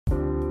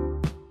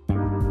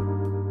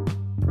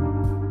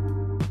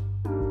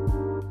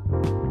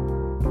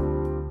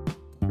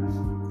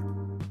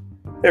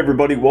Hey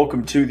everybody,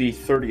 welcome to the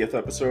 30th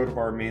episode of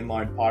our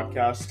mainline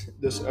podcast.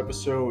 This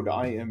episode,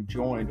 I am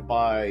joined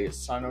by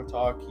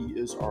Sinotalk. He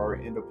is our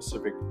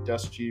Indo-Pacific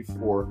desk chief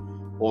for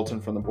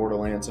Bolton from the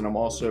Borderlands, and I'm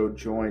also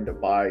joined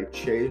by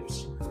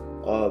Chase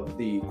of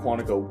the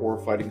Quantico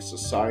Warfighting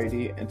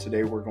Society, and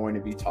today we're going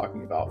to be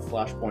talking about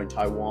Flashpoint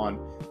Taiwan.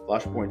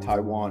 Flashpoint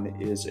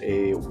Taiwan is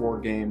a war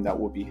game that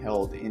will be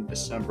held in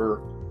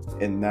December,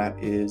 and that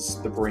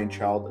is the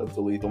brainchild of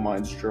the Lethal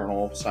Minds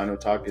Journal.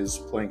 Sinotalk is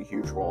playing a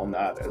huge role in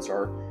that as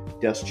our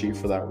desk chief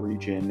for that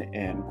region,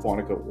 and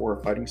Quantico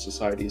Warfighting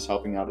Society is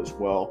helping out as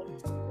well,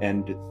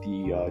 and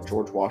the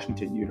George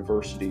Washington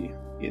University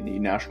in the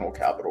National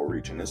Capital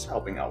Region is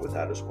helping out with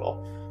that as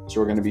well.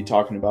 So we're going to be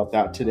talking about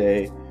that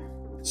today,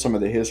 some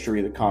of the history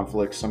of the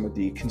conflict, some of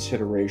the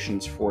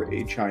considerations for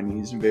a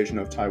Chinese invasion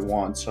of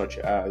Taiwan, such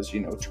as,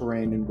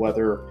 terrain and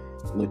weather,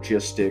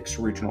 logistics,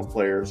 regional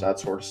players, that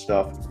sort of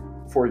stuff.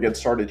 Before we get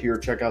started here,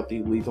 check out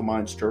the Lethal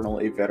Minds Journal,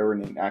 a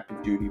veteran and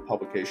active duty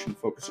publication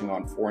focusing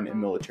on foreign and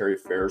military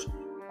affairs,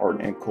 art,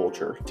 and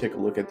culture. Take a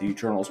look at the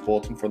journal's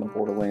Bolton from the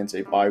Borderlands,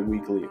 a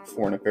bi-weekly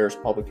foreign affairs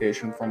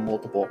publication from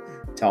multiple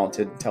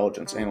talented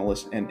intelligence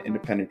analysts and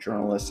independent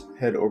journalists.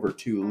 Head over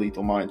to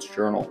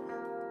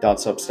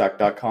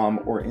lethalmindsjournal.substack.com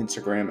or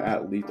Instagram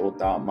at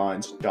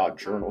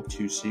lethal.minds.journal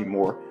to see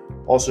more.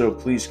 Also,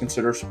 please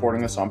consider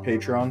supporting us on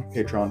Patreon,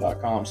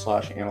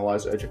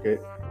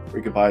 patreon.com/analyzeeducate. Or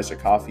you can buy us a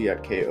coffee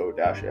at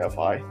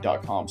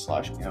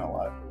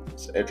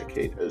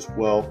ko-fi.com/analyzeeducate as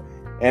well.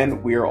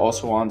 And we are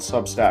also on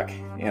Substack,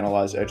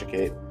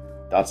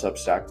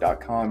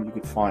 analyzeeducate.substack.com. You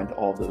can find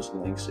all those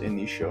links in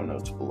the show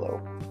notes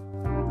below.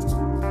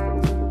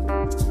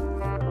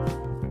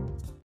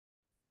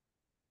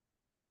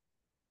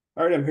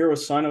 All right, I'm here with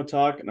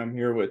Sinotalk, and I'm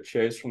here with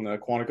Chase from the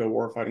Quantico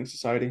Warfighting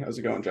Society. How's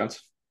it going,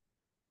 gents?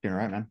 Doing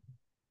all right, man.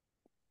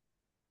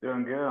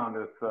 Doing good on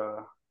this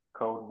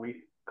cold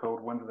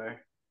Wednesday.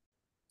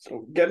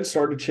 So getting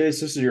started,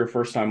 Chase, this is your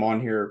first time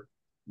on here.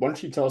 Why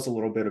don't you tell us a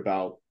little bit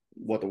about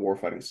what the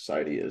Warfighting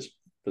Society is,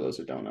 for those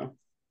who don't know?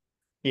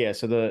 Yeah,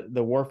 so the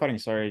Warfighting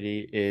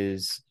Society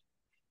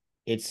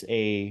it's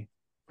a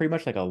pretty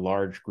much like a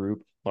large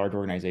group, large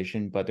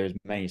organization, but there's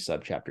many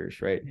sub-chapters,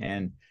 right?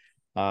 And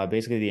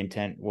basically the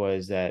intent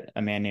was that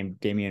a man named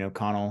Damian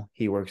O'Connell,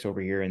 he works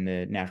over here in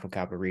the National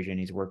Capital Region.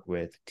 He's worked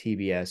with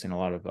TBS and a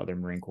lot of other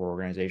Marine Corps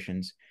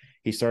organizations.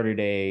 He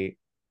started a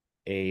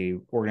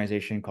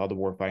organization called the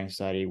Warfighting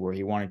Society, where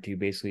he wanted to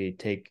basically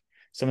take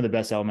some of the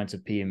best elements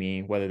of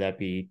PME, whether that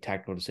be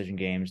tactical decision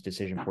games,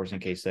 decision forcing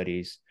case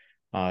studies,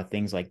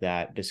 things like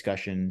that,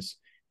 discussions,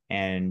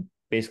 and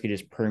basically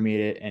just permeate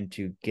it and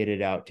to get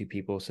it out to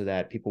people so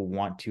that people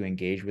want to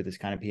engage with this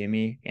kind of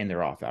PME in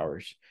their off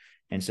hours.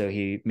 And so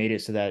he made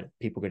it so that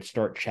people could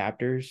start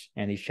chapters,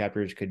 and these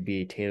chapters could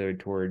be tailored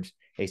towards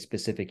a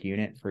specific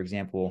unit. For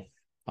example,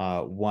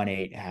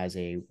 1-8 has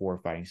a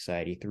warfighting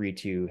society,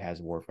 3-2 has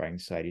a warfighting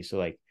society. So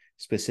like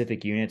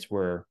specific units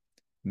where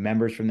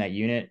members from that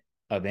unit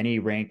of any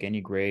rank,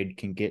 any grade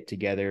can get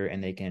together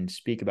and they can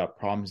speak about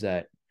problems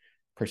that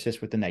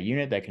persist within that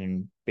unit that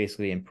can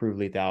basically improve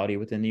lethality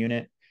within the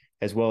unit,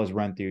 as well as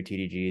run through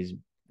TDGs,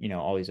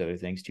 all these other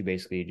things to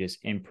basically just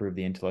improve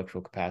the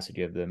intellectual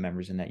capacity of the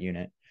members in that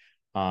unit.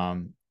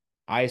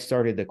 I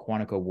started the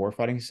Quantico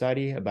Warfighting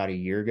Society about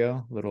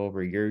a little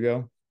over a year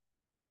ago,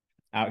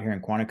 out here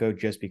in Quantico,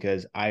 just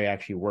because I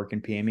actually work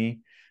in PME.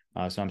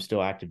 So I'm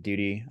still active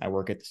duty. I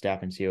work at the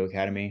Staff and CO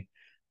Academy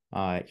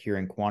here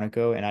in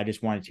Quantico, and I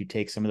just wanted to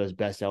take some of those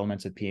best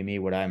elements of PME,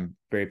 what I'm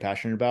very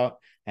passionate about,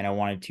 and I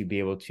wanted to be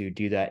able to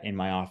do that in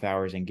my off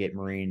hours and get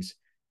Marines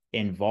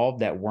involved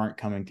that weren't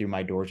coming through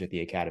my doors at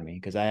the Academy,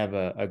 because I have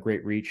a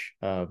great reach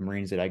of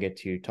Marines that I get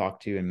to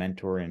talk to and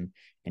mentor and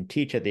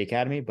teach at the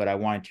Academy, but I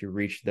wanted to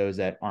reach those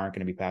that aren't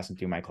going to be passing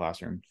through my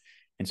classroom.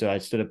 And so I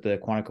stood up the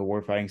Quantico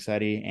Warfighting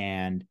Society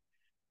and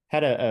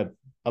had a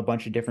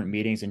bunch of different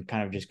meetings and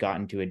kind of just got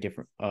into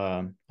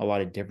a lot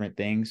of different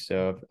things.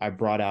 So I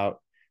brought out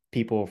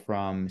people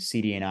from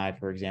CD&I,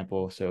 for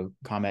example, so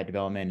combat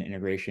development and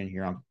integration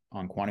here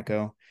on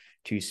Quantico,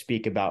 to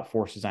speak about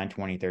Force Design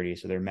 2030.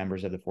 So they're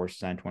members of the Force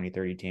Design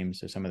 2030 team.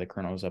 So some of the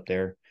colonels up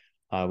there.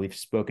 We've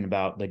spoken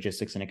about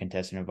logistics in a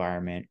contested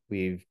environment.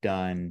 We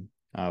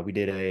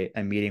did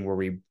a meeting where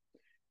we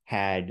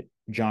had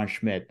John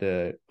Schmidt,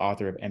 the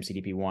author of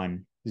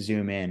MCDP1,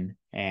 Zoom in,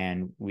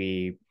 and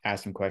we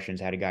asked him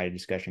questions, had a guided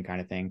discussion kind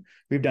of thing.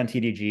 We've done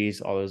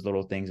TDGs, all those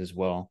little things as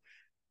well.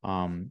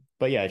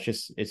 But yeah,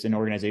 it's an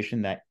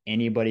organization that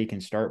anybody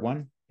can start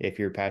one. If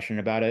you're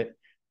passionate about it,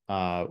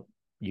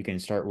 you can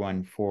start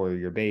one for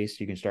your base.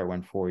 You can start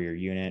one for your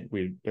unit.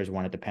 There's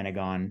one at the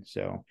Pentagon.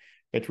 So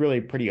it's really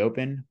pretty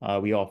open.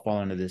 We all fall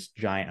under this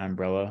giant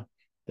umbrella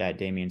that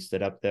Damien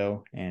stood up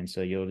though. And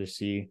so you'll just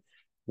see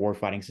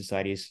warfighting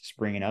societies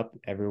springing up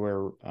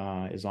everywhere,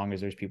 as long as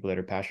there's people that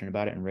are passionate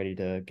about it and ready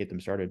to get them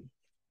started.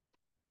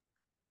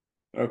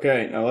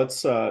 Okay, now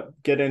let's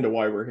get into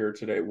why we're here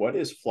today. What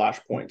is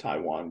Flashpoint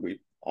Taiwan? We've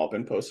all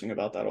been posting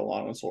about that a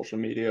lot on social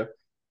media.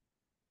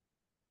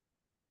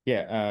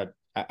 Yeah,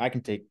 I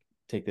can take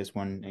this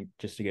one and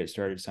just to get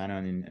started, Sino,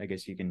 and I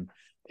guess you can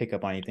pick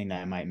up on anything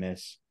that I might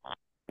miss.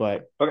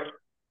 But Okay.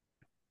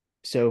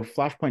 so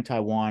Flashpoint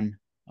Taiwan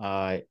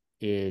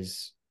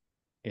is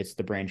it's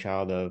the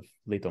brainchild of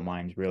Lethal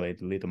Minds, really,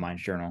 the Lethal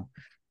Minds Journal.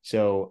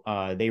 So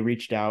they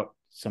reached out,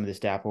 some of the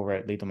staff over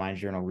at Lethal Minds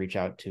Journal reached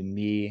out to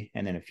me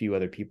and then a few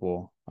other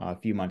people a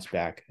few months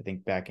back. I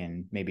think back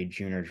in maybe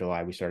June or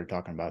July, we started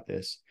talking about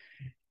this.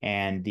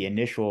 And the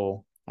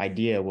initial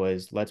idea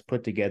was, let's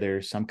put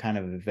together some kind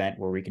of event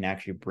where we can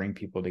actually bring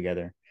people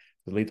together.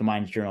 The Lethal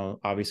Minds Journal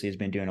obviously has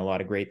been doing a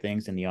lot of great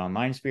things in the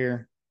online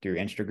sphere, through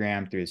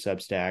Instagram, through the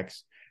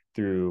Substacks,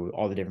 through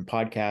all the different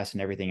podcasts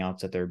and everything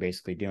else that they're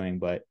basically doing.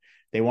 But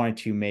they wanted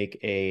to make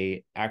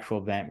a actual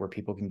event where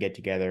people can get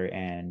together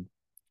and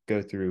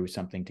go through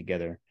something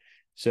together.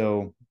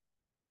 So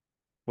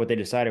what they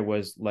decided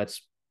was,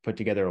 let's put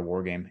together a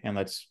war game and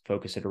let's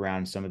focus it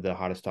around some of the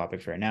hottest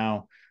topics right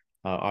now.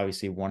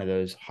 Obviously, one of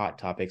those hot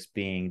topics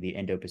being the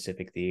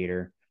Indo-Pacific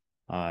theater.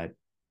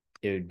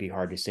 It would be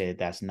hard to say that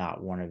that's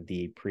not one of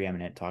the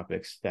preeminent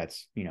topics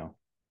that's,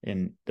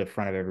 in the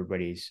front of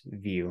everybody's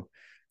view.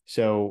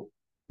 So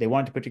they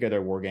wanted to put together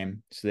a war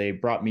game. So they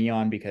brought me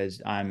on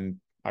because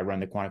I run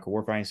the Quantico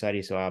Warfighting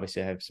Society. So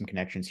obviously I have some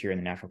connections here in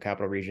the National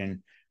Capital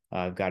Region.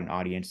 I've got an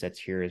audience that's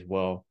here as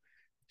well.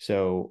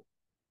 So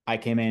I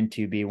came in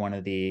to be one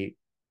of the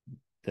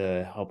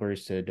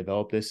helpers to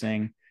develop this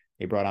thing.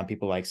 They brought on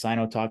people like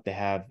Sinotalk to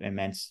have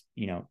immense,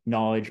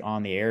 knowledge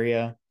on the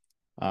area.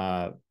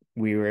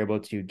 We were able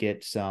to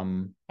get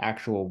some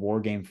actual war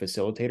game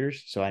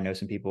facilitators. So I know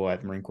some people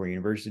at Marine Corps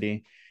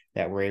University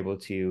that were able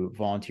to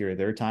volunteer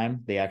their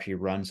time. They actually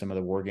run some of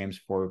the war games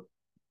for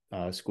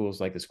schools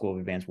like the School of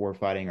Advanced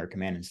Warfighting or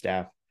Command and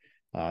Staff,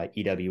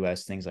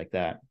 EWS, things like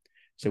that.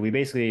 So we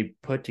basically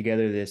put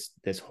together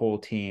this whole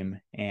team,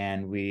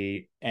 and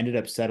we ended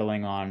up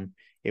settling on,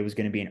 it was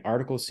going to be an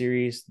article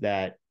series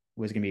that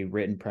was going to be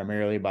written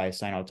primarily by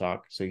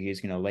Sinotalk. So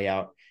he's going to lay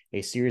out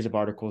a series of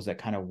articles that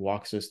kind of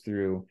walks us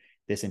through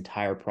this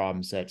entire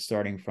problem set,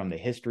 starting from the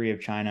history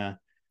of China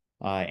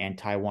and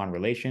Taiwan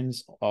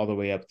relations, all the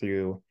way up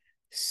through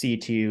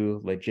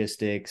C2,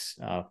 logistics,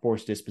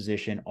 force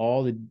disposition,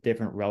 all the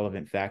different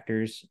relevant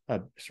factors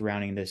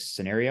surrounding this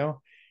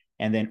scenario.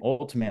 And then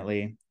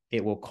ultimately,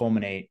 it will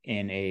culminate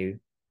in a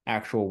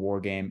actual war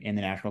game in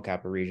the National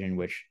Capital Region,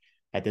 which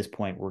at this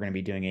point, we're going to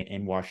be doing it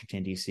in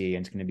Washington, D.C.,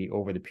 and it's going to be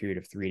over the period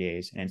of 3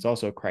 days. And it's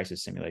also a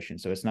crisis simulation.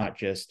 So it's not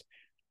just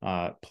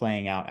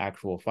playing out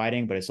actual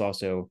fighting, but it's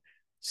also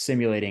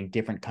simulating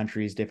different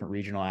countries, different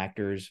regional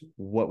actors.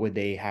 What would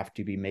they have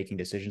to be making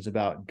decisions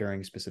about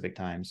during specific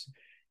times?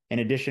 In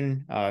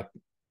addition,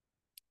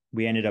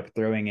 we ended up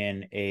throwing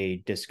in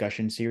a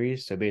discussion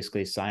series. So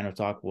basically,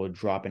 Sinotalk will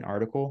drop an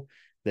article.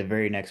 The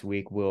very next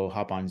week, we'll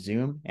hop on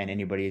Zoom, and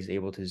anybody is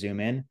able to Zoom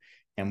in.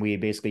 And we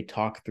basically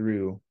talk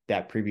through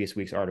that previous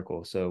week's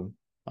article. So,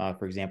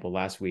 for example,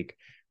 last week,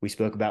 we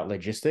spoke about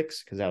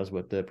logistics because that was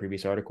what the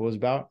previous article was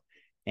about.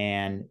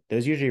 And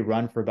those usually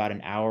run for about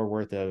an hour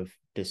worth of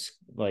just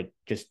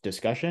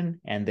discussion.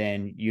 And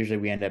then usually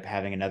we end up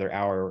having another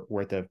hour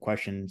worth of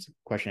question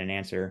and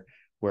answer,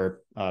 where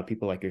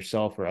people like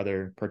yourself or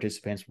other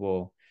participants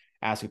will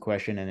ask a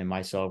question, and then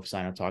myself,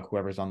 Sinotalk,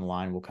 whoever's on the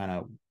line, will kind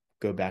of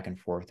go back and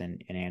forth in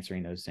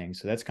answering those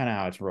things. So that's kind of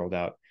how it's rolled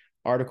out.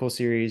 Article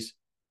series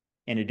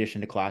in addition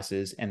to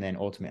classes, and then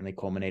ultimately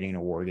culminating in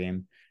a war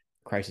game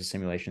crisis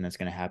simulation that's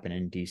going to happen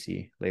in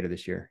DC later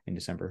this year in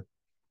December.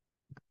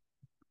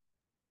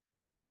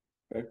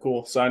 Okay,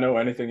 cool. Sino,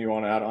 anything you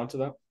want to add on to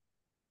that?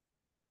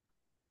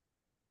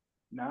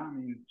 No, I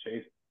mean,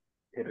 Chase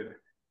hit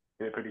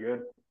it pretty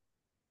good.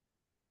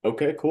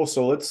 Okay, cool.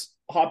 So let's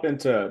hop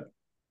into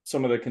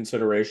some of the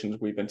considerations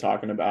we've been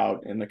talking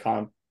about in the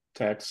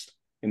context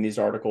in these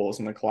articles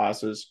and the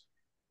classes.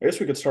 I guess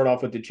we could start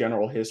off with the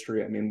general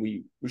history. I mean,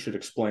 we should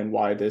explain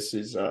why this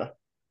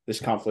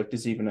conflict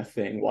is even a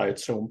thing, why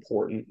it's so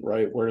important,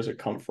 right? Where does it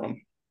come from?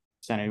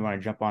 Santa, you want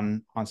to jump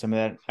on some of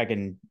that? I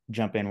can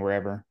jump in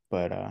wherever,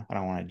 but I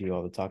don't want to do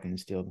all the talking and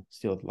steal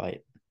the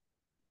light.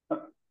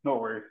 No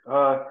worries.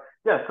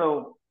 Yeah.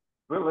 So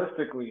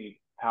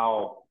realistically,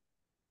 how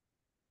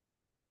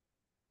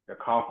the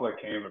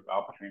conflict came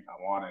about between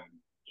Taiwan and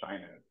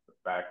China is the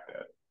fact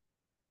that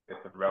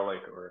it's a relic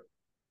or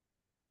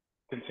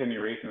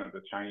continuation of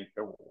the Chinese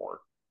Civil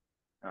War.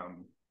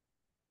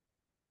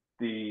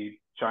 The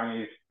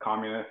Chinese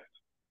communists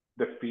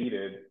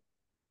defeated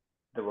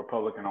the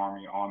Republican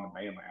Army on the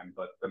mainland,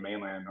 but the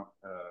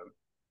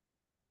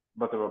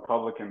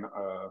Republic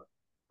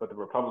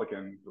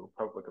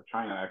of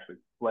China actually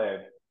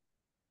fled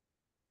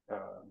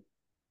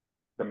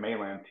the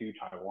mainland to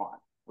Taiwan,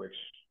 which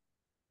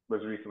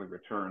was recently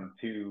returned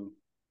to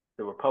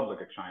the Republic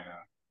of China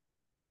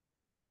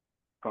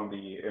from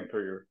the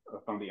Empire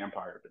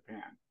of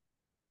Japan.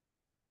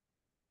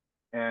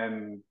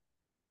 And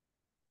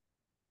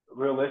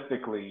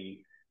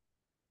realistically,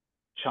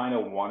 China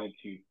wanted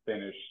to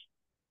finish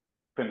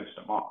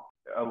them off.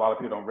 A lot of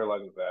people don't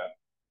realize that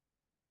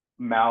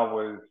Mao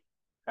was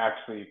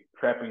actually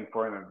prepping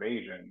for an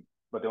invasion,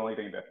 but the only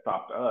thing that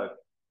stopped us,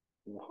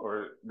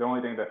 or the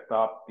only thing that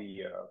stopped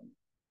the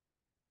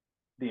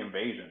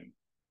invasion,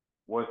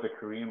 was the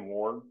Korean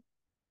War,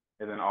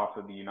 and then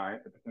also the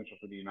potential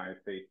for the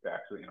United States to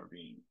actually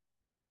intervene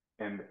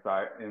in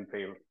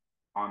favor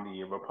on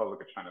the Republic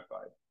of China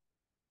side.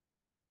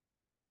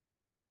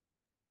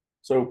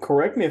 So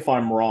correct me if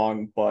I'm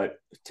wrong,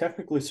 but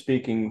technically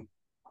speaking,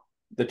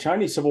 the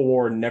Chinese Civil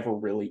War never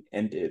really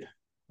ended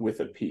with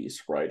a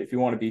peace, right? If you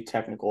want to be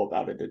technical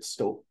about it, it's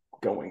still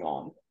going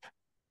on.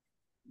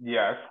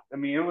 Yes, I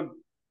mean it would.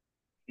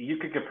 You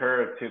could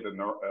compare it to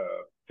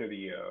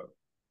the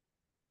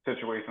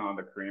situation on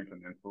the Korean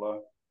Peninsula,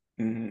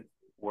 Mm-hmm.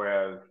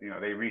 whereas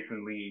they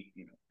recently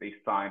they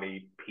signed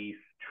a peace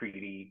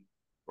treaty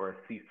or a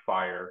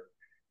ceasefire,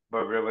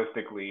 but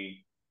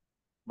realistically,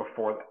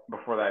 before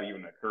that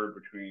even occurred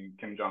between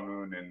Kim Jong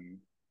Un and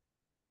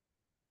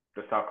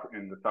the South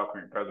Korean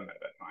president at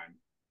that time,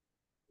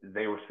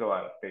 they were still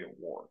at a state of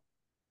war.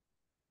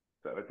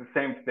 So it's the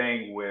same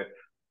thing with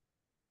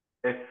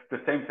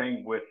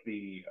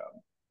the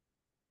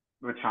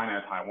with China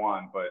and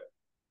Taiwan, but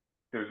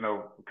there's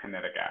no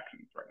kinetic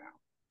actions right now.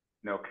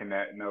 No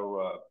kinetic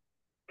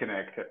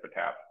tit for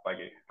tat like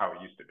how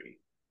it used to be.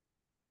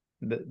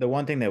 The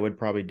one thing that would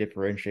probably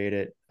differentiate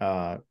it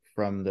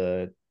from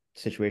the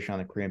situation on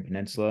the Korean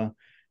Peninsula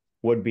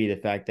would be the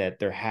fact that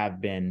there have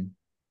been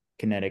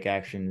kinetic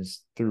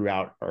actions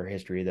throughout our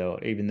history, though,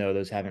 even though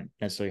those haven't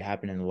necessarily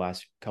happened in the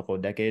last couple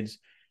of decades.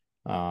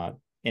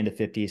 In the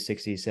 50s,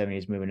 60s,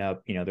 70s, moving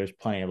up, there's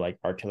plenty of like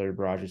artillery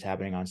barrages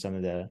happening on some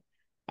of the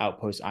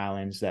outpost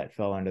islands that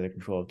fell under the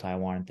control of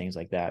Taiwan and things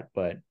like that.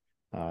 But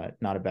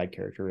not a bad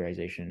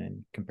characterization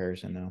in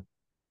comparison, though.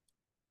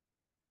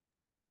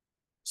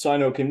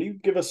 Sino, can you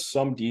give us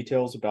some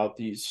details about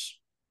these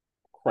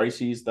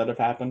crises that have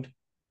happened?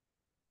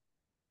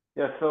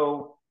 Yeah,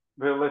 so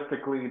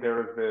realistically,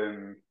 there have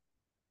been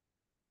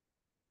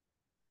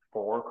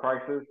 4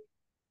 crises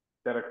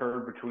that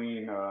occurred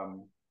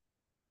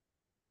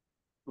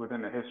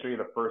within the history.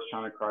 The first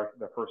China crisis,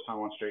 the first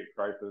Taiwan Strait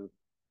crisis,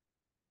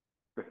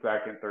 the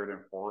second, third, and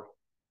fourth.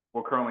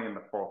 We're currently in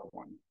the 4th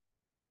one,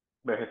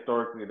 but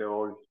historically there have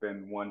always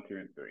been 1, 2,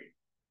 and 3.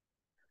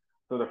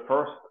 So the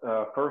first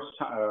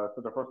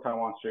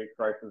Taiwan Strait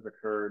crisis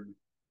occurred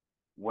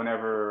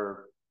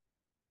whenever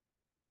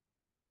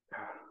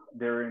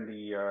during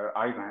the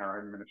Eisenhower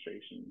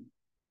administration,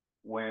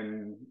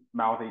 when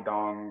Mao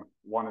Zedong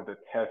wanted to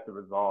test the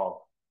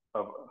resolve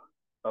of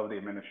the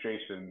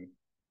administration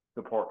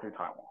support for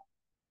Taiwan,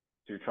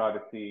 to try to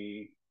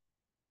see,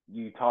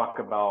 you talk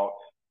about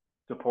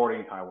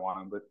supporting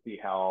Taiwan, let's see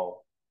how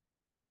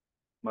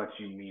much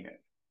you mean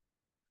it.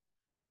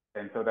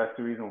 And so that's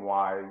the reason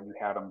why you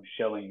had them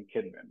shelling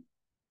Kidman.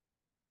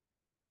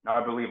 Now,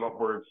 I believe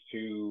upwards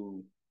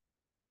to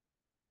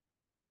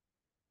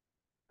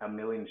 1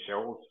 million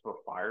shells were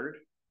fired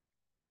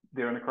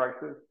during the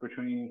crisis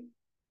between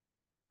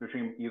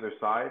either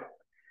side.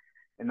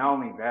 And not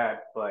only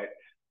that, but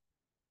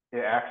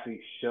it actually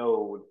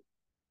showed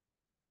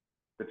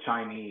the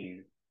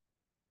Chinese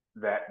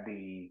that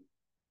the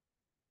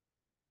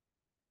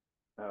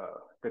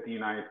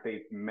United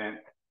States meant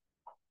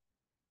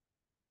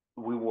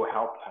we will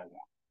help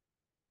Taiwan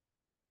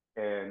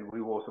and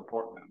we will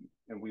support them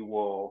and we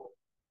will,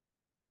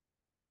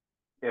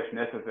 if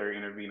necessary,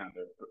 intervene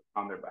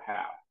on their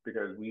behalf,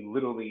 because we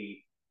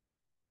literally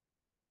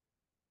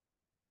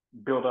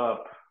built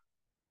up,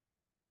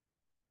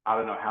 I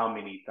don't know how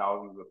many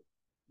thousands of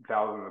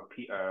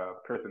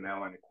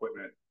personnel and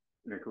equipment,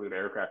 including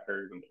aircraft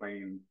carriers and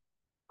planes,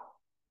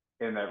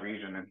 in that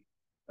region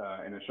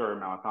in a short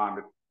amount of time.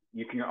 But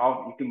you can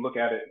look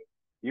at it.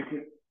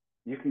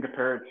 You can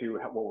compare it to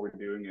what we're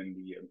doing in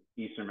the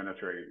Eastern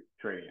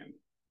Mediterranean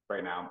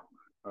right now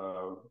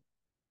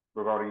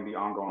regarding the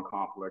ongoing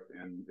conflict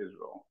in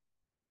Israel.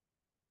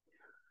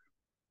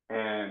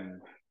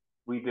 And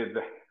we did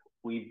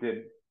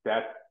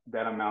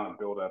that amount of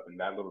buildup in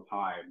that little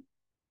time,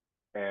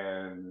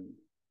 and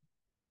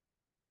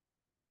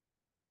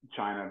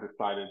China's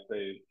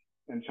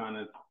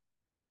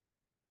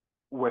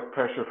with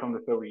pressure from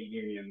the Soviet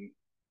Union,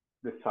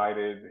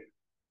 decided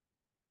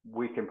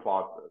we can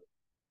plot this.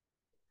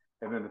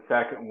 And then the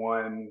second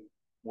one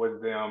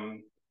was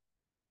them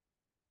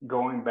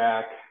going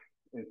back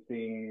and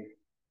seeing,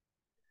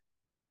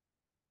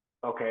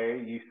 okay,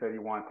 you said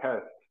you want to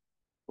test.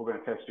 We're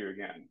going to test you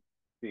again.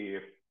 See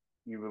if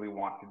you really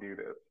want to do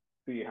this.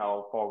 See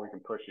how far we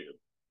can push you.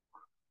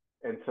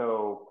 And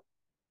so,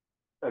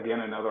 again,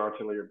 another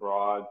artillery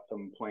barrage,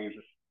 some planes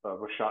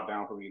were shot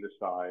down from either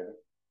side.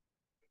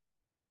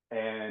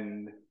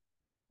 And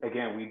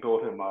again, we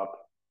built him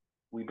up.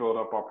 We built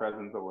up our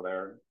presence over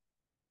there,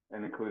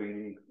 and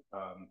including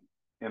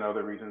in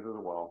other regions as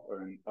well,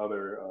 or in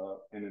other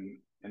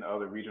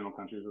regional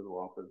countries as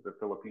well, so the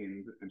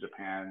Philippines and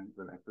Japan,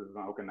 the next is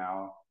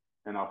Okinawa,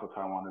 and also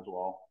Taiwan as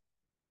well.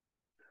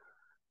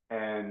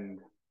 And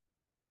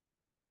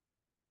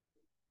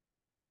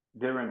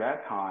during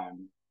that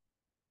time,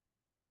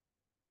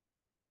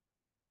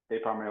 they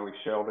primarily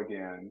shelled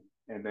again,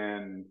 and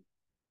then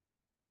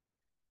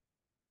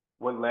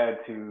what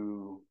led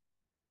to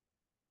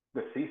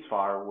the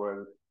ceasefire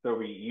was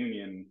Soviet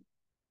Union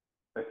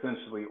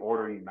essentially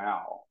ordering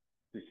Mao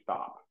to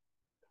stop,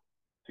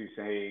 to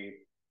say,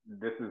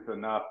 this is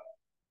enough.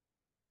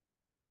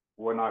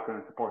 We're not going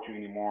to support you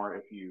anymore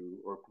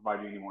or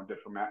provide you any more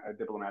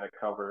diplomatic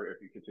cover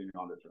if you continue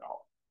on this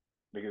route,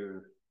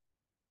 because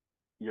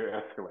you're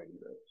escalating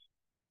this.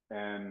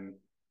 And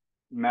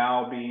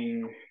Mao,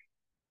 being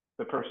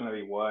the person that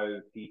he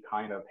was, he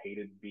kind of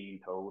hated being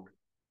told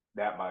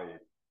that by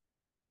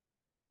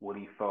what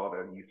he felt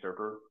a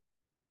usurper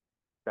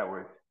that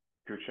was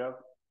Khrushchev.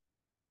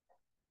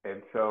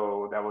 And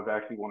so that was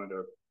actually one of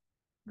the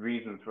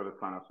reasons for the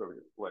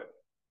Sino-Soviet split.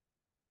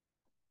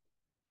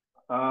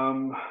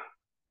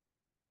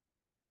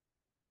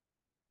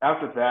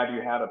 After that,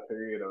 you had a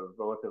period of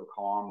relative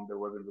calm. There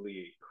wasn't really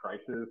a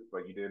crisis,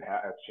 but you did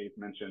have, as Chase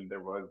mentioned, there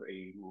was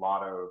a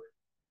lot of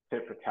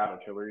tit-for-tat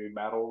artillery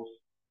battles,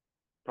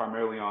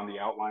 primarily on the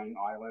outlying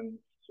islands,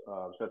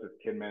 such as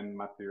Kinmen,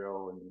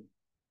 Maceo, and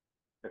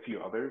a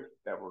few others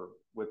that were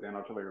within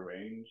artillery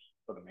range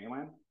of the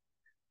mainland.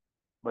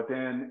 But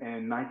then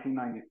in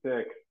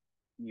 1996,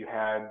 you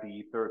had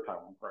the third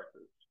Taiwan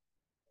crisis,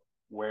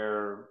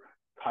 where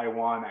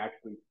Taiwan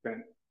actually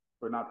sent,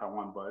 or not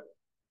Taiwan, but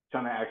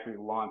China actually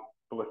launched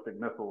ballistic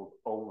missiles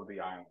over the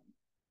island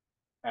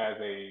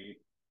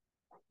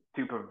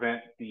to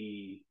prevent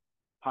the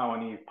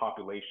Taiwanese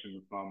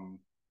population from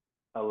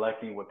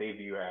electing what they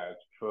view as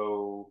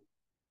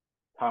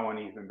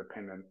pro-Taiwanese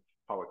independence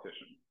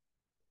politicians.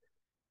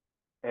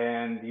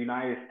 And the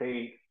United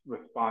States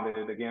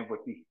responded again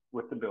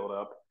with the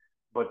buildup,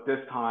 but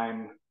this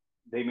time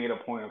they made a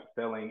point of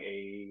selling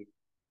a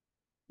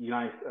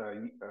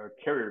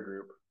carrier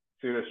group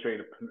through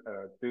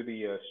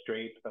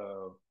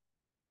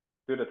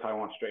the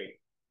Taiwan Strait,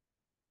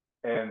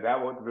 and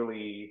that would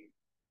really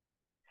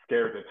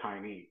scare the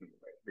Chinese in a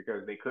way,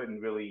 because they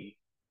couldn't really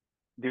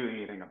do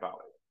anything about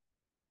it.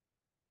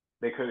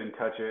 They couldn't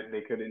touch it.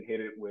 They couldn't hit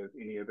it with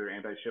any other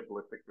anti-ship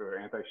ballistic or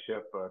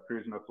anti-ship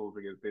cruise missiles,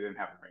 because they didn't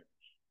have the range.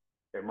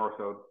 And more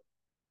so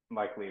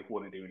likely it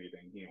wouldn't do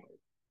anything anyway.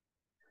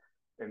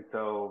 And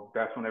so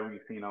that's whenever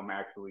you've seen them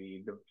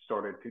actually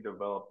started to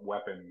develop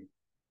weapons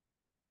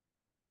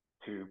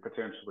to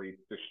potentially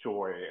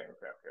destroy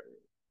aircraft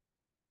carriers.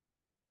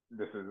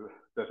 This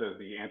is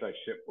the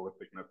anti-ship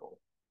ballistic missile.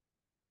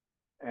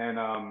 And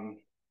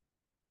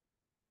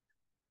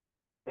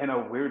in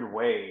a weird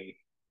way,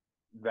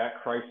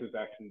 that crisis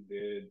actually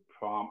did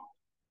prompt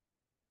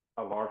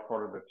a large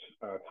part of the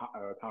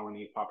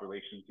Taiwanese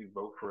population to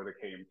vote for the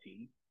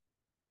KMT,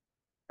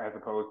 as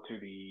opposed to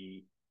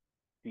the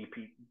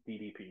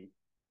DDP,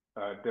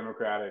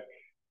 Democratic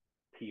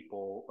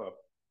People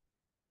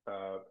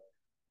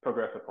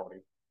Progressive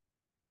Party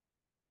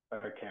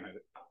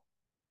candidate.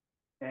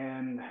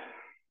 And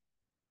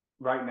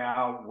right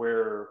now,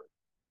 where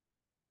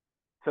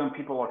some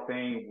people are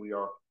saying we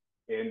are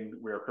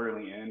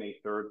currently in a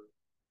third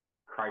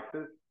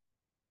crisis,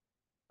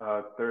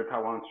 third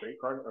Taiwan Strait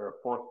crisis, or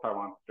fourth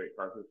Taiwan Strait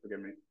crisis, forgive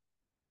me.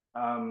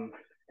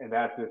 And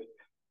that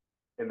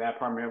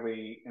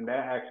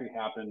actually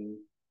happened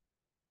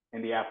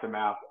in the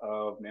aftermath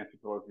of Nancy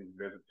Pelosi's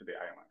visit to the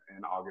island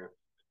in August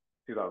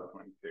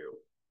 2022.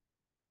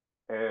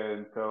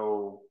 And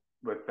so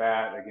with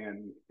that,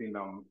 again,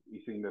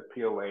 you've seen the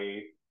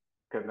PLA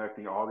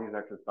conducting all these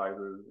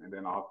exercises, and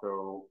then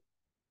also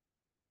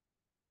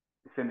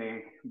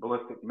sending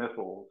ballistic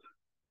missiles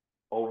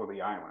over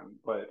the island.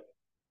 But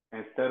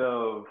instead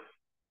of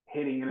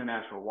hitting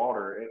international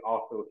water,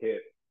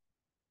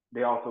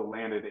 they also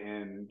landed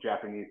in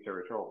Japanese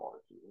territorial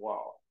waters as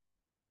well.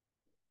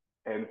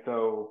 And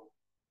so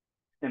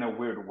in a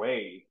weird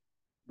way,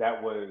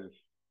 that was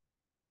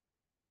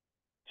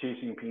Xi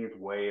Jinping's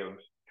way of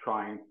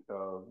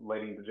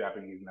letting the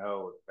Japanese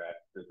know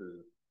that this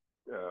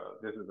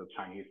is a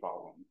Chinese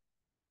problem.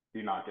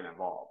 Do not get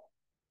involved,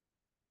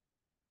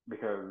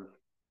 because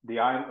the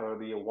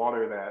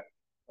water that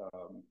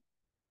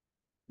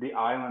the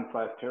island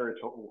 /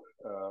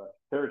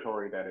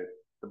 territory that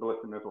the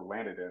ballistic missile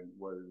landed in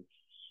was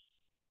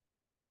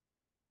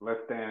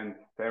less than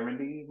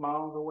 70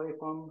 miles away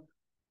from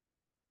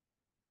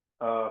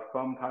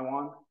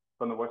Taiwan,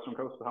 from the western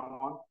coast of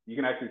Taiwan. You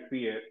can actually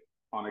see it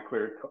on a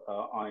clear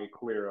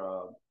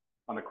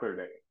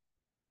day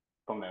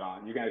from that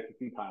on. You can actually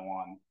see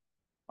Taiwan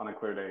on a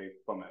clear day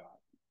from that on.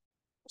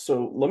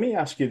 So let me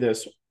ask you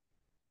this: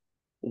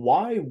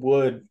 why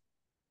would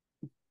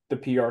the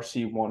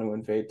PRC want to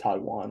invade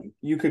Taiwan?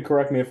 You could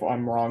correct me if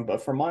I'm wrong,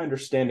 but from my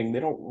understanding, they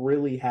don't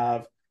really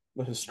have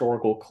the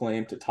historical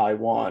claim to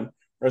Taiwan,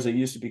 or as it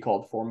used to be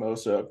called,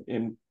 Formosa,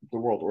 in the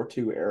World War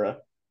II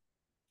era.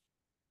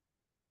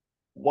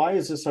 Why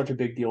is this such a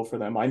big deal for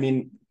them? I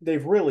mean,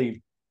 they've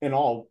really,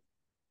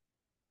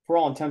 for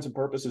all intents and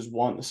purposes,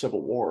 won the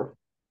Civil War.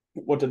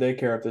 What do they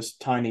care if this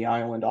tiny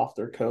island off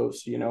their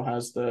coast,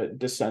 has the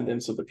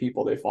descendants of the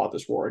people they fought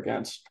this war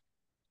against?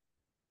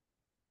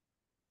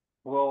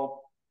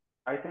 Well,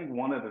 I think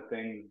one of the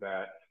things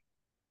that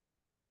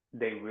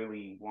they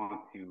really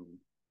want to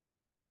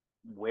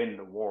win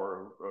the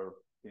war, or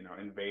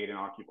invade and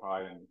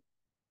occupy and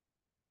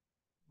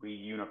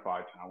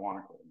reunify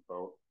Taiwan, quote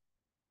unquote,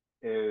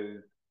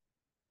 is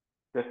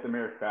just the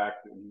mere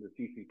fact in the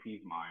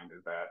CCP's mind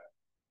is that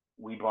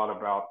we brought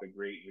about the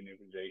great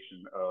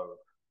rejuvenation of,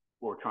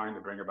 or trying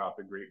to bring about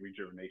the great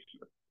rejuvenation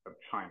of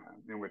China,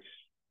 in which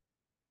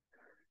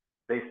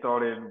they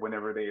started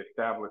whenever they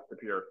established the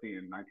PRC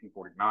in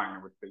 1949,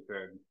 in which they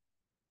said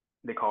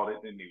they called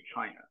it the New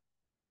China.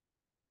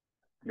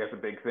 That's a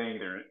big thing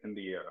there in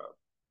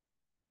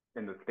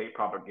the state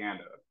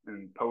propaganda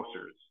and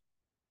posters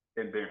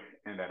in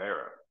that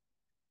era,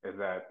 is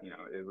that, you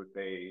know, it would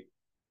say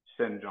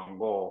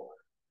Shenzhongguo,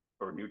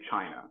 or New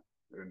China,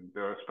 and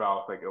they'll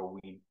espouse like, oh,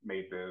 we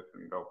made this,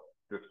 and they'll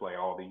display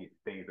all these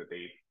things that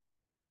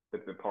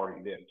the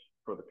party did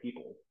for the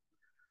people.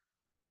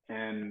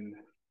 And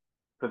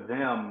for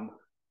them,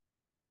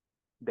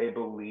 they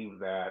believe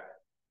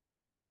that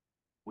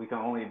we can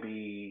only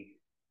be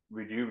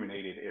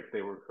rejuvenated if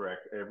they would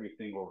correct every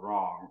single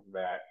wrong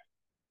that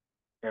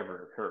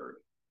ever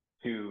occurred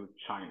to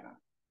China.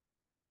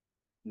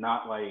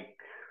 Not like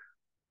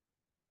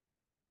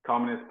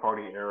Communist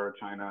Party era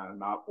China,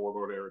 not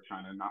Warlord era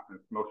China, not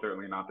most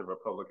certainly not the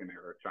Republican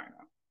era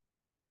China,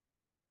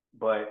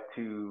 but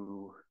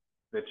to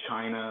the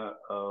China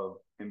of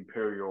the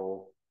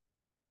imperial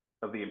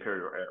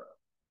era.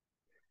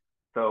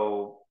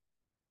 So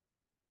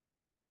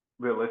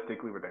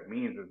realistically, what that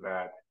means is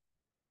that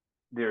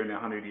during the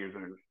 100 years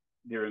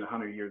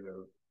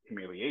of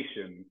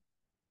humiliation,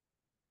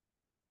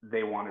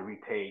 they want to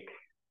retake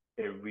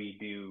and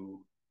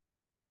redo,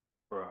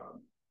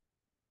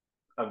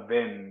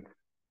 avenge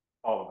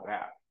all of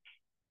that.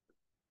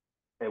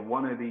 And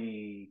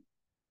in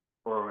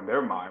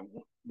their mind,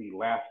 the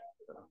last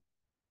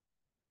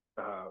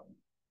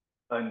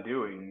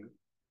undoing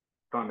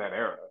from that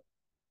era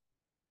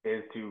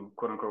is to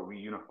quote unquote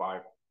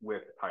reunify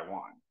with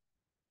Taiwan,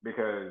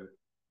 because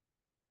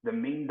the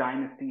Ming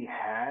Dynasty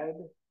had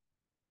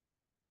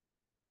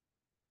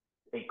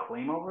a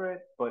claim over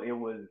it, but it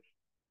was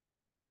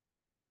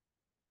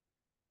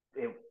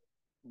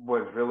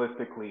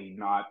realistically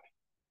not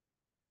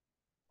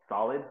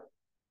solid.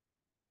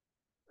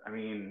 I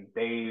mean,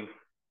 they've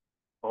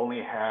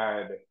only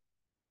had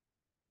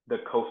the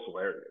coastal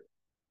areas,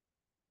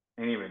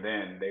 and even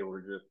then, they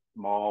were just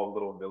small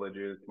little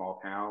villages,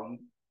 small towns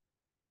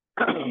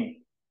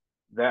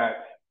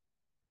that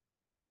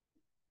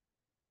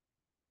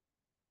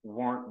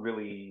weren't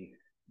really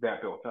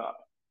that built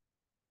up.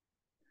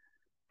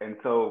 And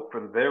so,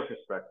 from their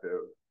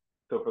perspective,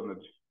 from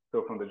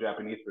the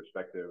Japanese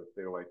perspective,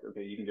 they were like,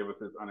 okay, you can give us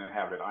this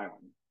uninhabited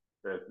island,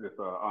 this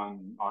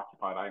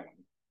unoccupied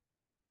island.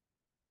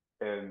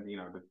 And, you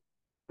know,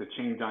 the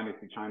Qing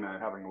Dynasty China,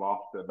 having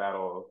lost the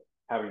battle,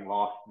 having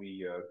lost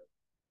the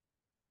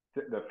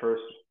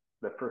first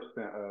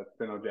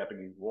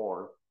Sino-Japanese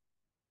War,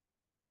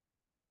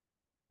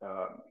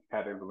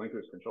 had to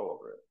relinquish control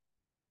over it,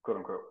 quote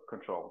unquote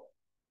control.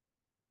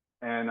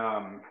 And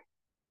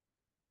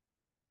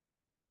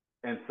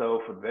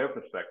so, from their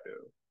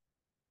perspective,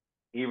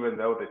 even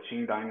though the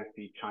Qing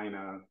Dynasty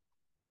China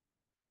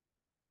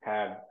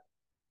had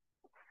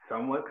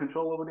somewhat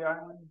control over the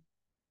island,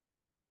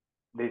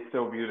 they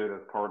still viewed it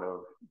as part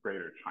of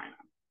Greater China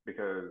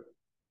because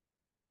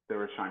there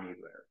were Chinese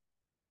there.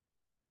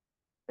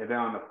 And then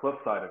on the flip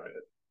side of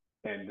it,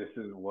 and this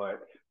is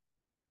what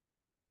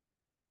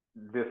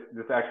this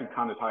actually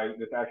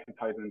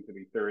ties into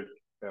the third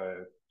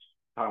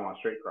Taiwan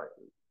Strait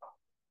crisis,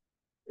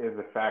 is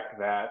the fact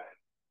that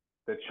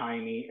the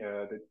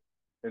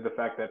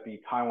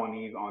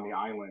Taiwanese on the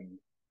island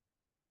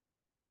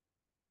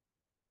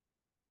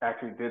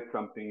actually did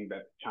something that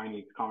the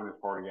Chinese Communist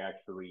Party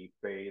actually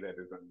say that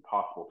is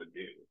impossible to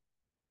do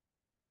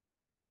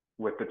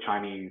with the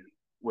Chinese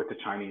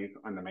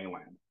on the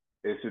mainland,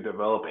 is to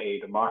develop a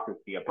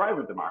democracy, a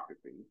private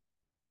democracy,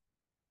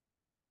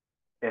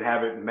 and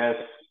have it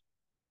mesh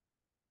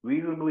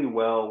reasonably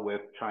well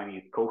with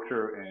Chinese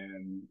culture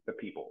and the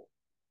people.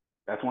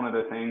 That's one of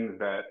the things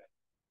that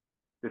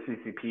the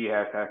CCP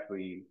has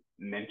actually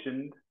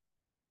mentioned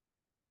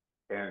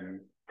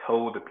and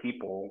told the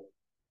people,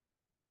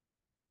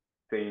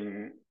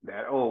 saying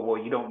that, oh, well,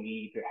 you don't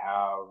need to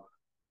have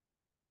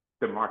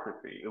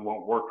democracy. It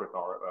won't work with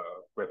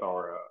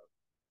our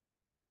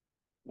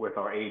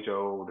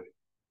age-old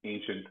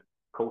ancient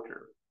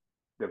culture.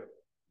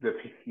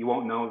 You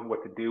won't know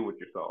what to do with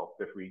yourself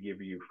if we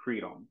give you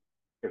freedom.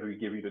 If we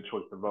give you the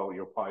choice to vote,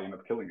 you'll probably end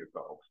up killing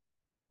yourself,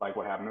 like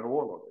what happened in the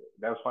warlord.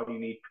 That's why you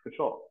need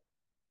control.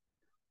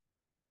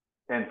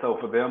 And so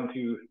for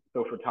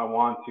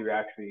Taiwan to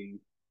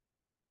actually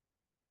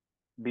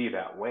be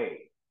that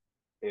way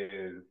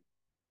is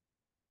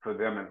for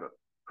them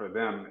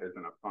is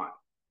an affront,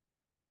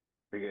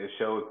 because it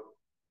shows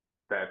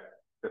that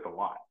it's a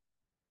lie.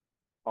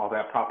 All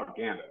that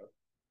propaganda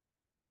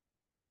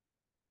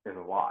is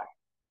a lie.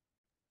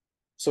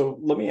 So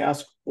let me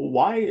ask,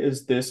 why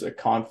is this a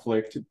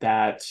conflict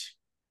that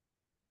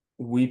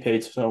we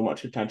paid so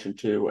much attention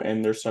to,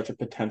 and there's such a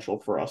potential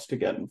for us to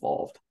get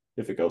involved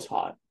if it goes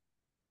hot?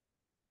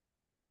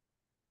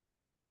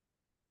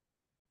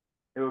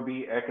 It would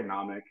be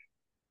economic.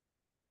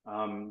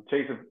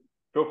 Chase,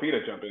 feel free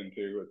to jump in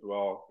too as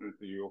well, since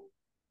you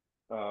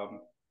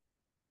um,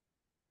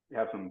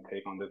 have some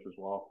take on this as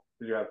well.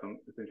 Since you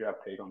have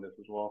take on this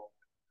as well.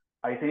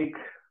 I think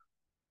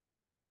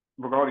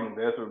regarding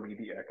this would be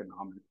the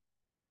economic.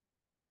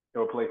 It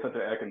will play such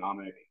an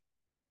economic,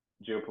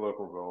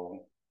 geopolitical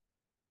role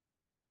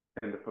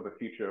for the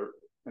future,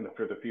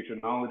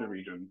 not only the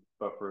region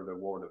but for the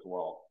world as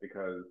well.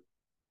 Because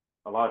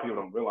a lot of people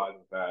don't realize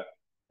is that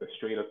the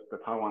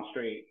Taiwan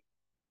Strait,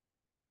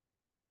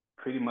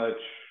 pretty much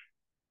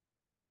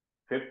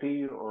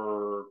 50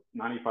 or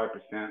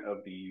 95%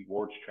 of the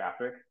world's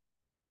traffic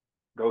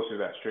goes through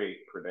that strait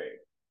per day.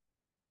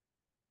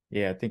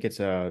 Yeah, I think it's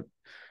so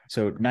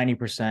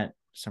 90%,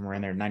 somewhere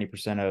in there,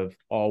 90% of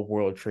all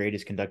world trade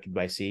is conducted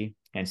by sea,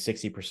 and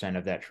 60%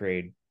 of that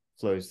trade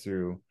flows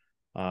through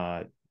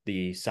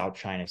the South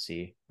China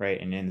Sea, right?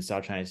 And in the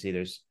South China Sea,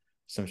 there's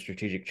some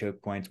strategic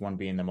choke points, one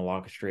being the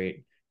Malacca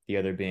Strait, the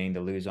other being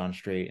the Luzon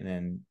Strait, and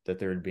then the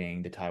third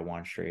being the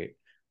Taiwan Strait.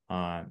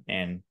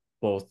 And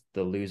both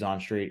the Luzon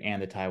Strait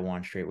and the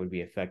Taiwan Strait would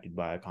be affected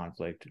by a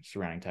conflict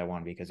surrounding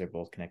Taiwan because they're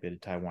both connected to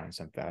Taiwan in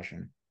some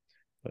fashion.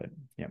 But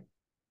yeah.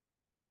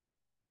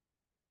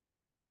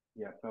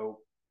 Yeah,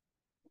 so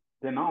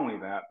then not only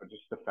that, but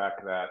just the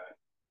fact that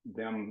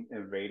them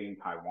invading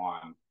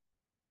Taiwan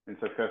and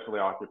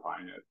successfully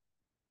occupying it,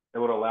 it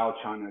would allow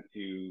China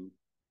to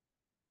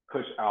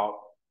push out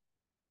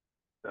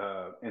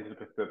into the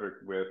Pacific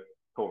with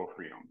total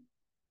freedom.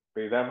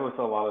 Because that's what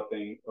a lot of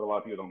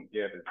people don't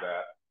get is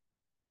that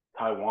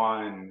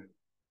Taiwan,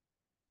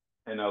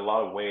 in a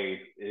lot of ways,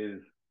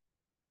 is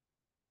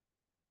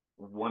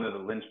one of the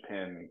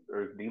linchpin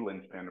or the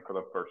linchpin for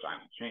the first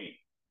island chain.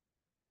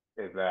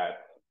 Is that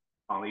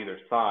on either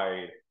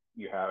side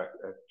you have,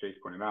 as Chase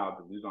pointed out,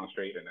 the Luzon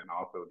Strait and then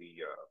also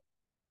the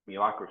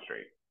Malacca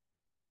Strait.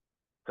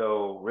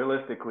 So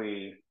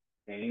realistically,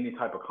 in any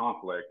type of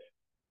conflict,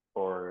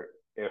 or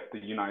if the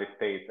United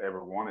States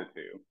ever wanted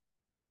to,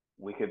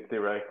 we could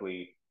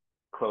theoretically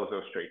close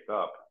those straits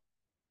up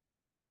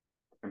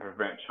and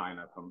prevent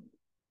China from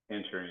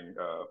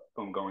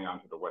from going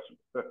onto the Western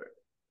Pacific.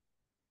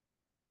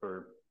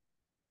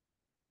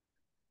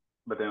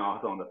 But then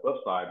also on the flip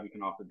side, we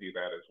can also do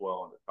that as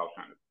well in the South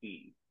China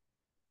Sea,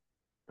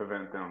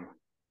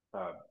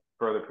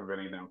 further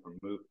preventing them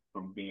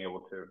from being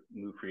able to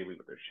move freely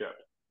with their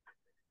ships.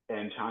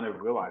 And China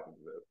realizes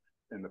this,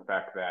 and the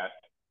fact that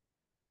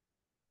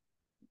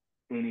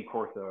any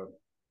course of,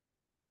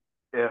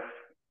 if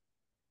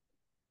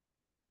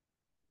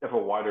a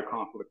wider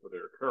conflict were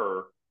to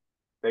occur,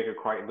 they could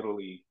quite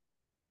literally,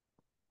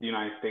 the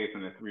United States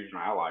and its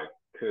regional allies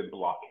could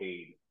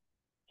blockade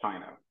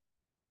China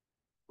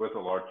with a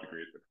large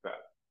degree of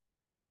success.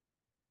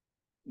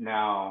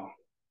 Now,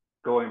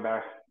 going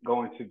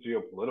to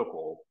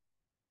geopolitical,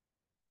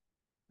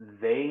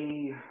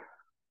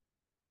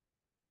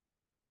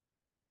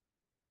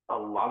 a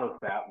lot of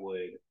that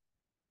would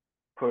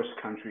push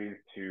countries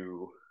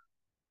to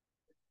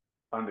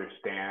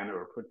understand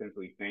or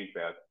potentially think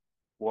that,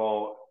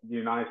 well, the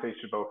United States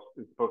is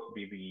supposed to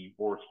be the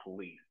world's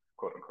police,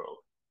 quote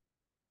unquote.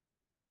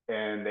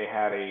 And they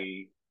had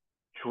a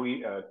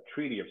treaty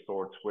of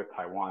sorts with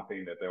Taiwan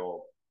saying that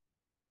they'll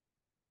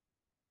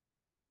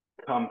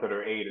come to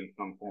their aid in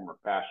some form or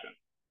fashion.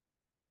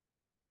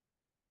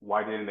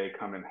 Why didn't they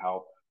come and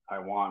help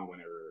Taiwan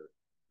whenever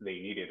they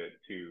needed it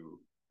to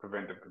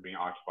prevent them from being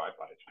occupied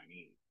by the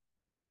Chinese?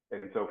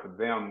 And so for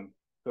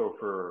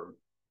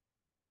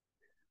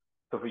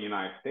the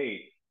United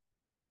States,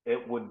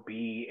 it would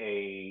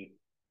be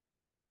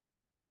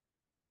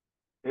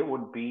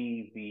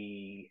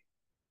the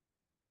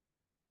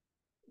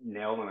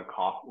nail in the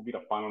coffin, would be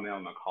the final nail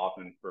in the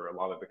coffin for a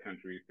lot of the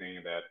countries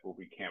saying that, well,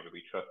 we can't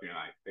really trust the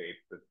United States,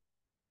 but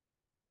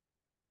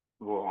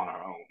we're on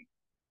our own.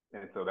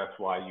 And so that's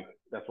why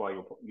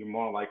you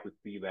more likely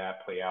see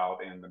that play out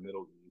in the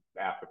Middle East,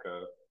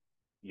 Africa,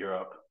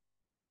 Europe,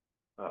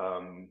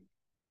 Latin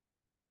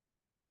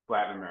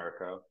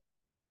America,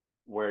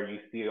 where you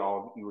see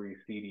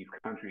these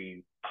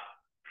countries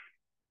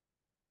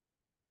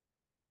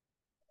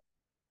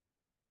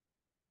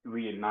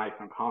reunite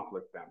from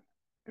conflict then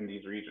in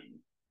these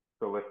regions.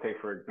 So let's take,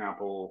 for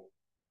example,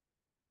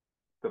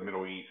 the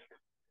Middle East.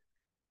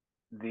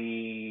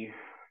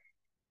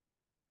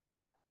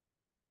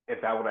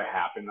 If that would have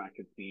happened, I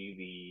could see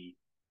the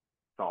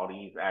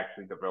Saudis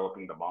actually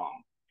developing the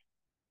bomb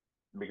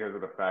because of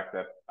the fact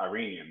that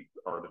Iranians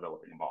are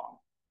developing a bomb.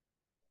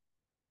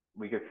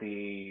 We could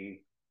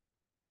see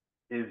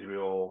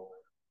Israel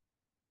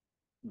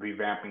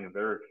revamping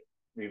their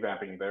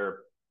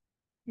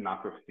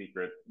not so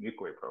secret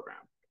nuclear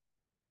program.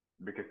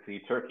 We could see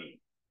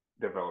Turkey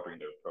developing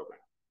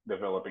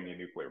a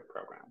nuclear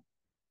program,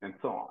 and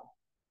so on.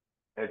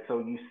 And so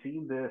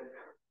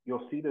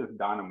you'll see this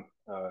domino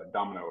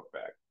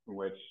effect in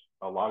which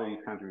a lot of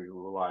these countries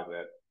realize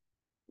that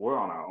we're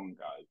on our own,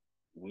 guys.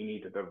 We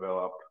need to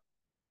develop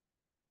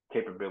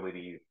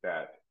capabilities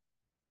that,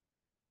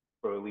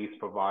 or at least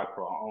provide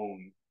for our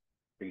own,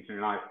 because the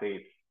United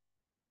States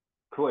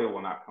clearly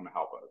will not come to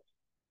help us.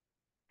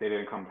 they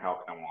didn't come to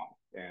help Taiwan,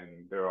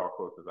 and they're our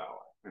closest ally,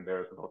 and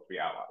they're supposed to be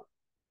allies.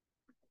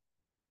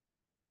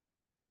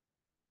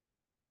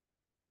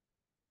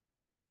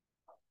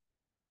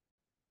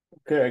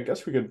 Okay, I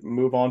guess we could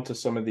move on to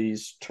some of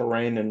these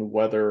terrain and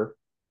weather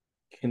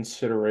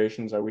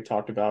considerations that we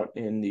talked about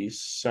in the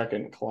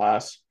second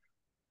class,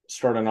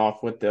 starting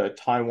off with the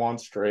Taiwan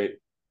Strait.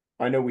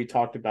 I know we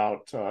talked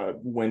about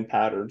wind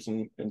patterns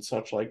and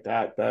such like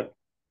that that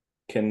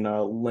can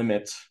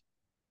limit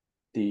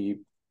the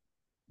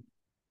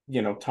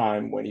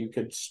time when you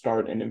could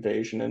start an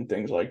invasion and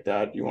things like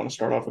that. You want to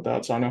start off with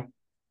that, Sino?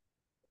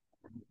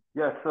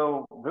 Yeah,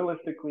 so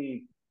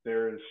realistically,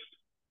 there's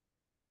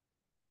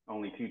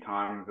only two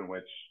times in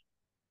which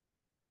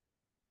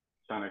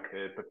China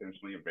could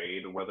potentially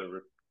invade. The weather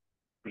would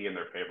be in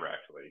their favor,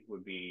 actually,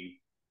 would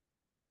be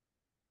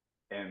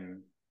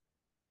in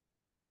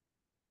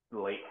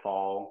late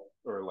fall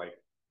or like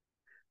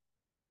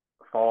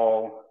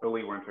fall,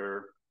 early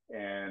winter,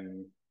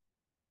 and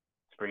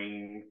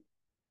spring,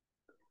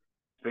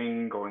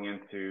 spring going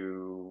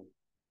into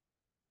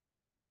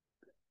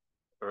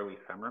early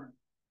summer.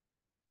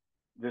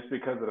 Just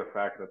because of the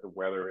fact that the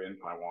weather in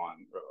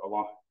Taiwan,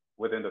 along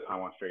within the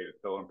Taiwan Strait, is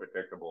so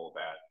unpredictable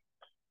that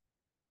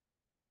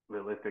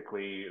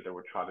realistically, if they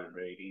would try to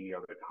invade any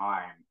other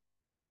time,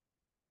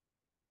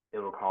 it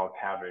will cause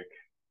havoc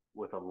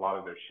with a lot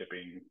of their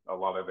shipping. A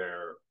lot of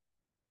the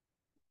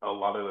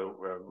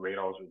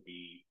radars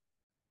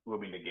will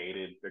be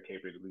negated. Their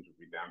capabilities will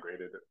be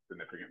downgraded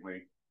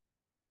significantly.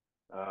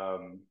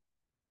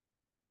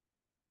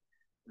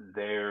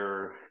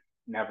 Their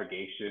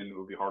navigation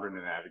will be harder to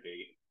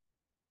navigate.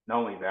 Not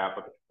only that,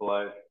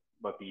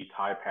 but the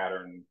tide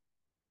pattern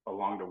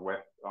along the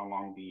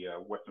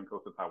western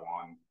coast of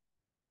Taiwan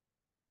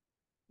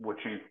will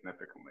change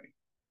significantly.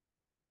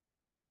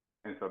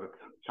 And so the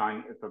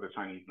Chinese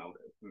know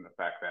this, and the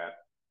fact that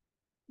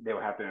they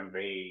will have to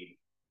invade,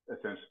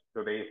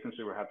 so they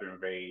essentially will have to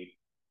invade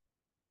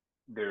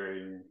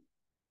during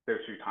those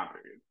two time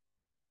periods,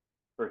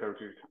 or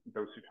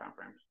those two time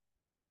frames.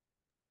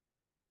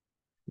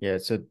 Yeah,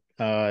 so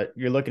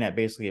you're looking at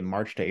basically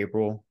March to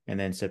April and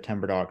then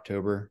September to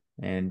October,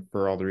 and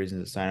for all the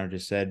reasons that Sino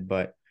just said,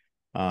 but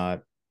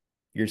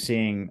you're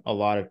seeing a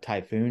lot of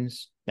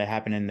typhoons that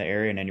happen in the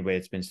area, and anybody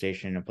that's been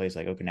stationed in a place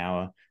like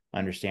Okinawa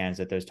understands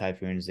that those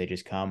typhoons, they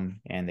just come,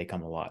 and they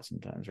come a lot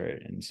sometimes,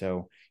 right? And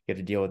so you have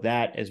to deal with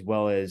that, as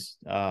well as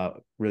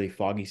really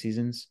foggy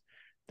seasons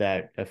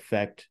that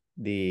affect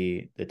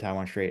the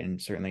Taiwan Strait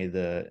and certainly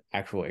the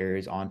actual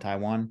areas on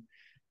Taiwan.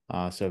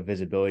 So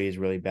visibility is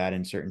really bad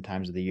in certain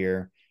times of the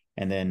year.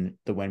 And then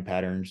the wind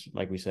patterns,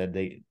 like we said,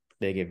 they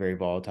get very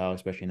volatile,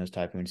 especially in those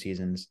typhoon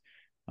seasons.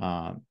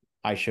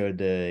 I showed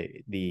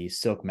the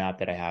silk map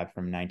that I have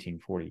from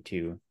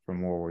 1942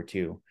 from World War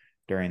II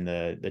during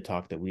the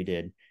talk that we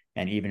did.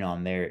 And even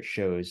on there, it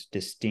shows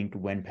distinct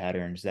wind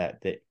patterns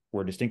that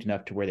were distinct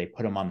enough to where they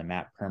put them on the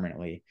map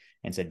permanently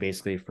and said,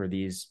 basically, for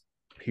these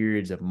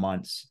periods of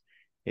months,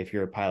 if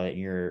you're a pilot and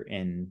you're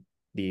in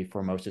the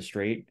Formosa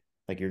Strait,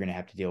 like, you're going to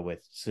have to deal with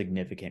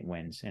significant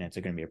winds, and it's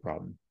going to be a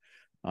problem.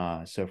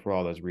 So for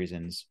all those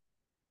reasons,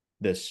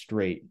 the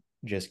strait,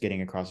 just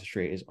getting across the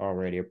strait, is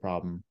already a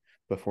problem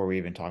before we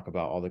even talk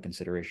about all the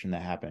consideration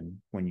that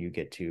happen when you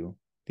get to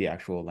the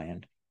actual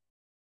land.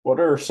 What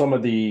are some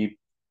of the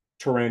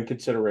terrain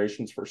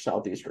considerations for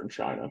southeastern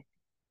China?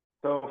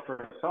 So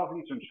for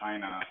southeastern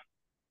China,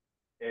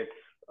 it's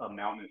a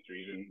mountainous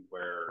region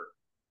where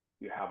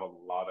you have a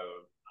lot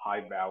of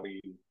high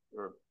valleys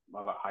or a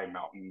lot of high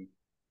mountains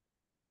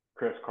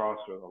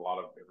crisscrossed with a lot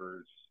of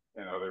rivers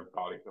and other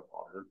bodies of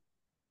water.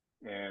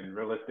 And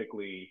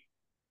realistically,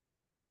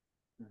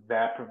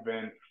 that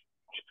prevents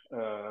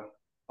a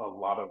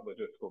lot of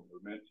logistical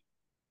movement,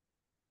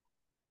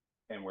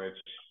 in which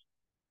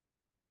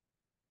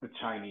the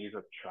Chinese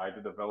have tried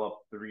to develop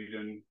the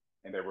region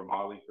and they were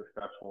mildly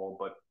successful,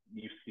 but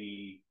you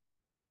see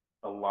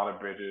a lot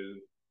of bridges.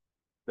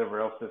 The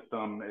rail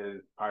system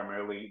is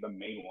primarily, the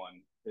main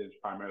one is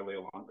primarily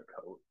along the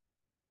coast.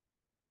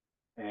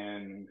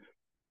 And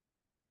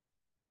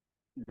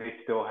they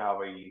still have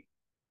a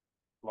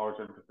large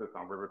emphasis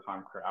on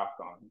rivertime craft,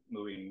 on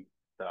moving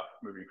stuff,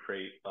 moving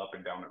freight up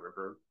and down the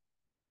river,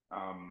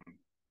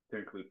 to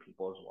include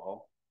people as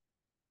well.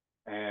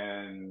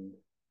 And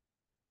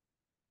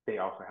they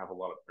also have a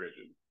lot of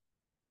bridges.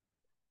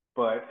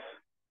 But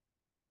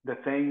the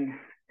thing,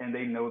 and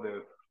they know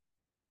this,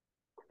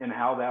 and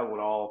how that would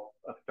all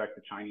affect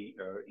the Chinese,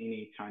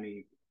 any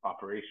Chinese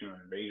operation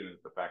or invasion, is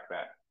the fact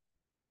that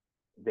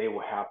they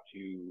will have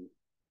to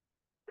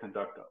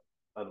conduct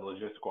a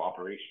logistical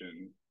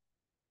operation,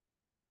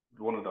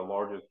 one of the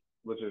largest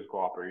logistical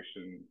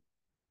operations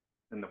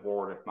in the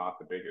world, if not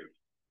the biggest,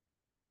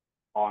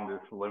 on this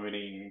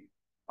limited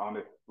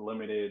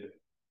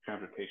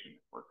transportation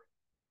network.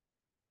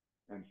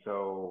 And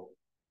so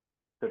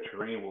the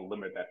terrain will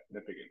limit that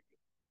significantly,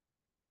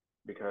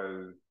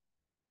 because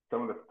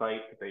some of the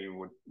sites that they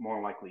would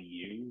more likely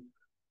use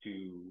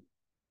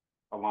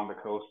along the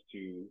coast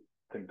to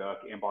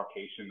conduct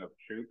embarkation of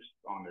troops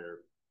on their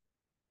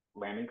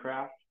landing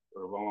craft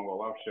or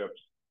roll-on ships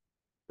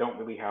don't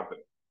really have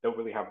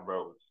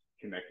roads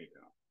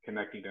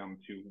connecting them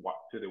to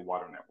the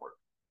water network.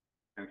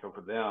 And so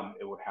for them,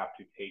 it would have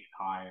to take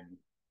time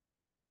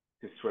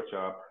to switch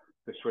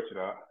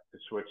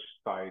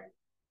sites.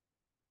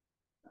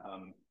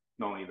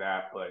 Not only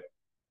that, but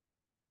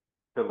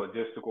the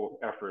logistical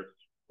efforts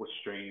would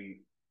strain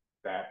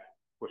the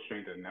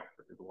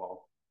network as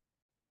well.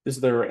 Is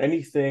there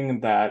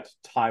anything that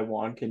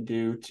Taiwan can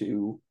do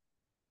to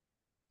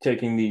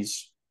taking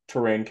these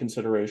terrain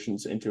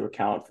considerations into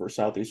account for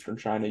southeastern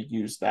China,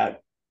 use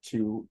that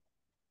to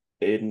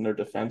aid in their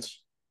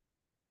defense?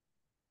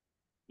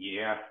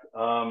 Yeah,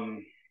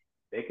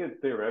 they could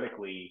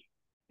theoretically,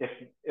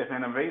 if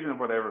an invasion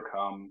would ever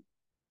come,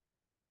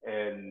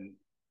 and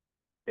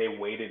they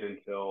waited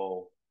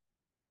until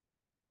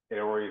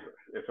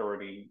it's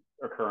already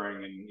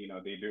occurring, and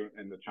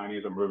and the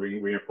Chinese are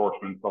moving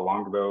reinforcements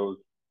along the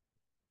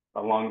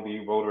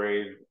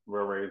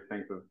roadways,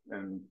 things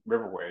and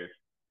riverways,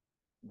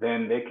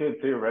 then they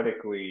could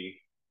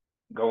theoretically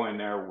go in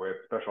there with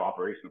special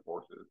operation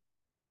forces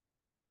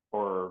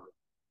or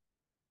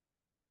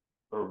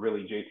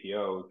really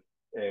JTOs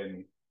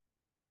and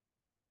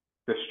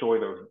destroy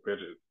those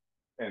bridges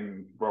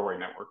and railway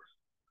networks,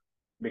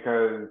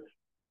 because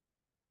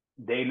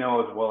they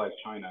know as well as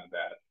China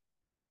that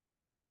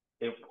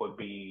it would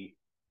be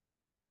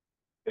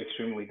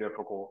extremely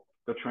difficult.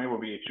 The terrain will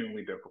be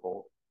extremely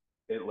difficult.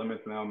 It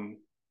limits them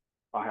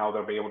on how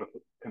they'll be able to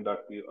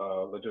conduct the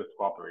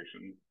logistical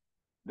operations.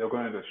 They're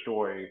going to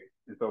destroy,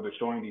 and so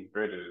destroying these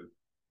bridges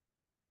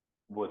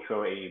will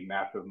throw a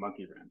massive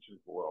monkey wrench as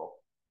well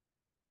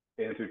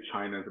into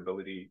China's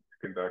ability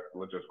to conduct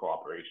logistical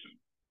operations.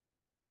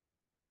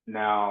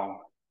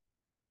 Now,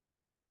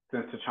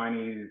 since the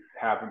Chinese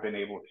haven't been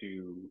able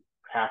to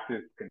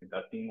practice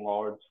conducting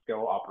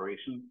large-scale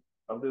operations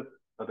of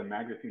the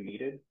magnitude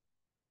needed,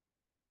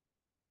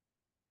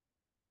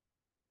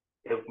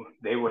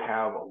 they would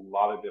have a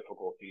lot of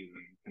difficulties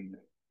in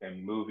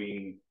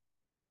moving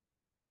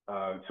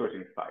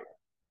sourcing sites.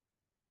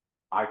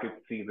 I could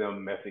see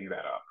them messing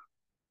that up,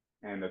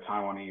 and the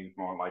Taiwanese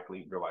more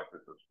likely realize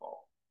this as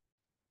well.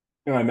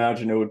 I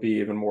imagine it would be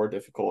even more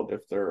difficult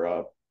if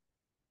they're,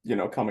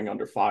 coming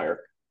under fire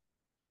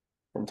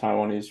from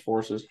Taiwanese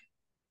forces.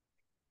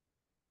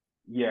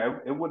 Yeah,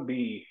 it would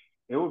be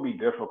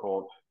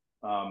difficult,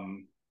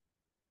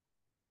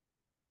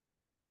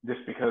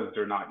 just because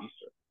they're not used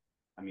to it.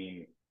 I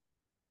mean,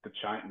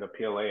 the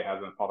PLA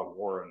hasn't fought a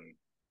war in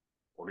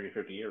 40 or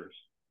 50 years,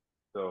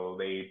 so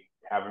they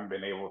haven't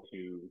been able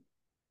to.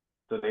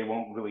 So they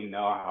won't really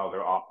know how they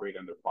operate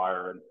under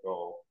fire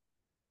until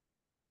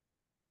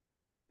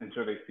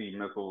they see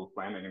missiles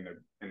landing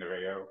in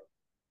their AO.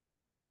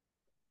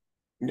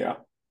 Yeah,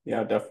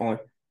 definitely.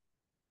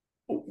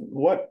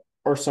 What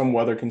are some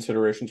weather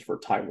considerations for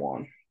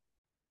Taiwan?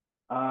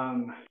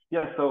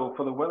 So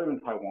for the weather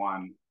in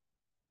Taiwan,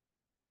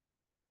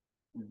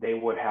 they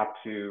would have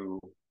to,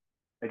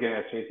 again,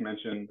 as Chase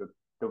mentioned,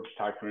 the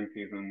typhoon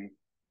season.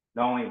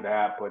 Not only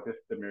that, but just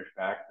the mere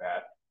fact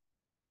that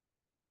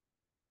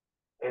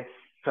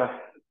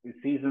the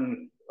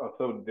seasons are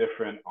so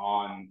different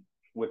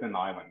within the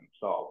island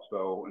itself.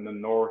 So in the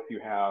north,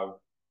 you have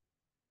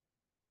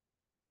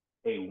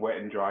a wet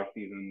and dry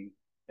season.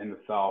 In the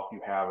south, you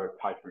have a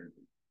typhoon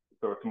season.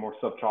 So it's more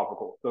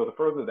subtropical. So the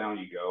further down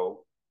you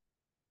go,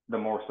 the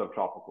more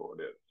subtropical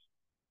it is.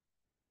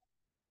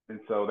 And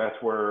so that's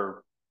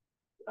where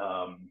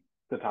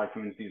the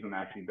typhoon season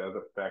actually does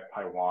affect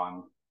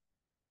Taiwan,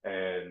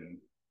 and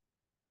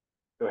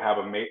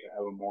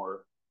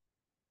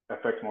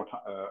affects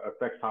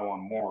Taiwan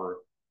more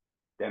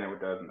than it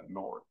does in the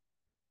north.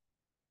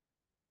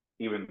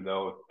 Even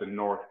though the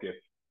north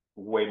gets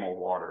way more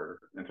water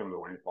in terms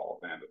of rainfall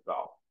than the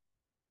south,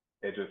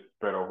 it just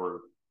spread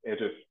over.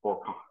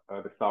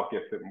 The south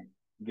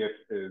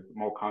is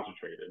more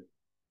concentrated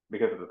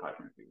because of the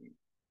typhoon season.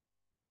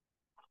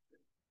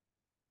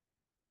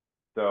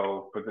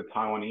 So for the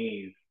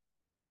Taiwanese,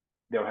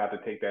 they'll have to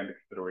take that into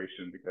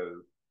consideration,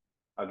 because,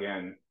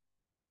 again,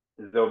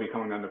 they'll be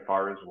coming under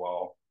fire as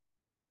well.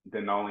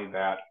 Then not only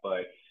that,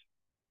 but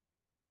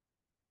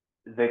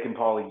they can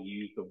probably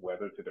use the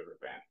weather to their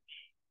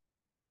advantage,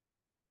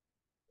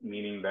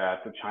 meaning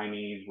that the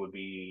Chinese would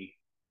be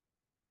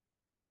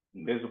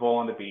visible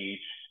on the beach.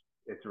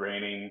 It's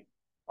raining.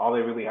 All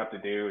they really have to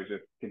do is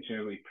just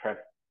continually press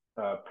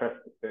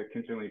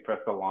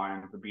the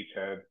line of the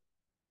beachhead,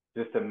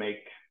 just to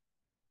make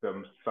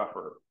them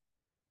suffer,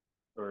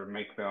 or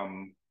make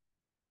them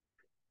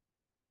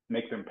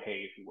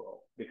pay, if you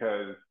will,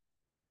 because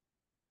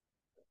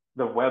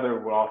the weather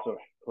will also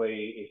play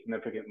a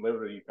significant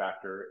limiting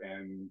factor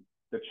in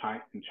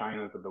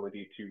China's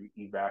ability to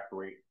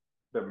evacuate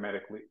the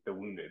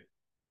wounded.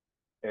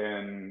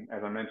 And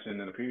as I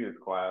mentioned in the previous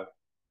class,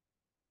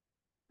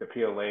 the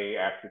PLA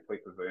actually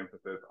places the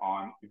emphasis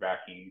on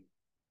evacuating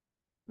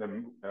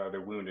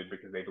the wounded,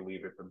 because they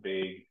believe it's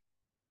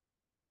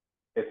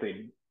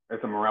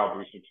a morale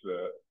booster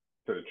to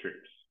the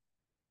troops.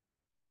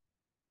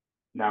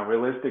 Now,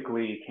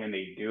 realistically, can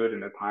they do it in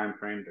the time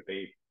frame that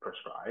they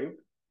prescribed?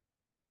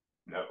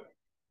 No.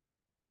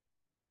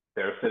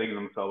 They're setting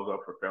themselves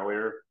up for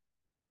failure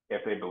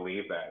if they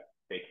believe that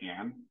they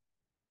can,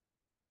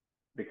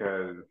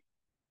 because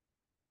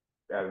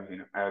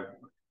as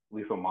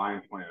Lethal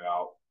Minds pointed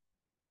out,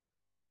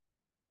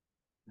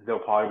 they're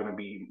probably going to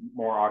be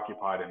more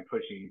occupied in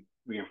pushing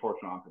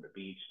reinforcement onto the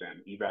beach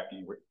than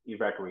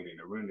evacuating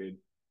the wounded.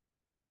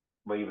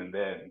 But even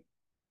then,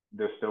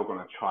 they're still going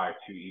to try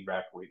to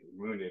evacuate the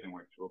wounded, in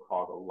which will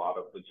cause a lot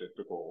of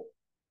logistical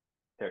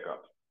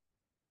hiccups.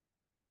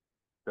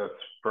 That's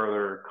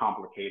further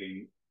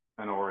complicating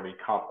an already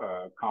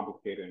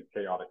complicated and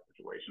chaotic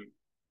situation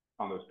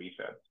on those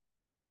beachheads.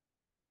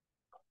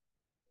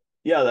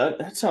 Yeah,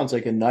 that sounds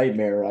like a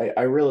nightmare.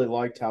 I really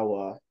liked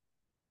how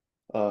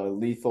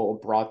Lethal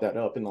brought that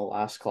up in the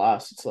last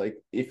class. It's like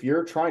if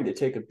you're trying to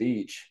take a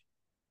beach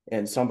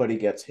and somebody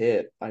gets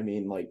hit, I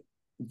mean, like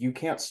you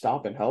can't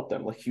stop and help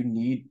them. Like you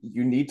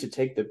need to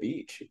take the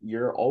beach.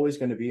 You're always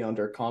going to be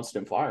under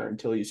constant fire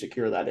until you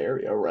secure that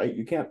area, right?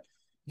 You can't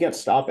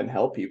stop and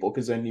help people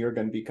because then you're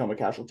going to become a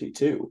casualty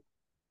too.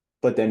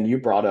 But then you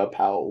brought up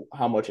how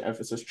much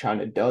emphasis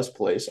China does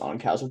place on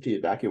casualty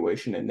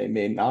evacuation, and they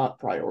may not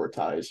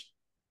prioritize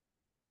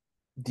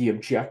the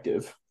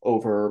objective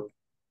over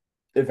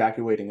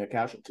evacuating a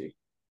casualty.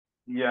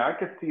 Yeah, I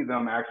could see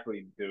them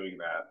actually doing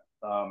that.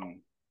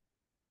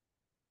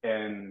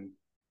 And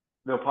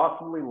they'll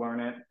possibly learn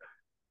it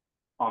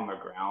on the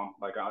ground,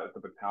 like at the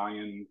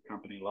battalion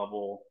company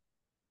level,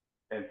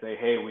 and say,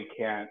 hey, we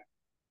can't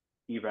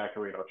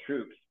evacuate our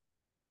troops.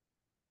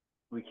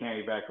 We can't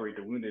evacuate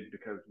the wounded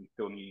because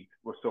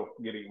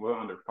we're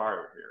under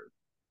fire here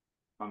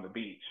on the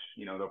beach.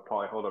 They'll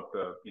probably hold up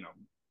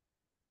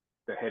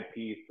the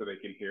headpiece so they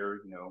can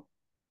hear,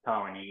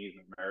 Taiwanese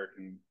and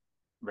American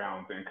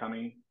rounds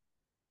incoming.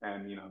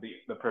 And,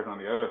 the person on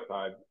the other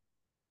side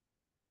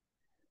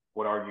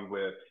would argue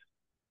with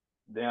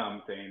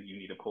them saying you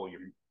need to pull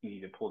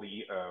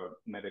the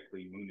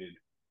medically wounded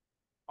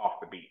off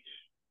the beach.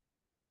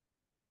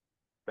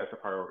 That's a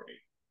priority.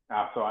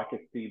 So I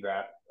could see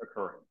that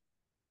occurring.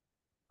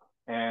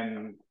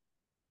 And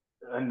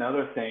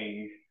another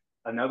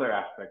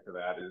aspect of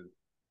that is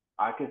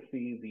I could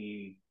see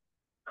the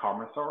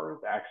commissars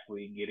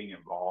actually getting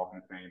involved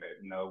and saying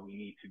that no, we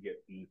need to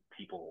get these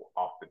people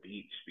off the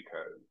beach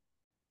because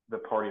the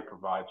party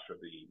provides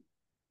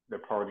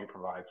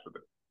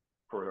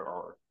for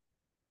our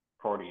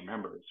party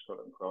members, quote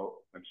unquote,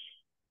 which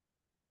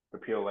the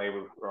PLA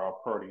was our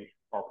party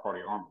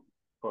army,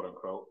 quote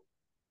unquote.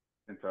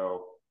 And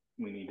so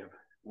we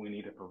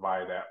need to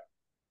provide that.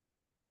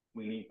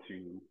 We need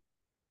to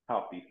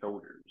help these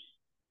soldiers.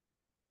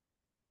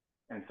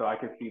 And so I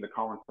could see the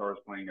commissars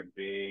playing a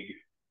big,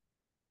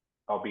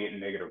 albeit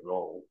negative,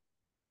 role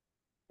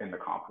in the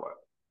conflict.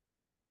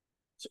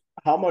 So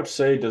how much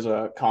say does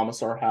a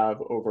commissar have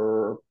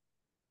over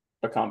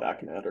a combat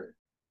commander?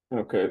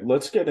 Okay,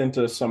 let's get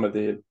into some of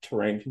the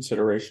terrain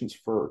considerations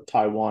for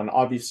Taiwan.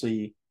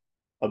 Obviously,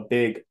 a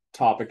big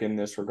topic in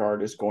this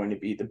regard is going to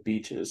be the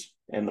beaches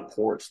and the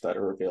ports that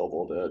are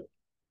available to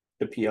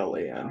the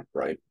PLAN,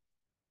 right?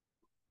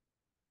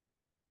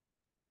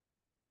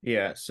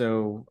 Yeah,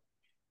 so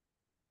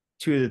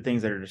two of the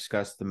things that are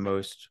discussed the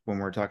most when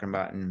we're talking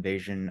about an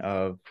invasion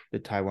of the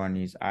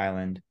Taiwanese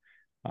island,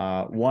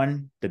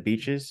 one, the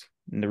beaches.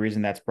 And the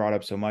reason that's brought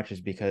up so much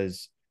is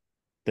because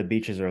the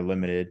beaches are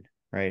limited,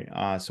 right?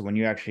 So when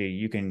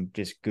you can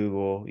just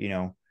Google,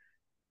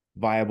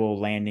 viable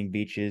landing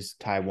beaches,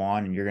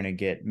 Taiwan, and you're going to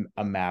get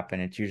a map,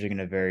 and it's usually going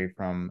to vary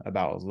from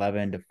about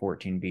 11 to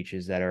 14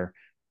 beaches that are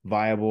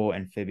viable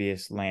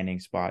amphibious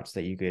landing spots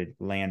that you could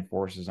land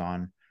forces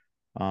on.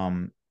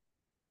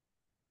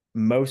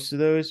 Most of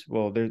those,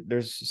 well,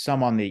 there's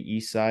some on the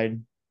east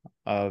side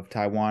of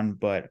Taiwan,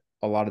 but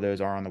a lot of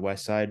those are on the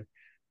west side.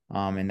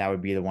 And that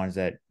would be the ones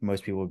that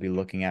most people would be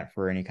looking at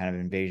for any kind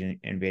of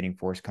invading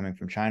force coming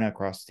from China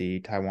across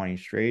the Taiwanese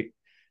Strait.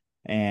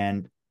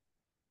 And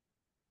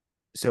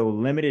so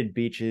limited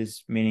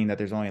beaches, meaning that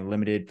there's only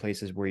limited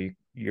places where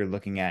you're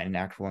looking at an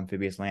actual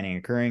amphibious landing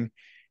occurring.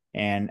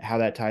 And how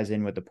that ties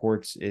in with the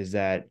ports is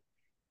that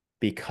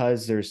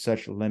because there's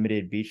such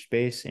limited beach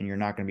space and you're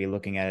not going to be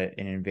looking at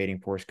an invading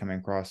force coming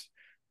across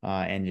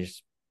and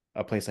just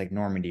a place like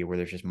Normandy where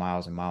there's just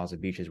miles and miles of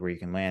beaches where you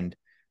can land,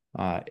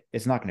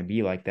 it's not going to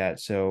be like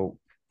that. So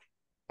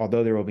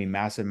although there will be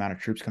massive amount of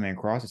troops coming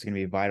across, it's going to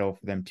be vital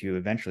for them to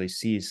eventually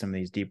seize some of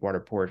these deep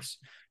water ports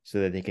so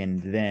that they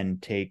can then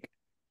take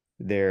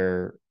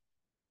their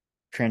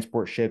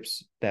transport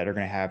ships that are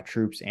going to have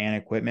troops and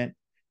equipment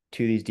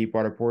to these deep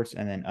water ports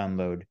and then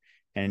unload.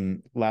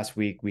 And last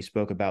week we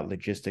spoke about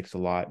logistics a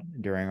lot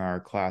during our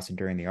class and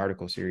during the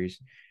article series.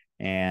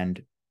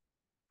 And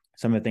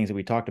some of the things that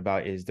we talked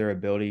about is their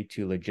ability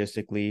to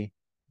logistically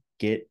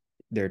get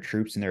their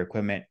troops and their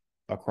equipment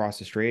across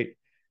the strait.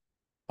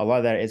 A lot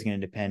of that is going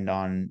to depend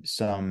on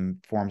some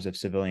forms of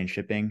civilian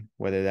shipping,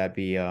 whether that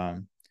be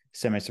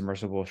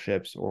semi-submersible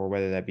ships or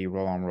whether that be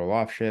roll-on,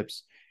 roll-off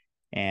ships.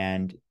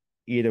 And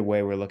either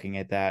way we're looking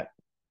at that,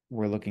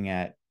 we're looking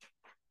at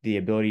the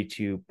ability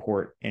to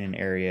port in an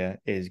area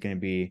is going to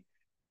be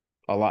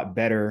a lot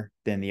better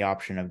than the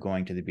option of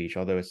going to the beach.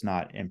 Although it's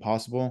not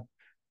impossible,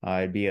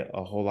 it'd be a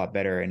whole lot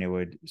better, and it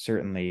would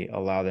certainly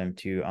allow them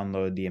to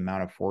unload the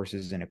amount of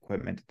forces and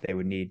equipment that they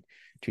would need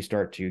to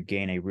start to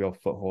gain a real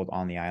foothold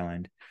on the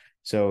island.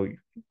 So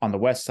on the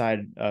west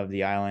side of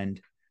the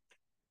island,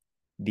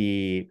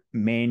 the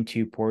main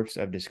two ports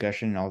of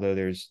discussion, although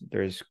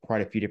there's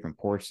quite a few different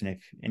ports, and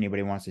if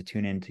anybody wants to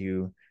tune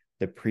into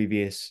the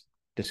previous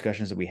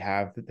discussions that we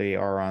have, they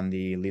are on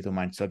the Lethal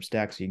Mind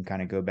Substack, so you can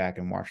kind of go back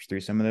and watch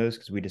through some of those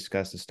because we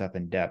discuss the stuff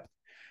in depth.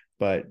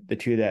 But the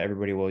two that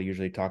everybody will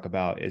usually talk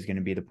about is going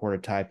to be the port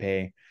of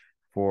Taipei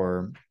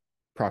for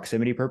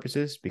proximity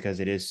purposes, because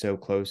it is so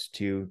close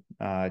to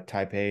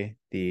Taipei,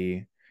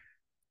 the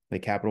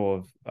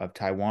capital of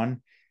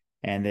Taiwan.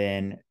 And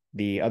then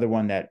the other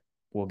one that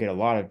will get a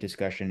lot of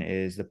discussion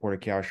is the port of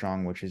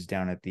Kaohsiung, which is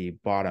down at the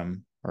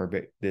bottom or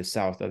the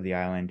south of the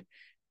island.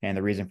 And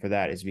the reason for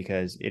that is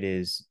because it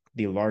is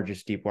the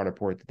largest deep water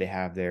port that they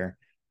have there,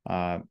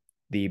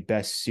 the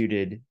best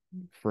suited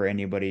for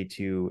anybody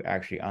to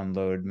actually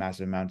unload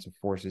massive amounts of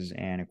forces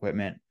and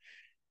equipment.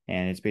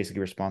 And it's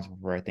basically responsible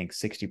for, I think,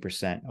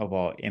 60% of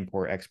all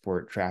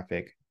import-export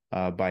traffic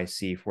by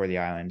sea for the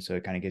island. So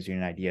it kind of gives you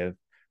an idea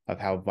of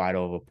how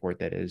vital of a port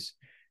that is.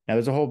 Now,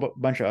 there's a whole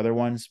bunch of other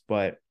ones,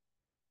 but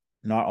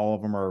not all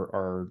of them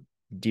are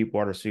deep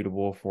water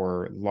suitable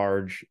for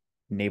large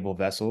naval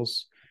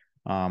vessels.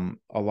 A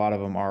lot of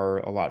them are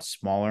a lot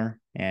smaller,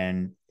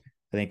 and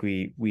I think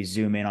we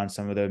zoom in on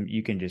some of them.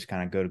 You can just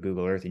kind of go to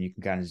Google Earth and you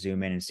can kind of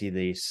zoom in and see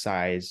the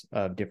size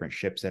of different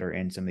ships that are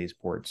in some of these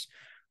ports.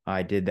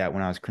 I did that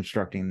when I was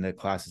constructing the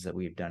classes that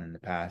we've done in the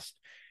past.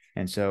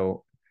 And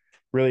so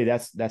really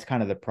that's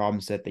kind of the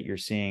problem set that you're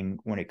seeing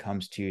when it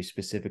comes to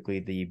specifically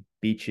the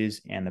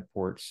beaches and the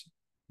ports.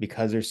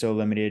 Because they're so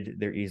limited,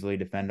 they're easily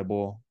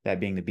defendable,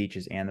 that being the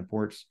beaches and the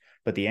ports.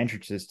 But the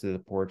entrances to the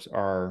ports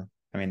are,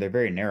 I mean, they're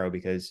very narrow,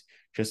 because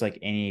just like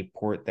any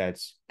port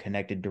that's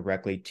connected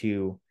directly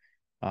to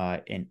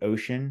an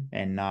ocean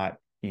and not,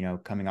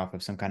 coming off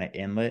of some kind of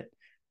inlet,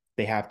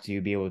 they have to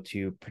be able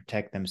to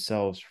protect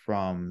themselves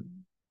from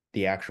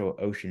the actual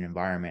ocean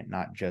environment,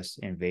 not just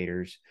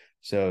invaders.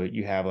 So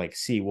you have like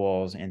sea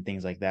walls and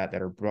things like that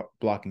are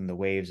blocking the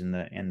waves and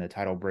the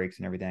tidal breaks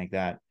and everything like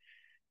that.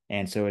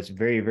 And so it's a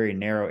very, very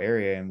narrow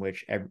area in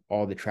which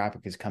all the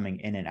traffic is coming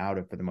in and out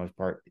of for the most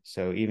part.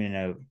 So even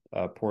in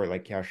a port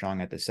like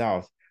Kaohsiung at the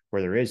south,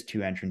 where there is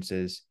two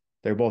entrances,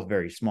 they're both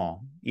very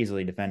small,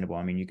 easily defendable.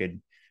 I mean, you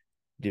could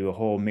do a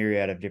whole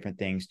myriad of different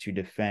things to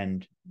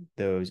defend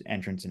those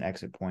entrance and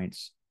exit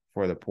points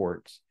for the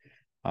ports.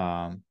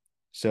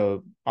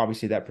 So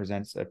obviously that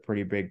presents a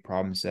pretty big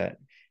problem set.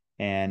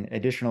 And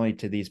additionally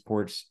to these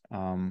ports,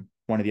 one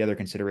of the other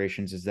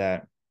considerations is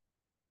that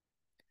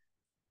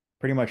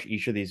pretty much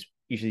each of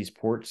these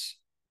ports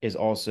is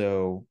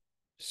also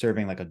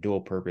serving like a dual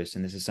purpose.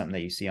 And this is something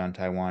that you see on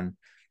Taiwan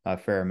a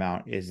fair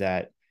amount, is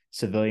that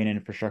civilian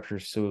infrastructure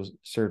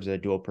serves a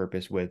dual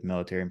purpose with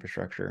military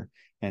infrastructure.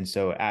 And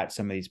so at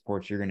some of these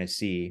ports, you're going to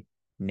see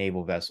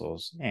naval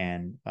vessels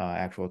and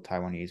actual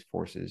Taiwanese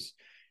forces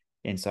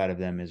inside of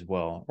them as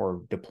well,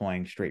 or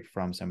deploying straight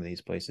from some of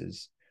these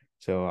places.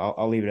 So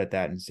I'll leave it at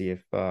that and see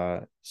if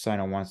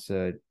Sino wants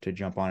to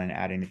jump on and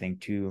add anything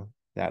to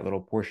that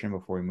little portion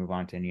before we move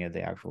on to any of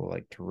the actual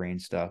like terrain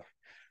stuff.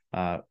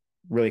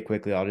 Really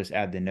quickly, I'll just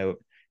add the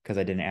note, because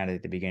I didn't add it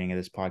at the beginning of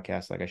this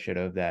podcast like I should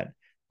have, that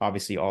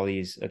obviously all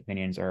these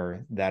opinions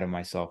are that of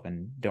myself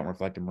and don't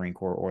reflect the Marine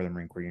Corps or the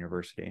Marine Corps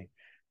University.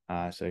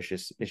 So it's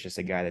just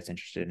a guy that's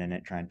interested in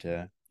it, trying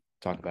to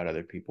talk about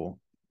other people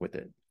with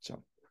it.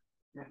 So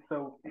yeah,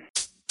 so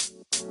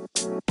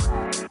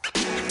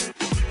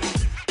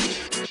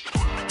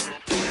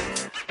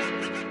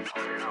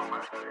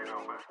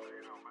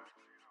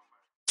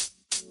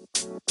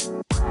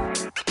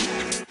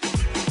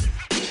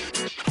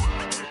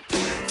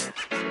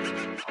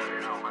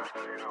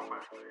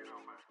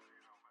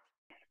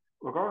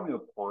regarding the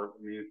port,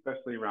 I mean,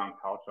 especially around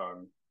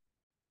Kaohsiung,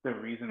 the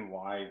reason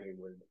why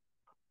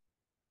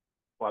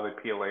the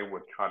PLA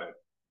would try to,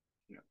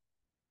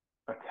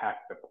 attack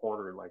the port,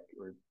 or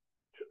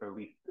at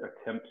least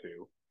attempt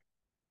to,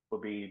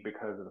 would be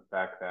because of the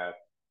fact that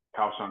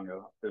Kaohsiung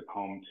is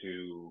home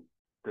to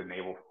the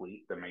naval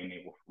fleet, the main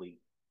naval fleet.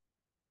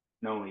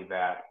 Not only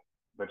that,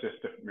 but just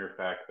the mere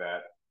fact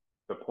that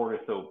the port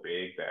is so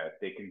big that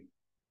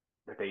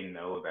they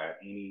know that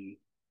any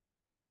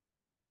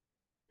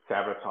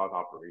sabotage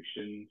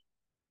operations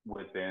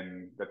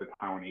that the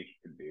Taiwanese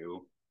can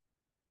do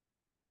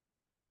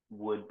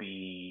wouldn't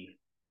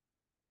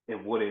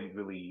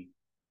really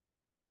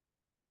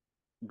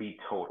be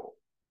total.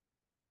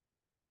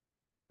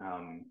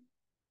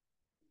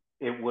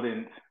 There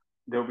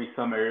would be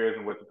some areas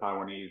in which the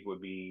Taiwanese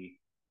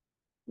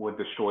would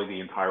destroy the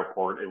entire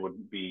port. It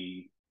would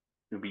be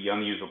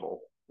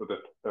unusable for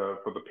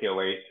the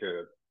PLA.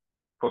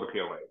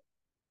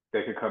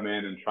 They could come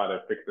in and try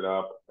to fix it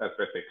up as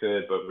best they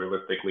could, but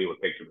realistically, it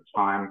would take too much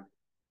time.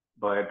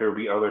 But there'll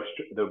be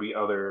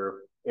other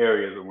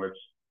areas in which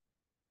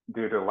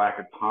due to lack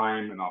of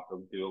time and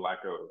also due to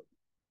lack of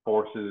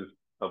forces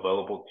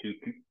available to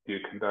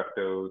conduct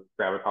those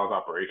sabotage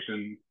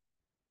operations,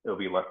 it'll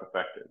be less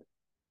effective.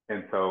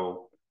 And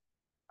so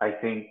I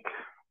think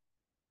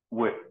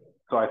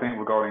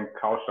regarding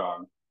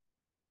Kaohsiung,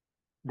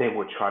 they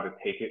would try to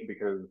take it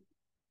because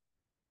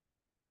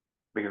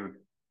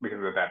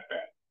of that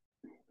bet,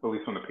 at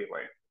least from the pit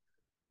lane.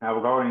 Now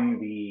regarding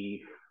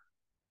the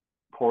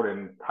port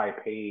in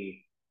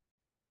Taipei,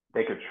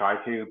 they could try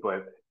to,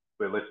 but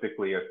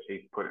realistically, as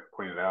Chase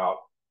pointed out,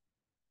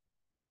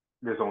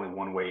 there's only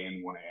one way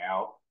in, one way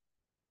out,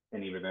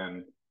 and even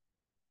then,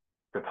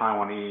 the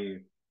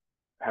Taiwanese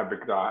have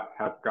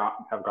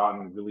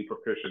gotten really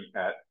proficient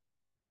at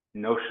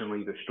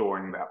notionally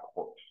destroying that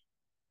port.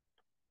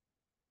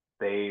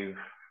 You've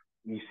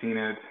seen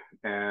it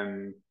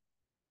in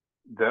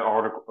the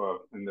article,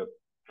 in the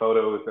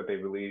photos that they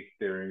released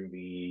during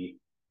the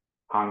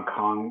Hong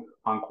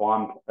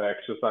Kong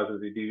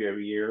exercises they do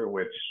every year,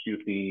 which you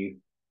see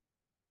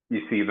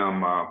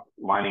them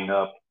lining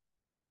up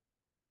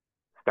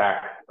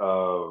stacks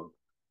of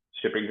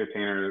shipping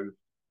containers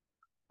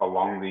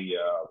along the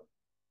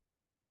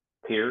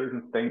piers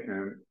and things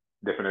in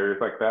different areas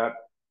like that,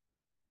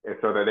 and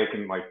so that they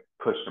can like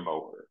push them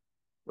over,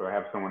 or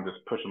have someone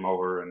just push them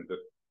over and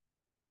just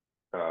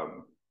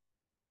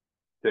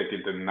they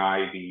can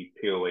deny the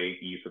PLA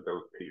use of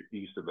those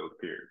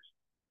piers.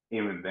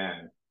 Even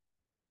then,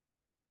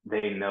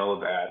 they know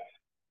that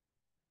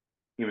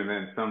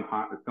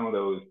some of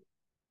those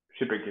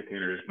shipping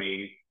containers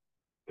may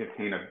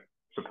contain a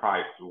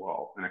surprise as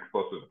well, an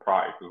explosive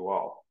surprise as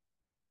well.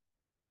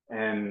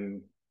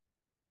 And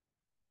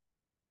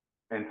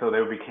so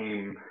there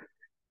became,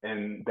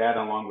 and that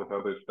along with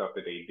other stuff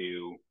that they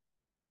do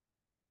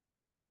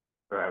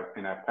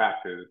in that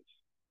practice,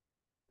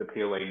 the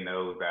PLA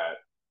knows that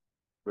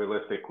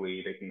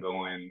realistically they can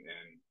go in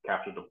and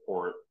capture the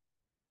port,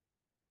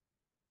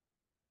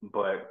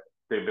 but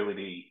the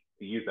ability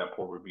to use that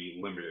port would be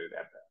limited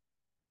at that.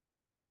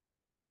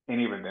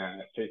 And even then,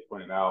 as Chase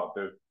pointed out,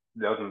 there's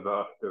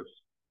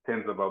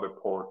tens of other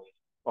ports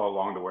all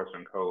along the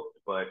western coast,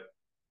 but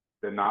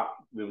they're not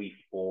really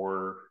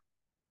for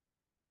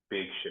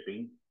big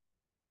shipping.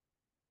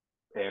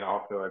 And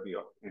also, as they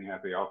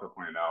also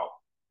pointed out,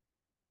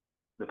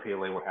 the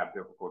PLA would have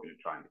difficulty in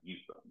trying to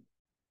use them.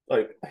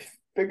 Like, I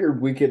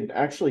figured we could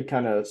actually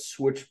kind of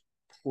switch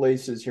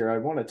places here. I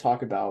want to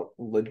talk about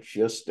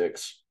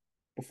logistics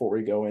before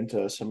we go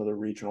into some of the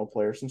regional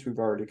players, since we've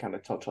already kind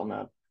of touched on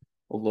that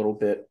a little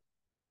bit.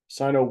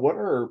 Sino, what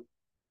are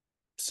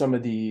some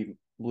of the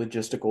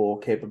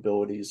logistical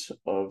capabilities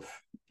of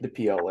the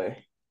PLA?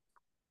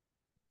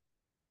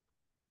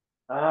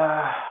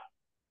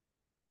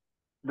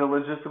 The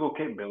logistical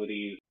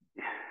capabilities,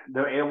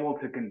 they're able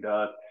to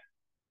conduct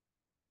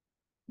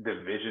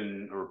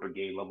division or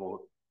brigade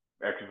level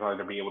exercise.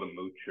 They'll be able to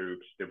move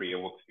troops. They'll be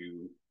able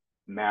to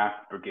mass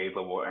brigade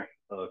level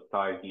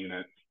size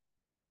units.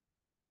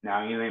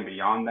 Now, anything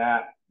beyond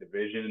that,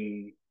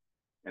 division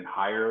and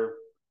higher,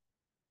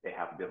 they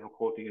have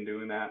difficulty in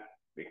doing that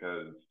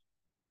because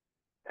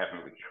they haven't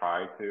really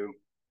tried to.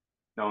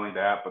 Not only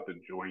that, but the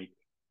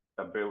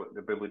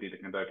ability to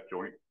conduct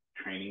joint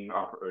training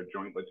or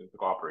joint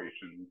logistical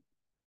operations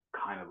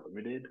kind of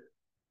limited,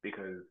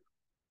 because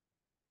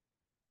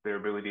their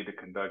ability to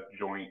conduct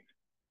joint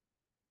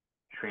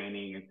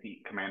training and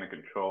command and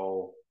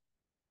control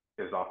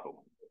is also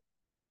limited.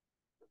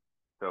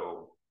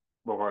 So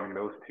regarding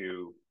those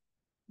two,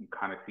 you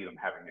kind of see them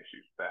having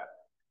issues with that.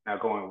 Now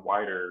going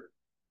wider,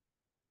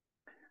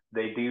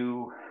 they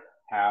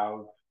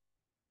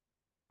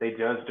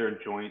judge their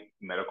joint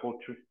medical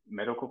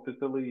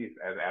facilities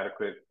as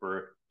adequate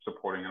for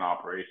supporting an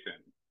operation.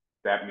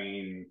 That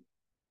means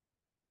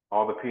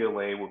all the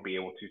PLA will be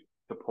able to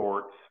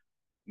support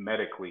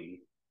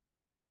medically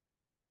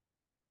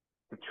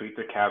to treat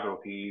the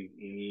casualties,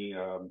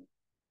 and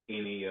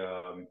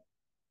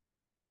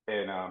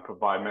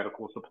provide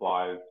medical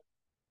supplies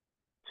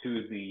to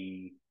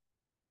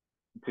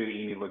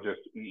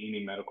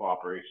any medical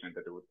operation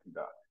that it would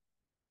conduct.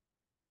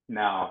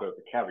 Now, there's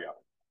a caveat.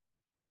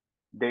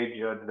 They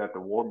judge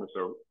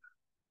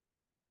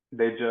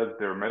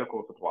their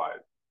medical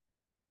supplies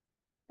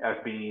as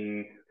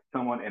being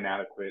somewhat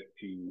inadequate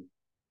to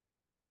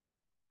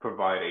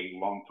provide a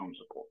long-term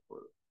support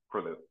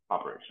for the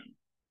operation.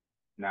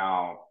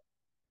 Now,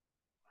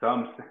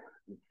 some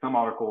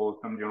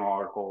journal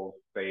articles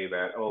say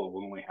that, we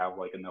only have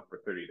like enough for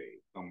 30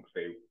 days. Some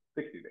say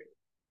 60 days.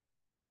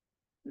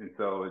 And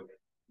so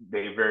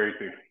they vary.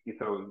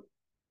 So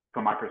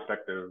from my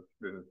perspective,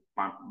 this is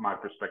my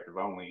perspective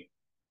only,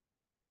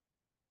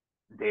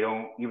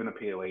 even the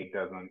PLA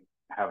doesn't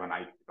have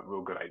a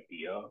real good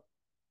idea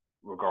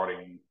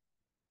regarding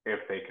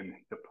if they can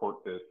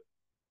support this,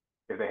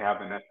 if they have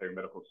the necessary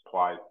medical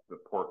supplies to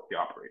support the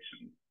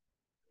operation.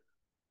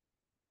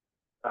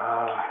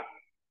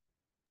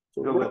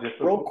 So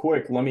real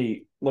quick, let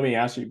me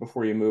ask you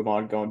before you move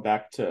on, going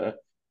back to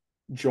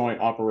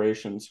joint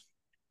operations.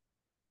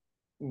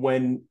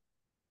 When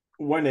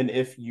and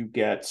if you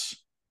get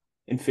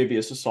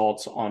amphibious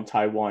assaults on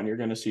Taiwan, you're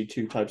going to see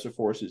two types of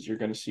forces. You're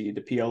going to see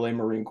the PLA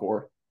Marine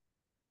Corps,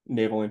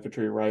 naval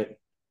infantry, right?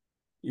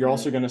 You're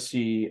also going to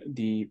see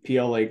the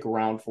PLA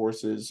ground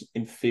forces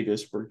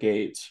amphibious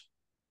brigades.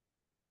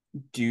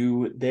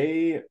 Do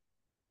they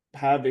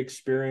have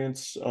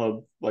experience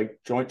of like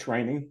joint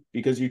training?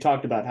 Because you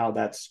talked about how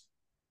that's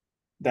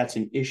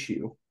an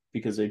issue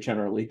because they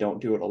generally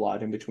don't do it a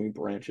lot in between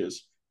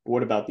branches.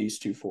 What about these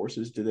two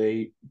forces? Do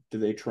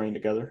they train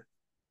together?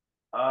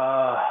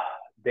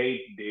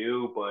 They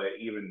do, but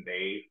even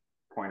they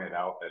pointed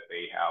out that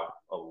they have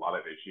a lot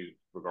of issues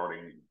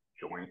regarding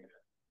joints,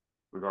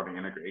 regarding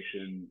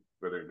integration,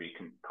 whether it be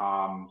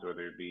comms,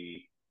 whether it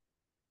be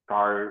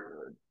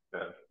fire,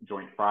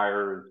 joint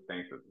fires,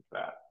 things like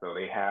that. So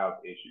they have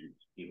issues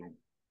even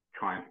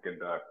trying to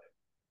conduct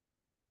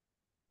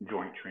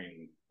joint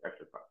training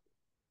exercises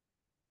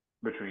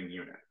between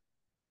units.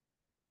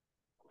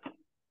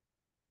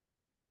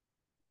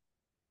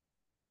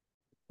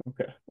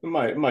 Okay,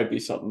 it might be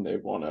something they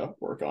want to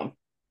work on.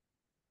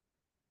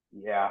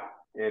 Yeah,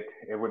 it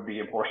would be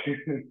important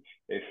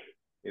if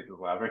it's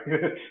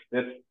elaborate.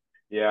 It's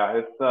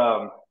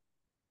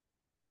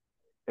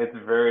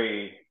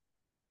very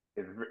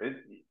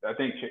I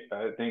think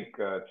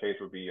Chase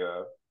would be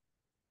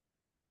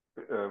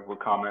would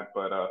comment,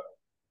 but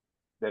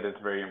that is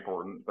very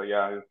important. But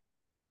yeah,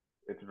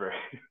 it's very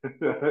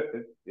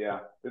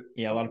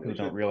A lot of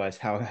people don't realize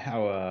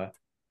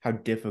how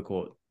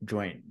difficult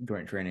joint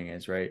training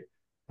is, right?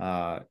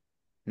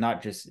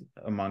 Not just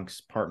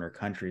amongst partner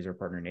countries or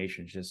partner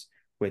nations, just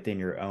within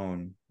your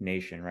own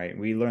nation, right?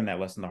 We learned that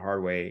lesson the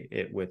hard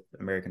way with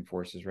American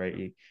forces, right?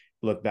 You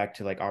look back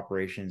to like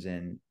operations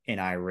in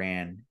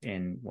Iran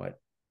in what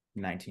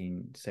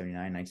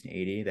 1979,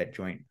 1980, that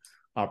joint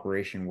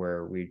operation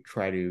where we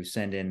try to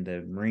send in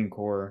the Marine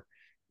Corps,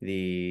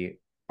 the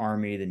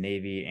Army, the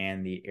Navy,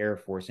 and the Air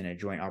Force in a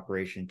joint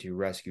operation to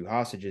rescue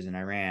hostages in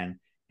Iran,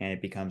 and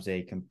it becomes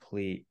a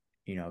complete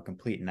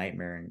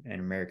nightmare, and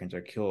Americans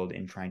are killed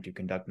in trying to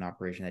conduct an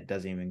operation that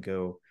doesn't even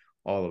go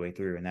all the way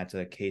through. And that's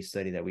a case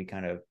study that we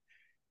kind of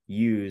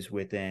use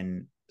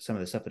within some of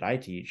the stuff that I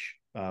teach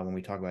when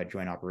we talk about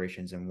joint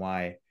operations, and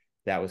why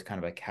that was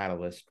kind of a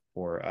catalyst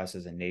for us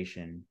as a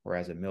nation, or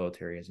as a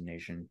military as a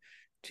nation,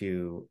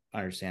 to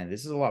understand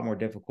this is a lot more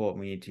difficult.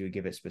 We need to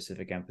give it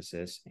specific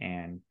emphasis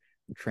and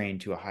train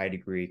to a high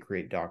degree,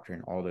 create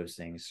doctrine, all those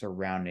things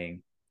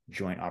surrounding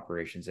joint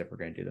operations if we're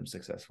going to do them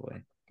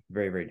successfully.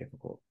 Very, very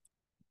difficult.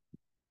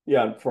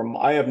 Yeah,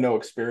 I have no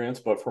experience,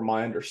 but from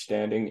my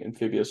understanding,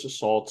 amphibious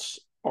assaults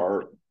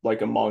are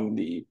like among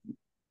the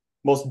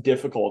most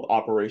difficult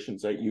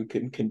operations that you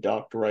can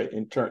conduct, right?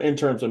 In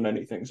terms of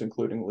many things,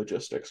 including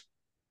logistics.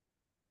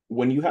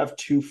 When you have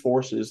two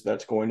forces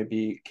that's going to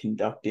be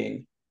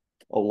conducting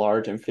a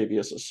large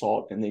amphibious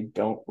assault and they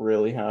don't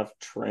really have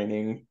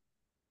training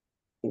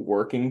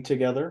working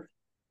together,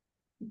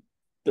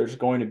 there's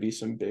going to be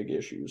some big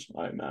issues,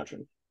 I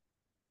imagine.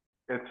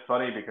 It's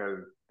funny because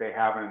they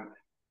haven't.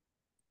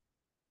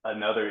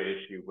 Another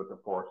issue with the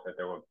force that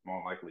they would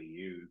more likely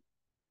use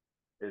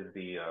is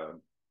the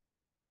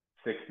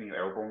 16th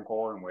Airborne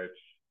Corps, in which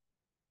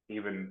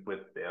even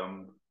with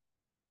them,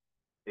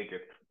 it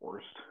gets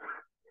worse.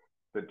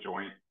 The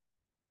joint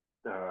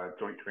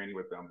training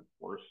with them is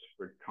worse.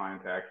 We're trying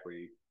to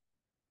actually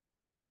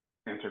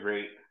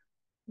integrate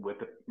with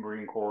the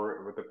Marine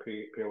Corps, with the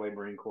PLA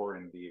Marine Corps,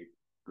 and the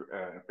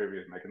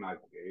amphibious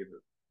mechanized brigades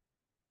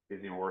is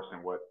even worse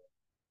than what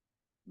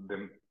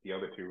the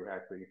other two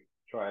actually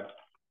tried.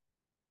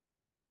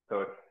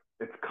 So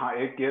it's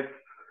funny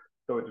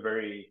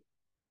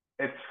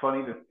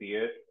to see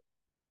it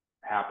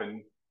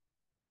happen,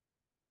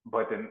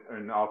 but then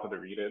and also to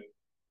read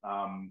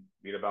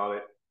about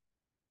it,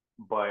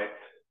 but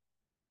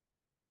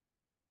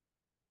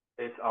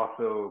it's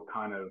also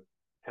kind of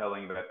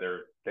telling that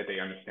they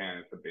understand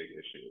it's a big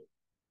issue,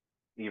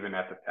 even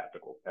at the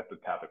tactical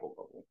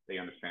level. They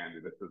understand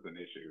that this is an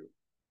issue,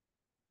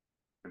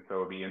 and so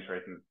it'd be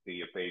interesting to see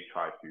if they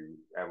try to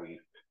at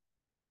least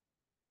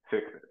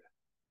fix it.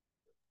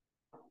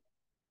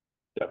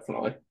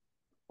 Definitely.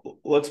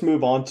 Let's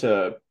move on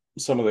to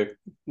some of the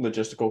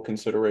logistical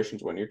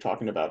considerations when you're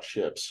talking about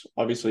ships.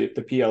 Obviously, if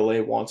the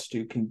PLA wants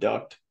to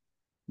conduct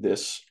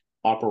this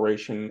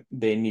operation,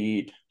 they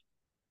need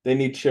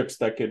ships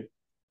that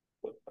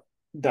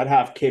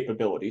have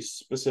capabilities,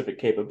 specific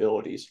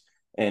capabilities.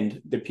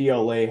 And the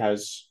PLA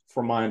has,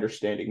 from my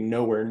understanding,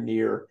 nowhere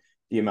near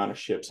the amount of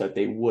ships that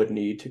they would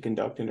need to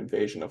conduct an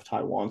invasion of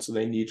Taiwan. So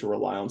they need to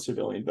rely on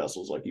civilian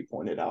vessels, like you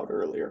pointed out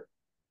earlier.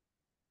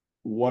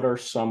 What are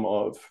some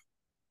of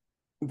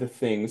the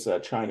things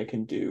that China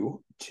can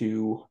do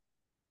to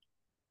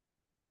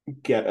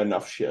get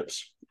enough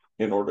ships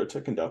in order to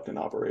conduct an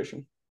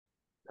operation?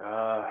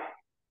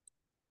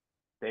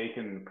 They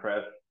can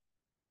press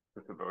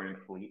the civilian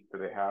fleet that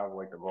they have,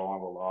 like the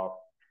Roland Wolof.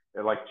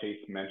 And like Chase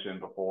mentioned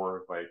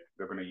before, like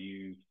they're going to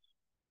use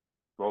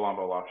Roland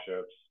Wolof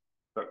ships,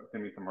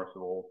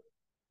 semi-submersibles,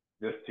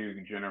 just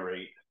to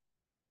generate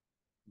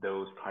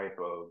those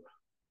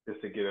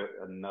just to get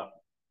enough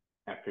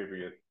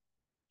amphibious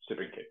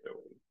shipping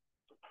capability.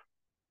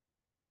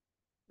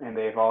 And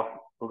they've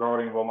also,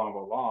 regarding Roman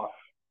Wolof,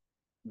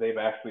 they've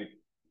actually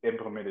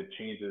implemented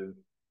changes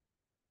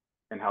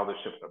in how the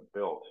ships are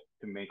built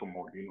to make them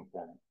more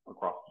uniform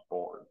across the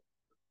board.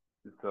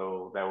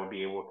 So that would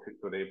be able to,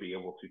 so they'd be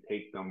able to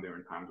take them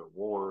during times of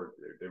war,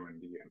 during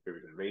the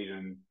amphibious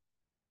invasion,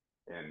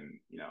 and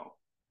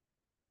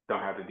don't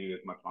have to do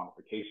as much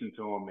modification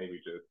to them. Maybe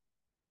just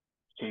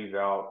change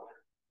out,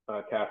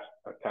 attach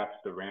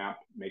the ramp,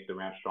 make the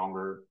ramp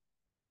stronger,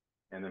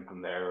 and then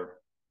from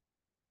there,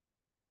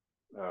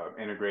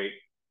 integrate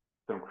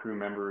some crew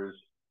members,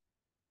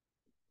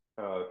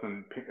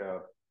 some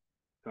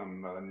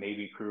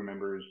Navy crew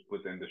members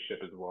within the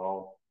ship as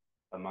well,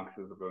 amongst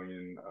the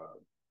civilian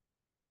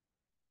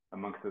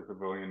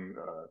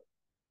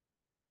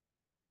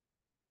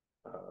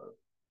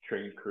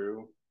trained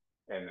crew,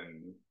 and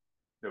then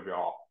they'll be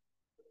off.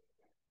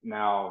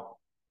 Now,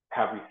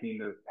 have we seen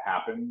this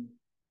happen?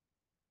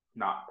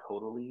 Not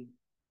totally.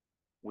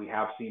 We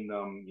have seen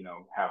them,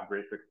 have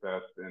great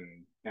success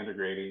in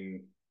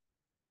integrating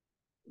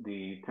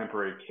the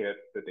temporary kits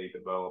that they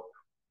developed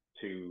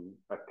to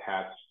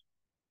attach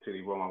to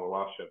the Roman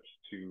Wolof ships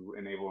to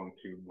enable them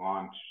to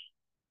launch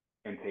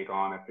and take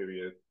on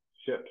amphibious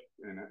ships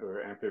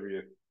or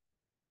amphibious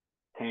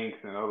tanks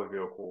and other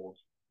vehicles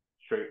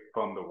straight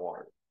from the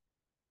water.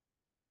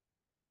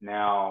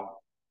 Now,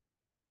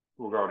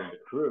 regarding the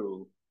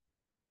crew,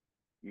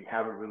 you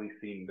haven't really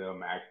seen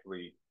them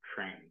actually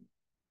train.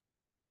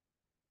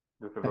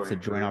 That's a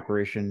joint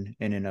operation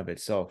in and of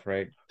itself,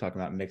 right? Talking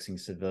about mixing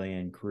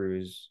civilian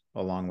crews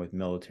along with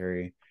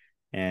military.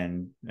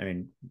 And I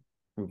mean,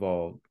 we've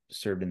all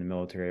served in the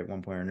military at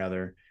one point or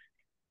another.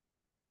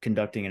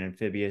 Conducting an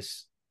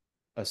amphibious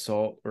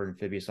assault or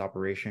amphibious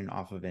operation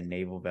off of a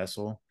naval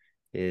vessel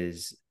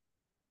is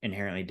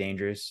inherently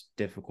dangerous,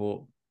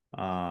 difficult.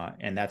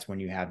 And that's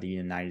when you have the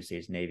United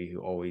States Navy,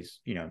 who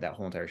always, that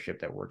whole entire ship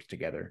that works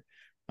together.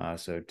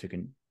 So to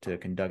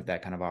conduct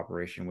that kind of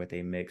operation with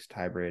a mixed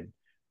hybrid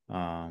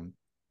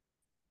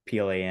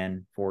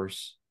PLAN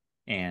force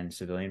and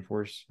civilian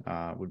force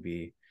would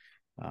be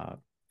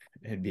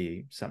it'd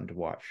be something to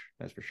watch,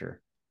 that's for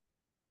sure.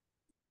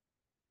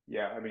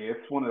 Yeah, I mean,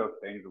 it's one of those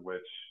things in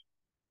which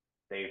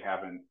they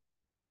haven't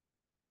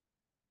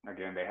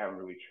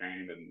really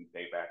trained, and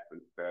they've actually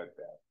said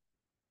that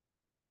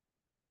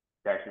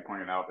they actually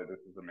pointed out that this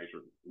is a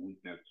major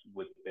weakness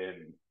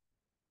within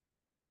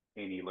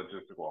any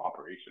logistical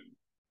operation.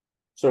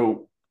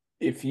 So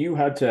if you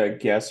had to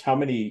guess how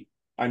many,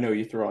 I know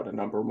you threw out a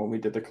number when we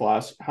did the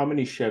class, how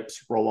many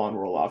ships, roll-on,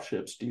 roll-off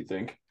ships, do you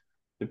think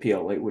the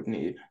PLA would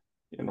need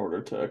in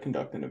order to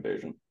conduct an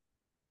invasion?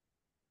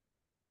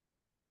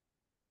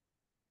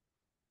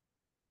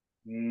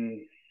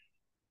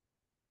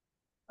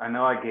 I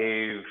know I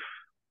gave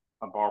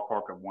a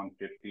ballpark of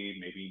 150,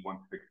 maybe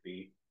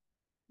 160,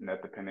 and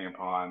that depending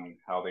upon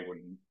how they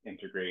would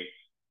integrate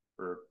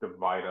or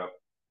divide up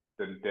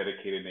the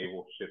dedicated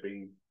naval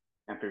shipping,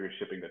 amphibious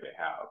shipping that they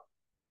have.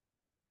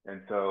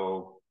 And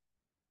so,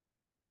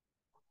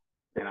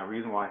 and the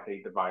reason why I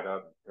say divide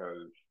up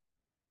is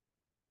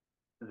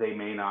because they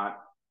may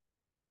not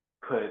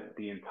put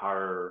the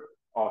entire,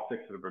 all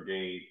 6 of the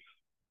brigades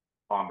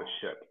on the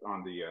ships,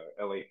 on the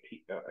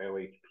LHP,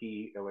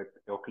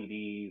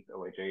 LPDs,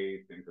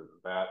 LHAs, things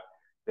like that.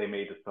 They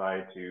may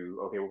decide to,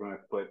 okay, we're going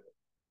to split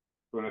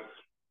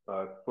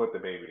the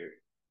baby.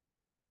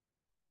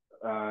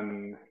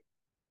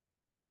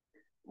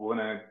 We're going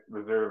to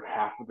reserve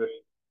half of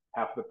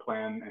the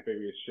planned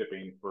amphibious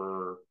shipping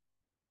for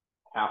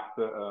half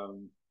the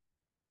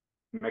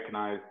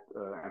mechanized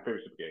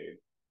amphibious brigade,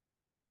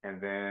 and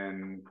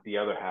then the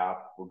other half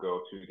will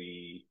go to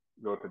the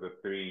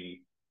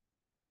 3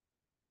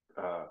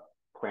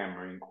 planned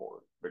Marine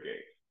Corps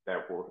brigades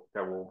that will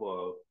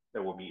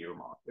be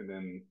earmarked, and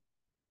then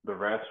the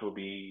rest will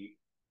be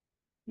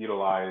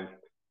utilized.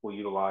 Will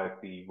utilize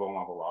the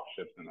Roman Wolof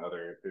ships and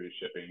other amphibious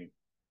shipping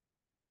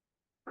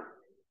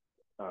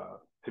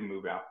to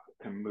move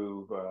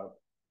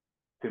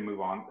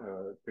on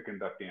to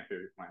conduct the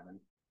amphibious landing.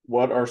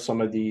 What are some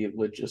of the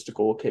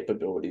logistical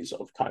capabilities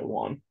of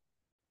Taiwan?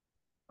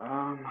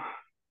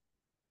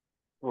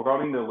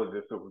 Regarding the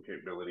logistical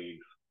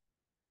capabilities,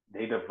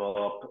 they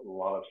developed a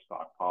lot of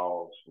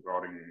stockpiles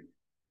regarding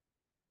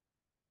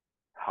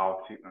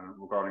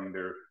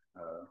their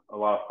a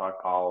lot of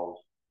stockpiles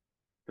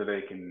so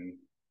they can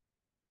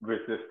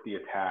resist the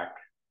attack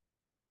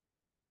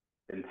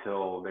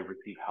until they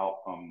receive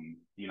help from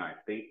the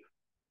United States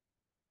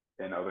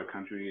and other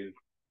countries,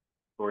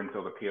 or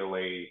until the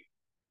PLA,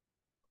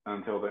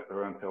 until they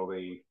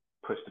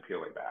push the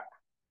PLA back.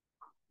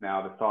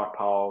 Now, the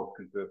stockpiles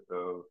consist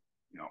of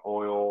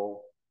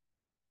oil,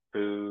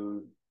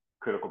 food,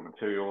 critical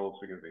materials,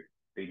 because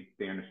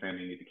they understand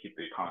they need to keep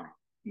the economy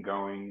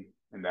going,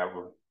 and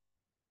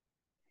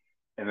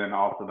then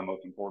also the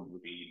most important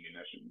would be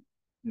munitions.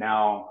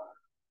 Now,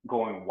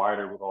 going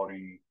wider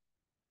regarding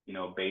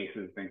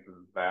bases, things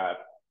like that,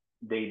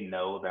 they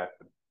know that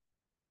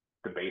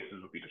the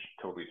bases would be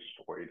totally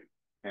destroyed.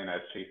 And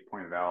as Chase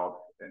pointed out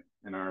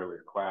in in an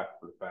earlier class,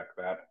 the fact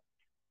that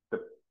the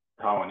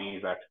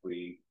Taiwanese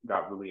actually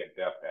got really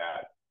adept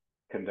at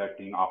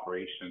conducting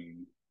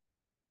operations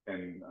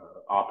and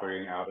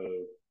operating out of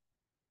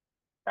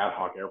ad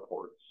hoc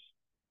airports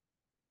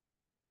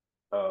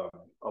uh,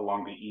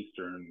 along the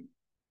eastern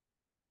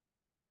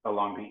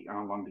along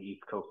the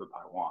east coast of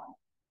Taiwan.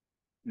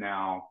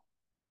 Now,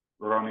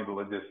 regarding the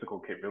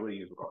logistical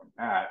capabilities regarding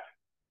that,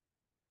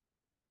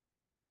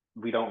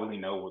 we don't really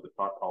know where the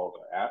stockpiles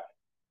are at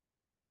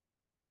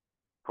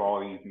for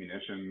all these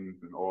munitions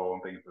and oil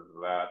and things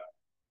like that,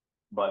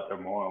 but they're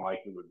more than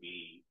likely would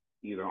be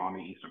either on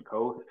the eastern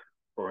coast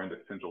or in the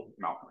central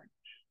mountain range,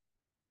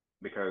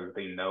 because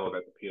they know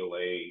that the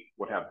PLA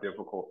would have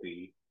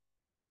difficulty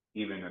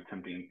even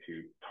attempting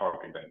to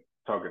target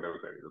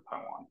those areas of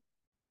Taiwan.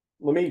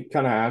 Let me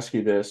kind of ask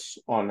you this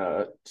on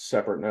a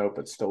separate note,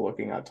 but still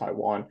looking at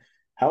Taiwan.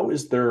 How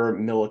is their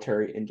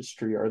military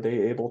industry? Are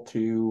they able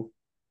to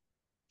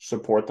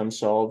support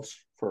themselves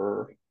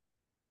for,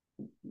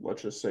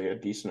 let's just say, a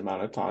decent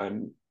amount of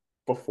time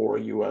before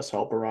U.S.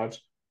 help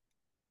arrives?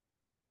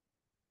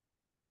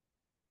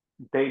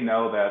 They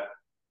know that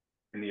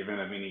in the event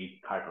of any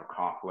type of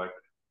conflict,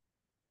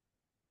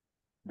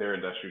 their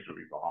industries will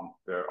be bombed.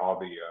 They're all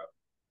the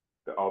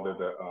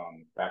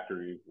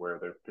factories where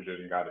they're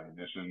producing out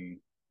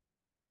ammunition,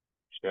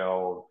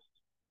 shells,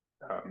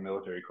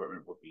 military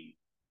equipment would be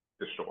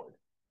destroyed.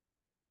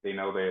 They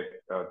know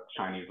that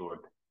Chinese would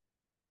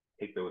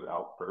take those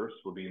out first,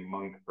 would be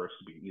among the first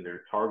to be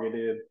either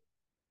targeted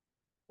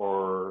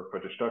or for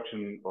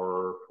destruction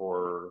or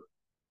for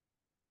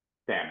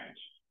damage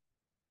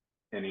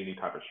in any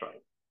type of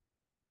strike.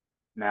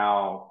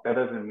 Now, that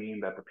doesn't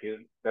mean that the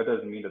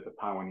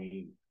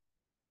Taiwanese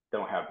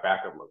don't have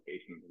backup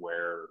locations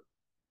where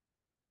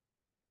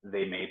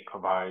they may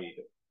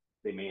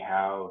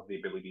have the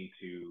ability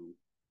to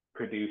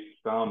produce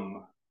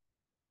some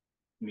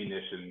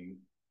munitions,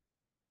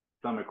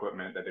 some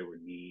equipment that they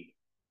would need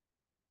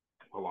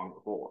to prolong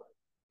the war.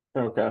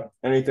 Okay.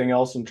 Anything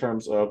else in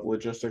terms of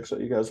logistics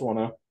that you guys want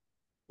to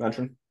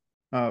mention?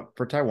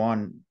 For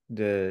Taiwan,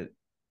 the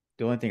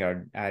only thing I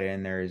would add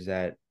in there is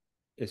that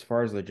as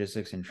far as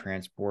logistics and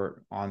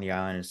transport on the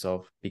island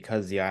itself,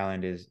 because the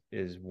island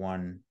is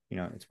one,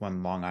 it's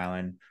one long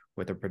island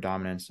with a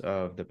predominance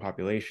of the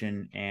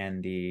population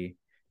and the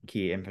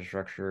key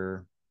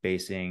infrastructure,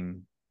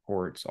 basing,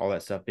 ports, all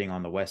that stuff being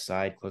on the west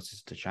side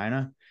closest to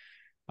China.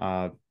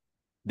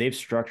 They've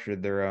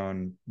structured their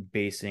own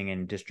basing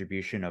and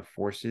distribution of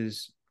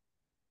forces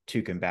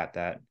to combat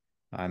that.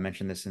 I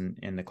mentioned this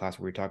in the class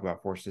where we talk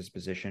about force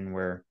disposition,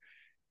 where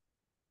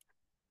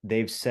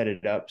they've set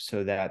it up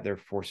so that their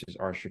forces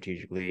are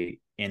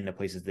strategically in the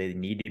places they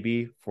need to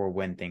be for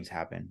when things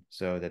happen,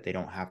 so that they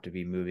don't have to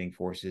be moving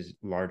forces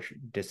large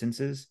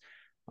distances.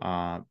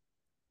 And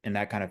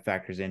that kind of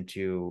factors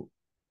into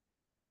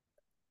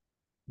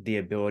the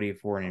ability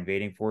for an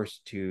invading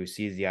force to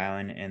seize the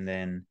island and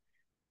then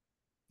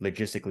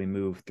logistically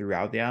move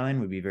throughout the island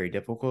would be very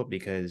difficult,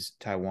 because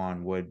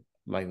Taiwan would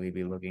likely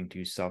be looking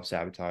to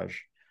self-sabotage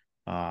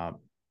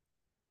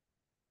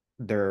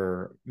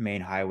their main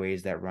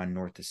highways that run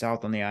north to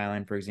south on the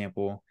island. For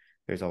example,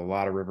 there's a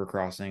lot of river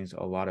crossings,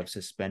 a lot of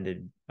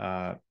suspended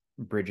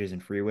bridges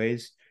and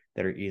freeways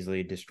that are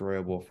easily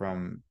destroyable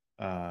from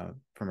a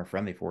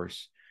friendly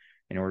force,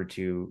 in order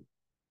to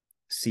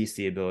cease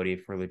the ability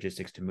for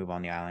logistics to move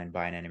on the island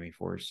by an enemy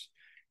force.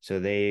 So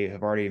they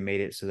have already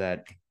made it so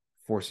that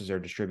forces are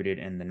distributed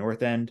in the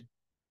north end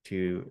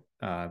to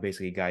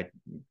basically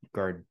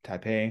guard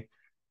Taipei,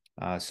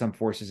 some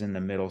forces in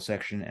the middle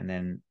section, and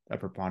then a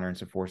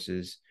preponderance of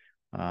forces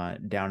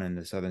down in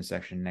the southern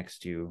section next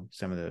to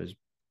some of those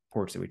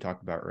ports that we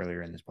talked about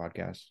earlier in this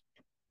podcast.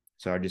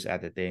 So I just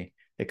add that they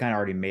kind of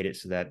already made it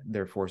so that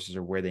their forces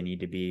are where they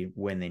need to be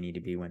when they need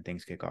to be when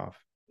things kick off.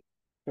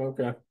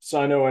 Okay.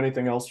 So I know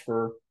anything else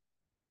for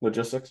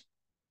logistics?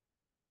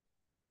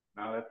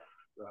 No, that's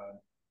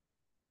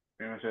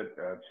pretty much it,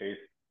 Chase.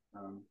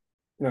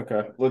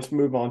 Okay. Let's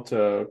move on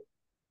to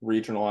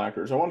regional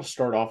actors. I want to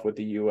start off with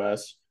the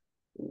U.S.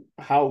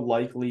 How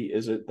likely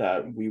is it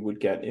that we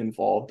would get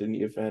involved in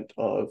the event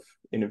of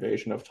an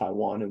invasion of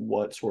Taiwan, and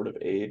what sort of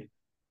aid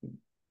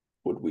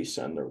would we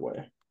send their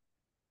way?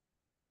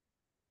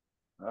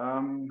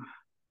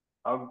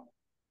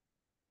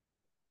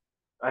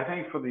 I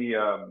think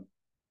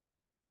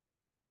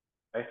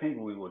I think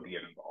we would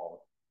get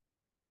involved,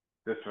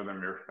 just for the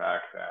mere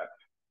fact that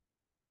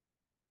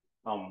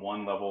on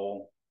one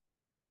level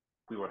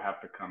we would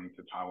have to come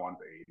to Taiwan's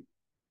aid,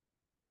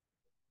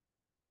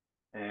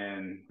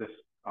 and this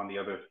on the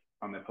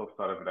flip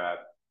side of that,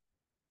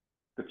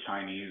 the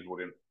Chinese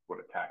would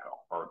attack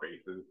our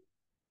bases.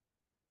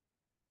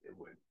 It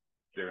would,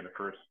 during the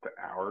first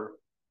hour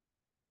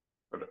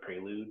or the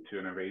prelude to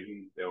an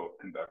invasion, they'll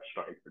conduct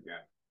strikes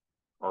against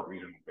our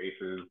regional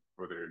bases,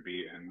 whether it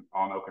be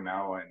on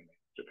Okinawa in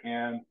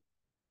Japan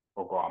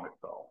or Guam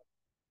itself,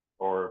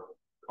 or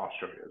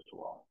Australia as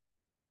well.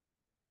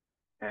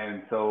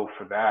 And so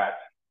for that,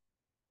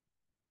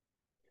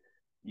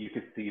 you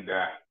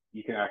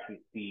can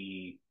actually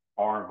see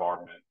our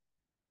involvement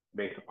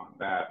based upon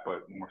that,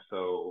 but more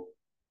so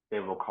it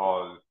will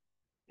cause,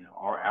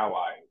 our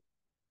allies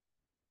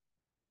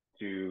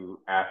to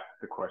ask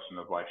the question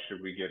of like,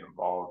 should we get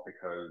involved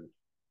because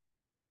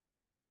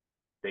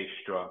they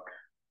struck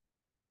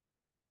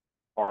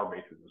our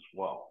bases as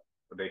well,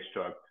 or they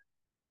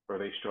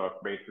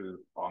struck bases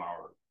on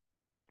our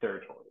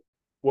territory.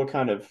 What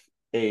kind of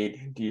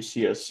aid do you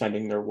see us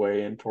sending their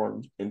way in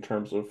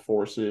terms of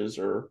forces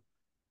or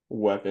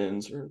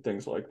weapons or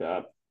things like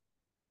that?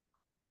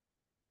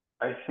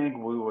 I think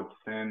we would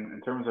send,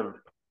 in terms of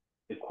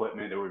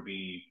equipment, it would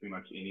be pretty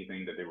much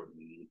anything that they would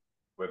need,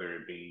 whether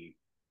it be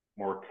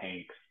more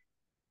tanks,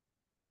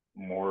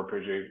 more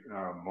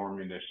more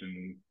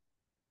munitions,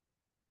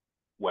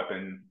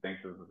 weapons, things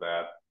like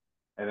that.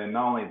 And then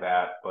not only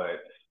that,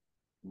 but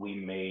we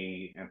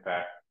may in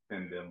fact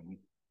send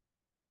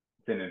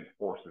in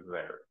forces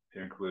there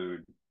to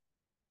include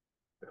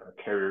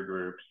carrier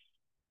groups,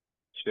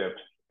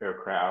 ships,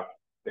 aircraft,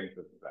 things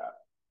like that.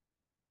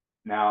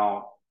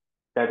 Now,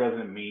 that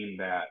doesn't mean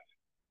that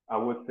I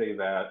would say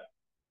that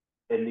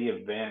in the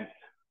event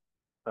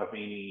of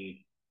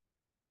any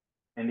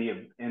in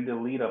the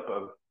lead up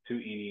to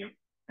any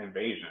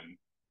invasion,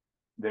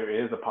 there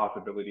is a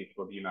possibility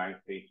for the United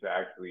States to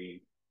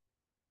actually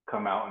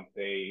come out and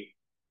say,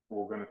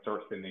 we're going to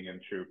start sending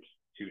in troops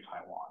to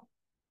Taiwan.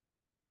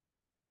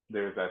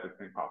 There's that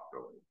distinct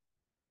possibility.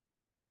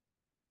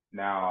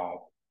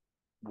 Now,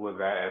 would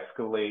that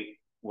escalate?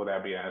 Would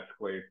that be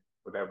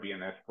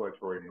an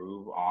escalatory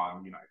move on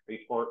the United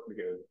States part?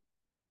 Because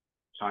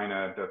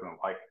China doesn't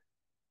like,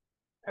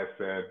 has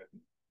said,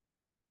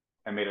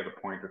 and made it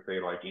a point to say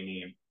like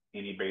any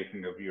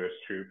basing of U.S.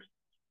 troops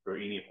or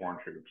any foreign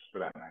troops for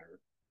that matter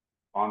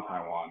on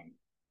Taiwan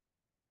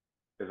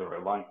is a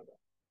red line for them.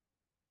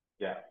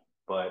 Yeah,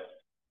 but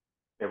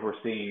if we're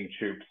seeing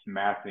troops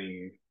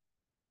massing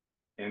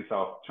in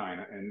South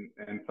China and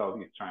in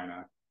Southeast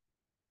China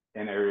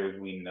in areas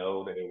we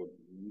know that it would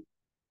be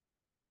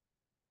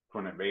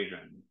for an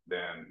invasion,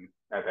 then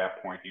at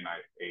that point the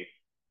United States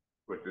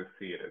would just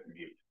see it as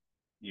mute.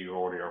 You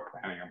already are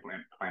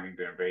planning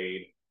to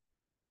invade.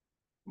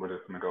 We're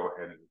just going to go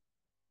ahead and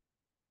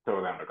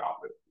throw down the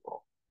gauntlet as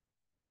well.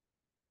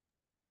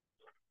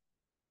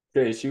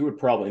 Jace, you would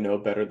probably know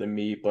better than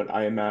me, but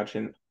I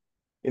imagine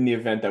in the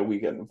event that we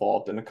get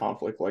involved in a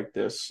conflict like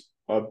this,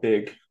 a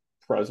big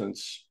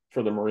presence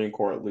for the Marine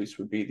Corps at least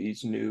would be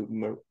these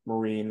new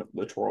Marine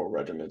littoral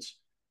regiments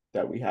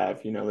that we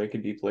have. They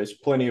could be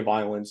placed, plenty of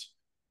islands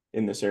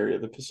in this area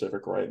of the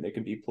Pacific, right? And they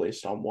could be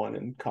placed on one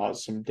and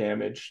cause some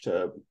damage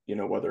to,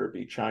 whether it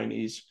be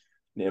Chinese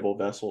naval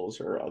vessels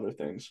or other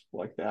things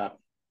like that.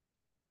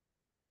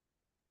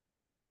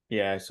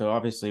 Yeah, so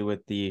obviously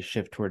with the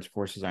shift towards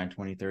Force Design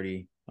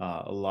 2030,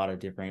 a lot of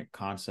different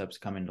concepts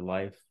come into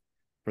life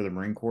for the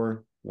Marine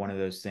Corps. One of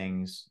those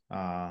things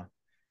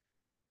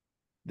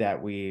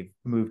that we've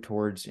moved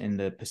towards in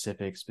the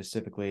Pacific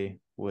specifically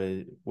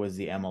was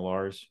the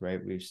MLRs, right?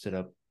 We've stood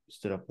up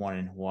one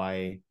in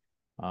Hawaii,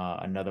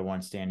 another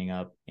one standing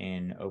up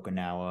in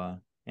Okinawa,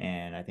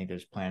 and I think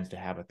there's plans to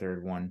have a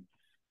third one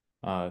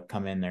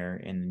come in there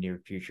in the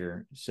near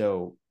future.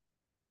 So,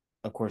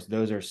 of course,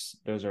 those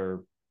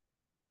are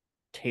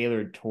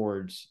tailored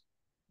towards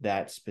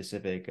that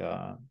specific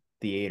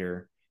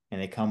theater,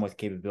 and they come with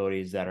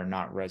capabilities that are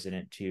not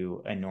resident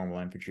to a normal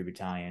infantry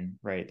battalion,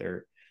 right?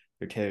 They're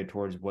tailored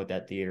towards what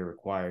that theater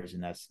requires,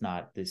 and that's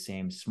not the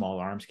same small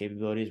arms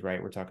capabilities,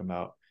 right? We're talking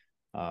about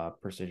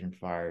precision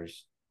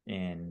fires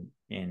in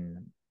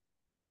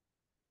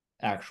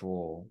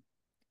actual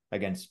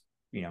against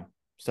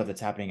stuff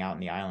that's happening out in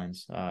the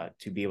islands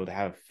to be able to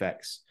have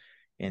effects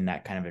in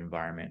that kind of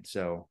environment.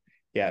 So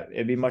yeah,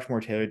 it'd be much more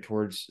tailored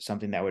towards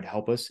something that would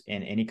help us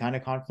in any kind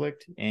of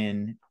conflict,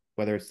 in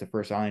whether it's the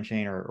first island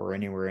chain or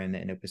anywhere in the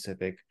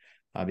Indo-Pacific,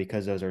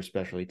 because those are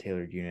specially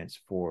tailored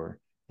units for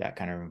that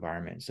kind of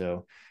environment.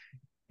 So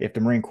if the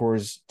Marine Corps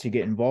is to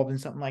get involved in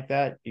something like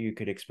that, you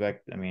could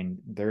expect,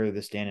 they're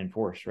the stand-in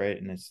force, right?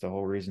 And it's the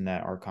whole reason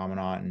that our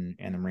Commandant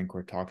and the Marine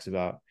Corps talks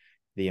about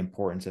the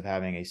importance of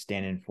having a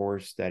stand-in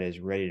force that is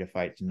ready to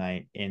fight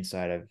tonight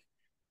inside of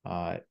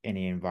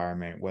any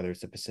environment, whether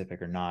it's the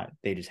Pacific or not.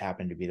 They just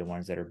happen to be the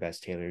ones that are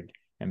best tailored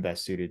and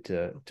best suited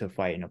to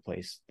fight in a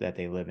place that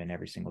they live in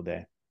every single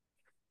day.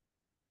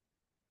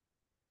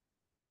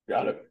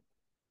 Got it.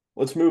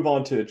 Let's move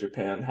on to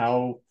Japan.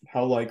 How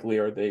likely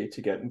are they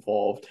to get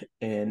involved,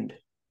 and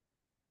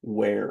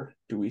where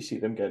do we see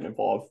them getting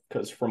involved?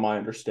 Because from my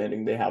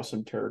understanding, they have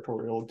some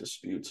territorial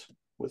disputes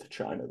with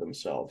China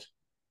themselves.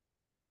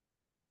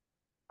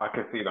 I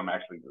could see them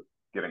actually just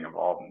getting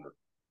involved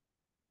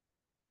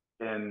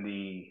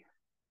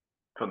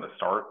from the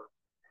start.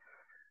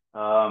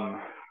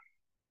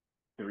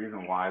 The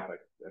reason why,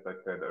 as I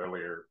said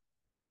earlier,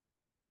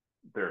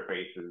 their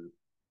bases,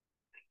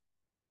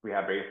 we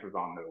have bases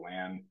on their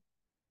land.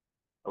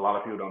 A lot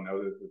of people don't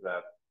know this,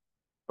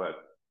 but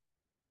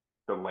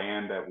the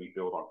land that we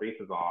build our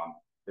bases on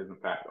is in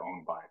fact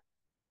owned by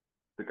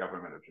the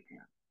government of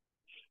Japan.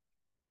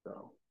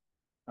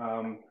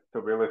 So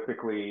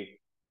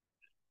realistically,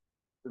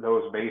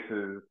 those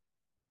bases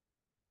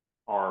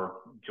are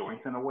joint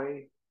in a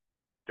way,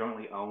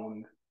 jointly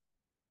owned.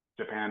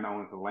 Japan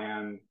owns the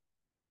land.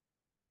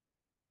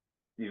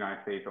 The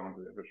United States owns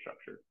the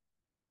infrastructure,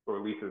 or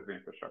leases the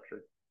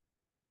infrastructure.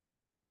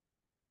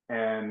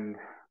 And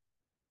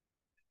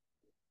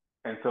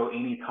so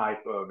any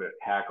type of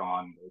attack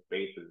on those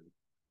bases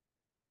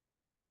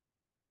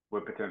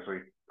would potentially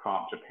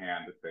prompt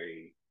Japan to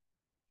say,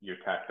 you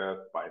attacked us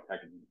by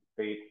attacking the United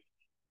States.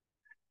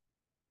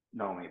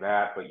 Not only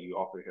that, but you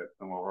also have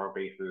some of our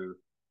bases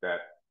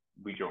that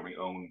we jointly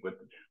own with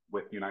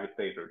the United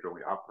States or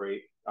jointly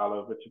operate out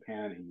of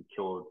Japan, and you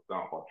killed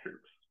some of our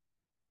troops.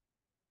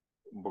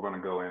 We're going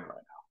to go in right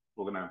now.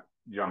 We're going to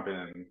jump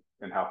in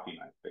and help the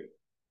United States.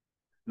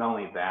 Not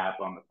only that,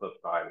 but on the flip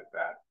side is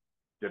that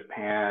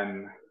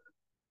Japan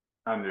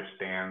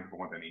understands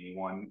more than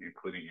anyone,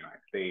 including the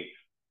United States,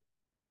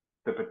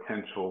 the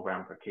potential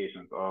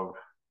ramifications of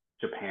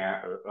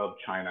Japan or of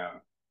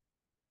China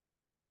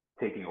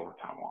taking over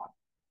Taiwan.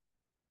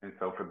 And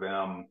so for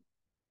them,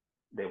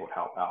 they would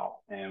help out.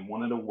 And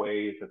one of the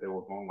ways that they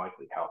will more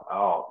likely help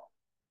out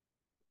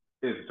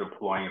is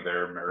deploying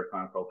their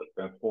maritime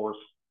self-defense force,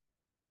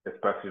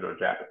 especially their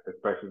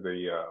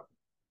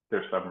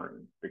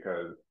submarines,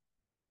 because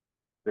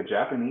the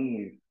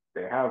Japanese,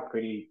 they have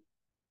pretty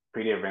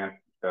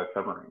advanced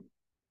submarines.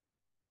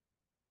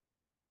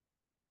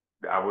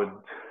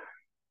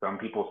 Some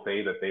people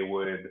say that they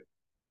would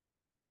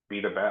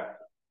be the best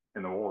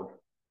in the world.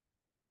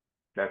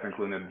 That's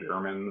including the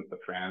Germans, the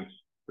French,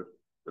 the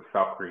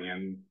South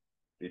Koreans,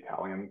 the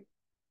Italians,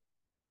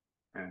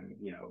 and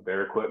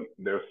their equipment,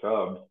 their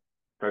subs,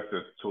 especially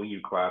the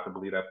Tsuyu class. I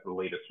believe that's the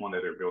latest one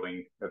that they're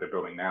building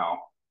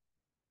now.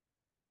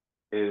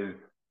 Is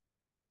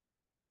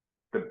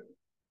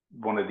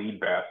one of the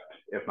best,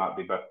 if not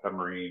the best,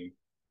 submarine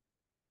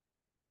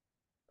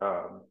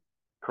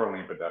currently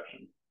in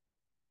production.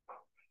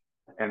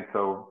 And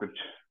so for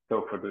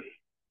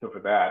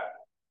that,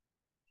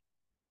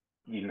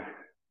 the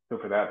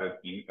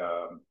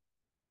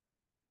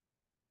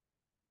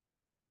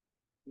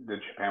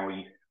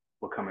Japan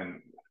will come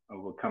in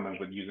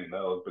with using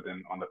those, but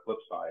then on the flip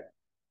side,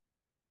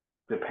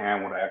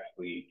 Japan would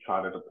actually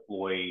try to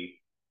deploy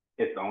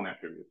its own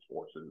amphibious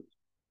forces,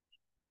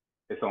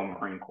 its own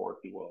Marine Corps,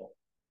 if you will.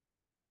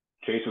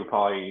 Chase would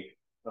probably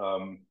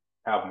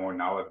have more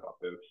knowledge about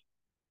this.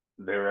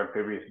 Their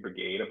amphibious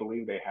brigade, I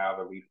believe they have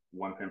at least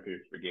one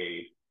amphibious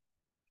brigade.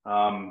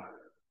 They'll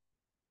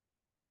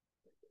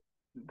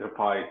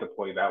probably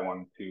deploy that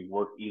one to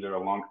work either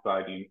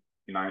alongside the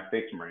United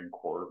States Marine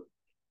Corps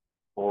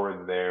or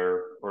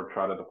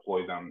try to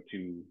deploy them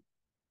to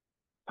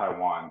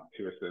Taiwan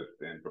to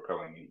assist in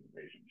propelling the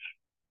invasion,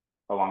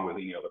 along with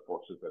any other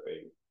forces that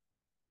they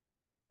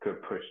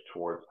could push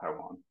towards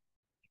Taiwan.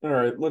 All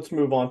right, let's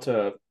move on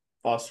to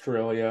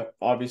Australia.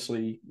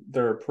 Obviously,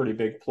 they're a pretty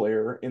big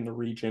player in the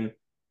region,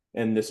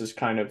 and this is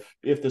kind of,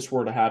 if this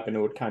were to happen, it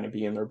would kind of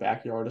be in their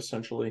backyard,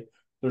 essentially.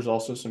 There's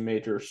also some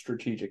major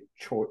strategic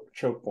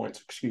choke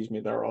points,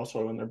 that are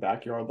also in their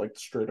backyard, like the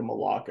Strait of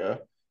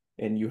Malacca,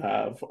 and you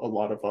have a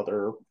lot of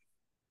other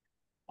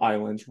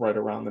islands right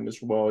around them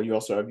as well. You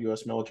also have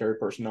U.S. military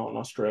personnel in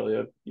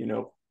Australia,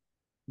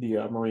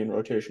 the Marine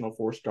Rotational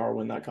Force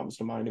Darwin, that comes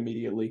to mind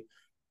immediately.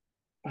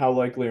 How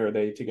likely are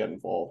they to get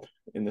involved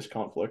in this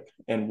conflict,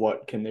 and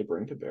what can they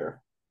bring to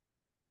bear?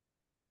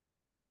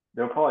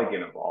 They'll probably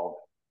get involved.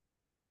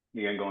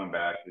 Again, going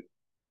back,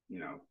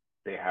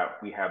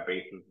 we have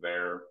bases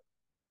there.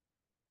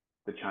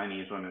 The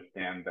Chinese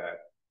understand that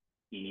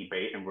any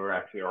base, and we're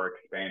actually are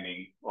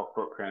expanding our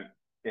footprint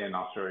in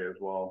Australia as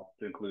well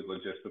to include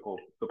logistical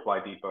supply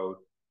depots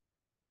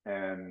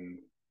and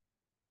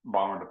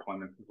bomber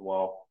deployments as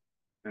well.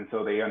 And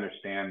so they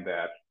understand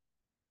that.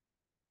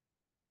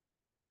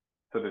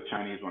 So the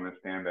Chinese will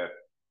understand that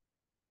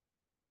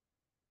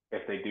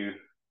if they do,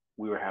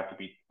 we would have to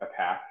be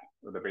attacked,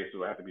 or the bases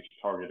will have to be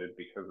targeted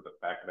because of the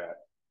fact that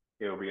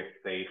it will be a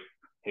safe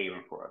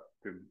haven for us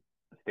to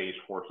stage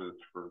forces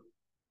for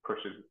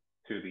pushes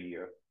to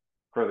the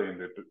further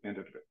into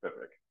the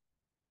Pacific.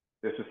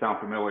 This will sound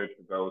familiar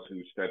to those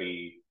who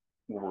study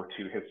World War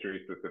II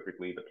history,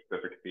 specifically the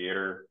Pacific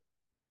Theater.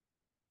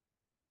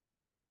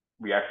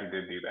 We actually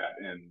did do that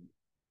in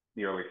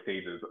the early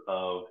stages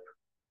of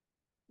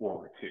World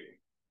War II,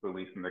 at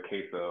least in the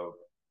case of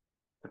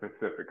the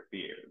Pacific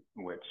Theater,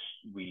 in which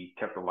we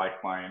kept the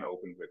lifeline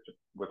open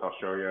with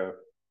Australia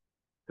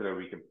so that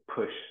we could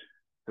push,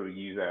 so we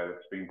use that as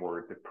a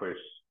springboard to push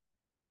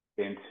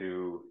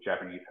into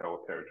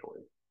Japanese-held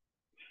territory.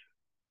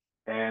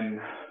 And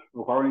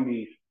regarding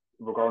the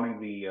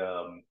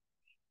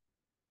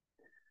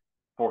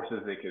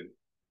forces they could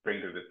bring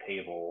to the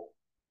table,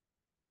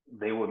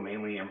 they would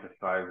mainly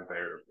emphasize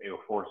their air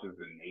forces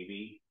and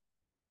navy,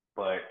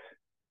 but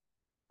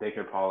they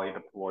could probably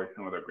deploy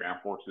some of their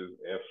ground forces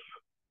if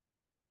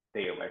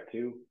they elect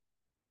to,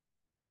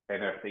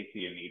 and if they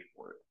see a need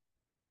for it.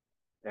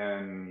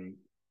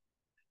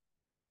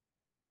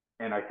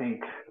 And I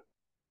think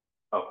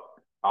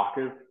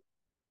AUKUS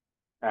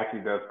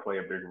actually does play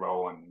a big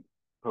role in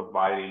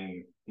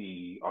providing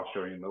the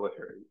Australian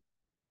military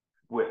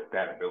with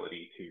that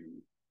ability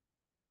to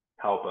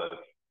help us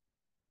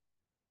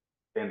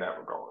in that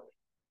regard.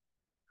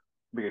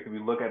 Because if we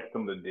look at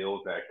some of the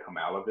deals that come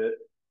out of it,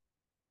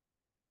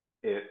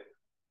 it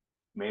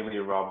mainly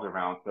revolves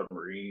around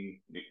submarines,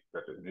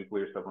 such as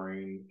nuclear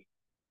submarines,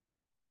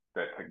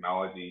 that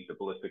technology, the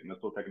ballistic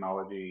missile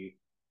technology,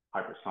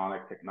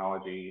 hypersonic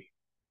technology,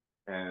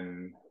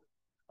 and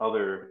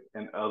other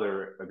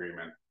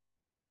agreements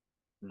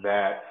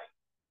that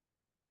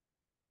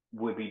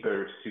would be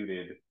better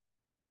suited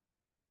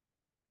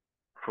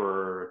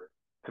to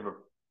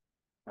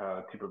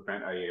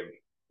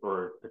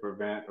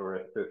prevent or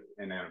assist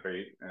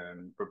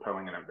in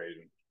propelling an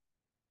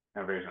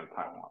invasion of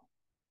Taiwan.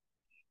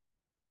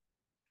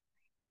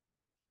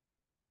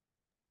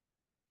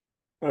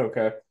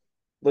 Okay,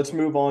 let's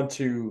move on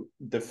to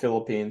the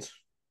Philippines.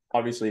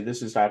 Obviously,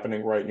 this is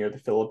happening right near the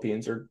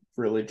Philippines, or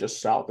really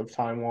just south of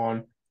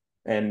Taiwan.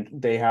 And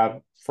they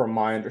have, from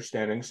my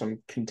understanding,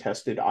 some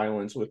contested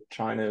islands with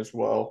China as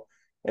well.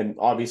 And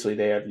obviously,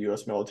 they have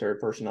U.S. military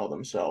personnel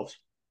themselves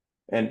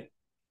and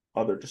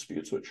other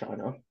disputes with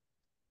China.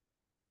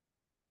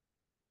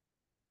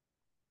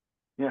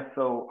 Yeah,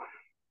 so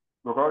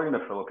regarding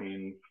the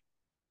Philippines,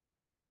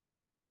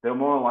 they'll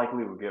more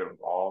likely will get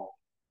involved,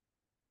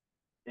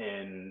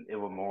 and it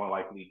will more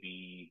likely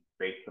be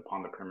based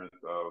upon the premise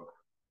of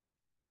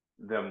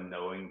them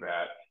knowing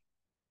that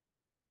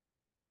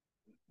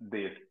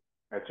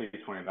as you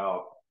pointed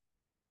out,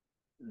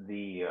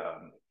 the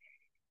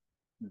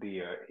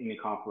any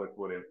conflict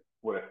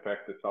would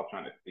affect the South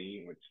China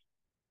Sea, in which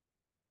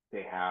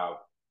they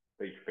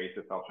face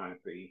the South China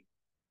Sea,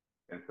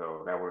 and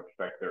so that would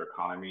affect their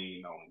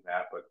economy. Not only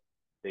that, but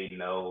they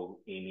know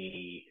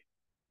any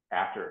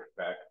after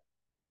effects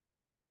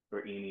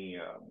or any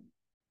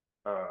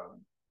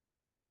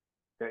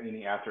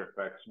after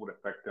effects would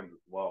affect them as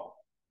well.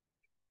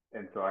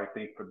 And so I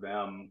think for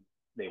them,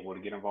 they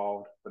would get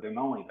involved. But then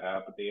not only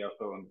that, but they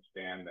also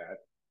understand that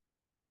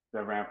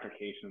the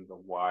ramifications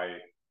of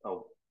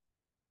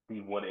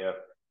the what if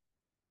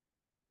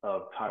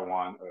of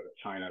Taiwan or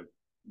China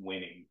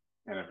winning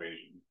an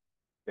invasion.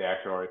 They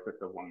actually are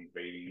successful in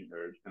invading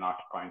or in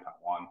occupying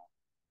Taiwan.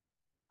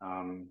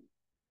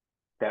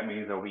 That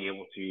means they'll be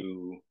able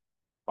to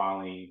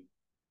finally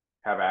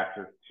have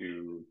access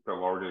to the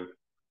largest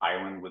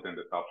island within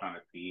the South China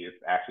Sea.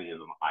 It actually is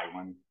an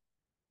island,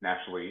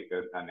 naturally,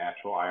 a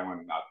natural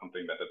island, not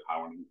something that the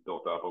Taiwanese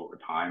built up over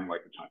time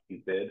like the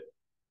Chinese did.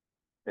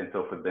 And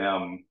so for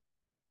them,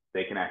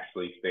 they can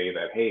actually say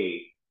that,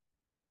 hey,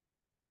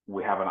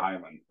 we have an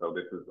island, so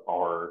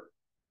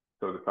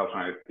so the South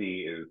China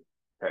Sea is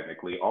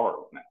technically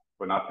ours now.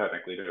 But not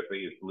technically, they're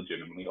saying it's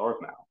legitimately ours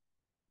now.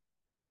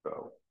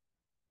 So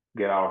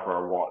get out of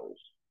our waters.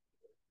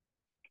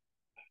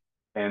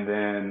 And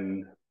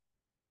then,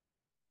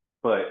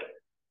 but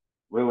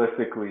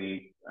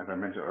realistically, as I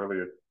mentioned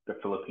earlier, the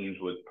Philippines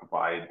would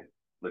provide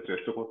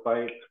logistical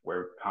sites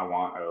where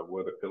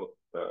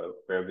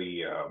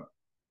the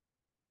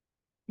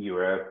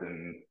U.S.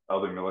 and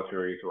other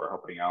militaries who are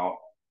helping out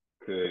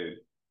could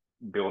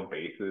build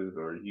bases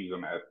or use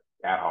them as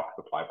ad hoc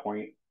supply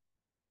points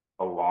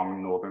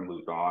along northern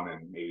Luzon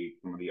and maybe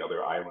some of the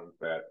other islands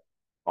that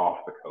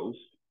off the coast.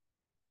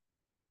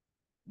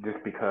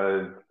 Just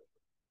because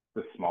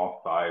the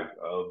small size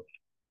of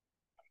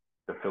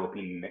the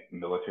Philippine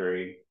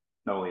military,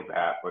 not only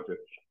that, but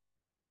just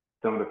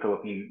some of the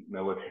Philippine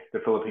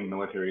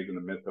military is in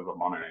the midst of a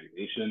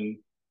modernization,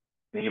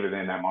 and even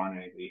then that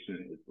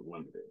modernization is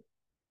limited.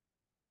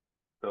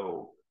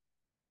 So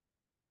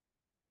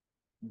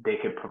they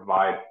could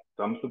provide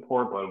some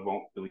support, but it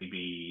won't really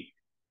be,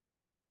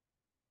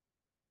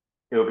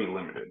 it'll be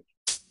limited.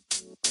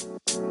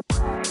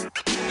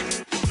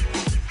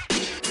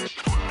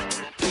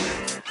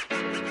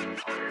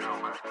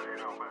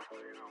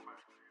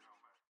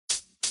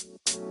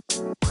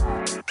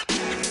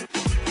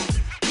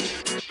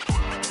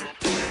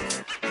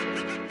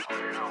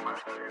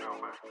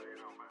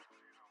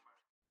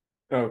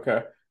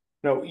 Okay.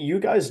 Now, you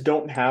guys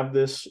don't have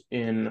this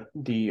in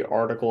the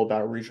article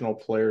about regional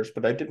players,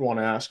 but I did want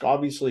to ask,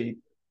 obviously,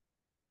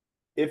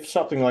 if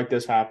something like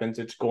this happens,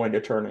 it's going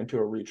to turn into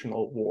a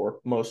regional war,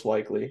 most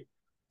likely,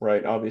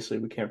 right? Obviously,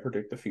 we can't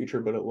predict the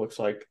future, but it looks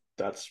like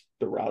that's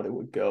the route it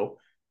would go.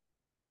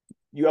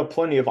 You have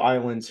plenty of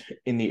islands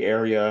in the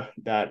area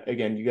that,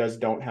 again, you guys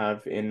don't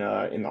have in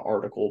the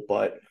article,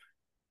 but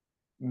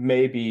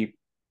maybe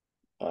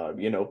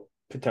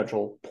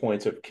potential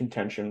points of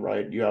contention,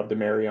 right? You have the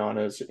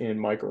Marianas in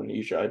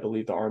Micronesia. I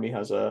believe the Army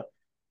has a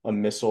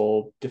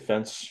missile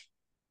defense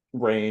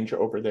range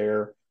over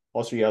there.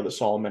 Also, you have the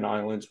Solomon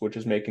Islands, which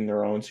is making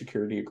their own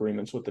security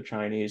agreements with the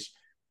Chinese.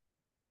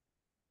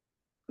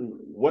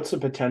 What's the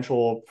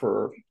potential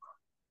for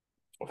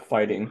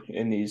fighting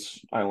in these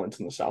islands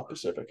in the South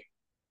Pacific,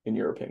 in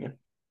your opinion?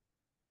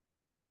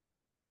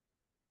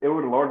 It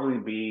would largely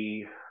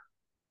be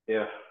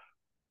if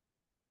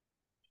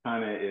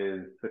China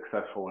is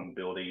successful in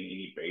building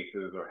any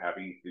bases or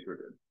having secret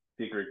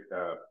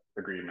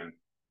agreements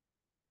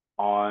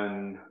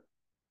in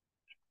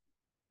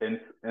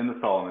the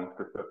Solomon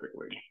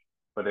specifically.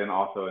 but then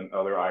also in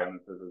other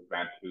islands such as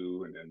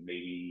Vanuatu and then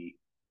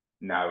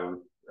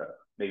Nauru,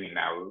 maybe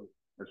Nauru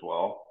as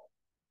well.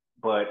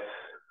 But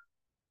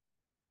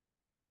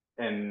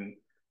and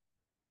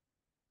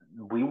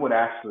we would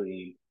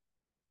actually,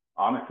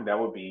 honestly, that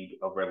would be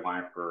a red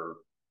line for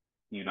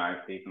the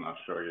United States and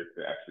Australia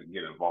to actually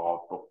get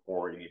involved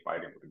before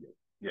anybody would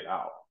get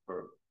out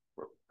for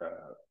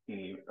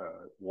any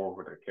war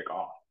were to kick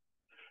off.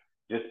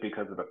 Just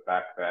because of the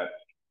fact that,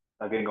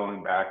 again,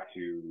 going back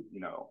to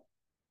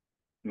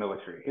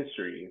military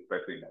history,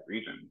 especially in that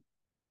region,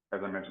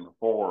 as I mentioned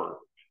before,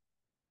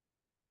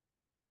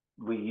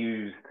 we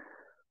used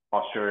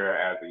Australia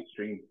as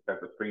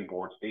a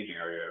springboard staging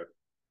area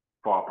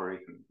for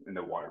operations in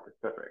the Water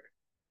Pacific.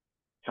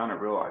 China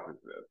realizes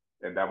this,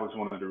 and that was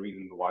one of the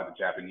reasons why the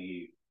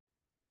Japanese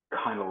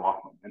kind of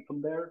lost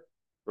momentum there,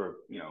 or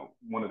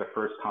one of the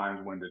first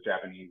times when the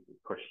Japanese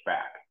pushed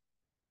back.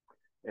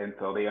 And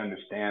so they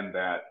understand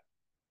that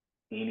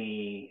in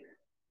any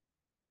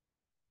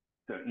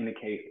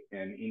case,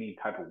 in any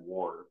type of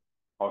war,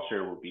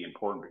 Australia will be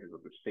important because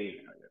of the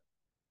staging area.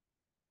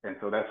 And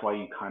so that's why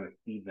you kind of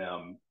see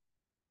them,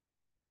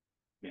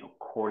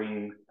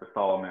 courting the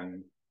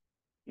Solomon.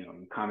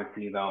 You kind of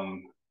see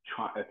them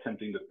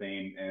attempting the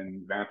same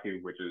in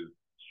Vanuatu, which is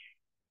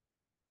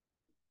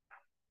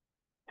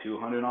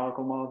 200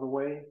 nautical miles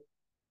away,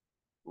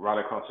 right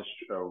across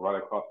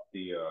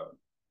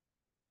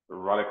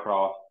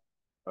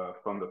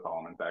from the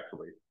Solomons,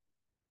 actually,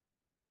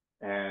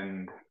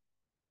 and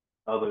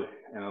a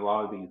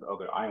lot of these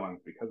other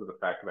islands, because of the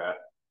fact that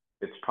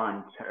it's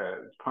prime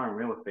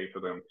real estate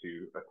for them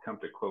to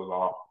attempt to close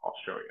off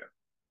Australia.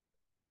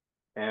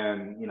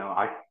 And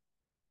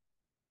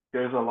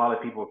there's a lot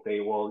of people say,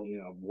 well,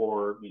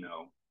 war,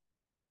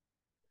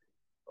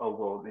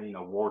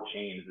 war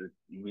changes.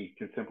 We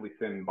can simply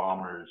send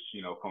bombers,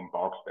 from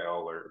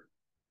Barksdale or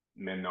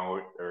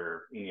Minot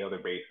or any other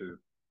bases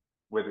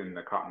within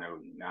the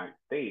continental United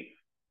States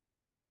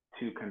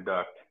to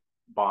conduct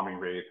bombing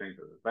raids, things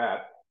like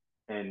that.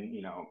 And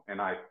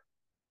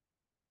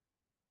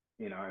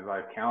as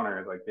I counter,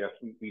 it's like, yes,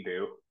 we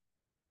do,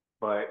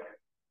 but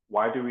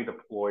why do we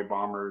deploy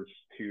bombers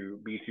to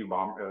B2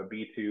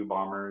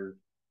 bombers,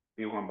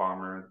 B1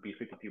 bombers,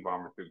 B-52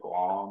 bombers to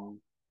Guam,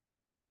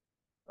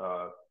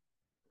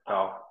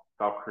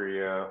 South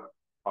Korea,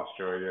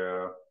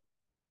 Australia,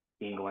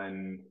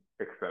 England,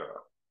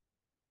 etc.?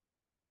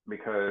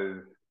 Because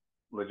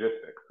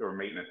logistics or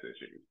maintenance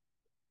issues.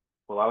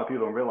 What a lot of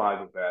people don't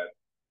realize is that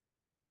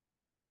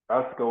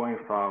us going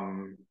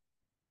from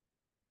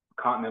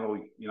continental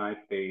United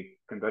States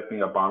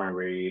conducting a bombing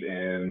raid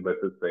in, let's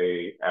just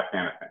say,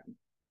 Afghanistan,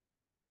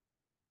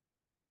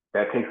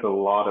 that takes a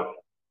lot of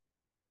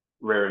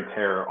wear and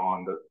tear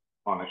on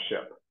a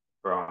ship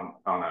or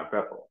on a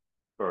vessel,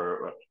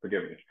 or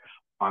forgive me,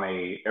 on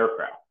a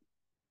aircraft.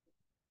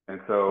 And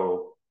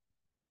so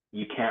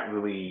you can't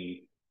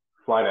really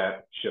fly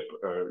that ship,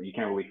 or you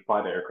can't really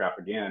fly the aircraft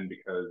again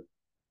because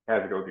it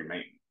has to go through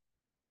maintenance.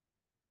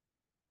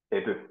 You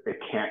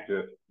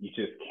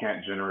just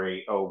can't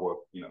generate,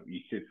 you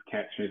just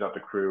can't change out the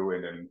crew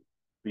and then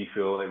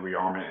refill it,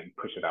 rearm it, and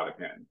push it out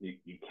again.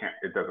 You can't,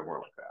 it doesn't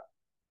work like that.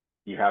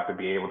 You have to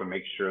be able to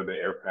make sure the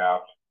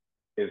aircraft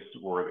is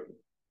worthy.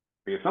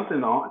 Because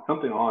something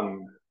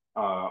on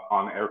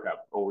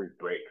aircraft always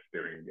breaks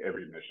during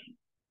every mission,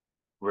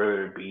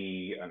 whether it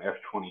be an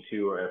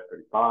F-22 or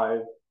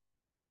F-35,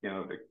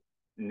 the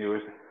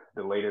newest,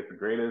 the latest, the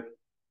greatest,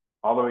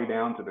 all the way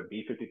down to the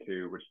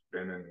B-52, which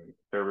has been in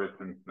service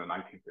since the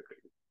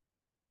 1950s.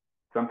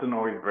 Something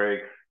always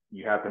breaks.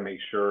 You have to make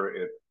sure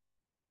it's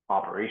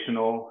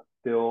operational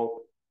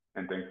still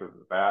and things like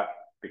that,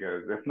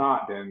 because if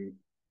not, then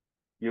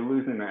you're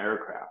losing an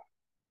aircraft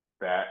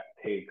that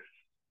takes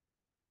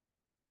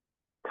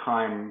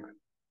time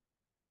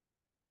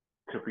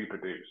to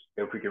reproduce,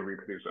 if we can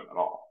reproduce them at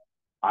all.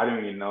 I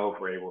don't even know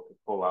if we're able to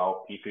pull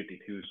out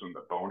P-52s from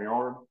the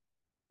boneyard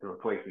to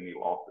replace any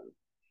losses.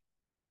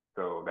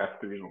 So that's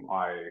the reason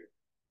why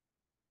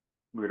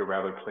we would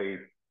rather place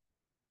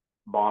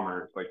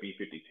bombers like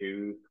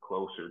B-52s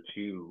closer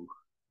to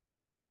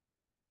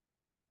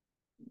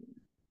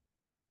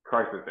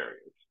crisis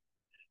areas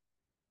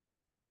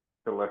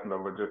to lessen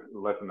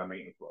the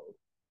maintenance load.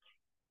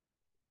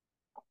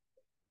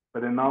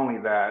 But then not only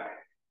that,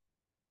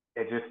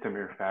 it's just a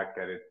mere fact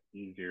that it's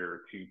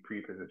easier to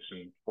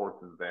pre-position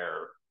forces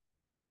there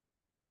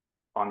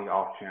on the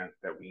off chance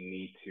that we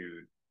need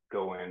to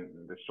go in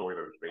and destroy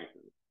those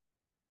bases,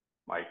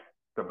 like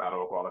the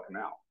Battle of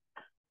Guadalcanal.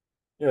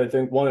 Yeah, I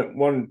think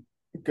one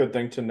good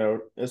thing to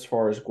note as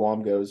far as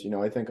Guam goes,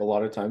 I think a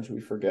lot of times we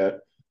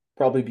forget,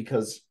 probably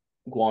because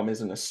Guam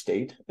isn't a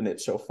state and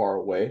it's so far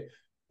away,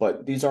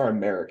 but these are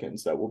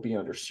Americans that will be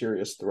under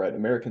serious threat,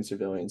 American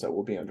civilians that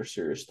will be under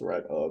serious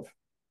threat of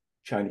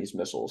Chinese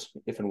missiles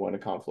if and when a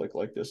conflict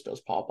like this does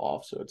pop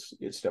off. So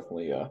it's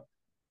definitely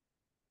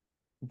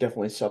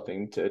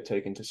something to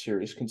take into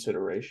serious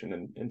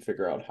consideration and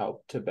figure out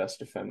how to best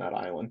defend that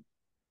island.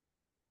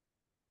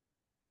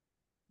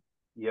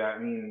 Yeah, I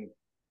mean,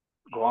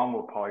 Guam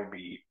will probably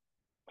be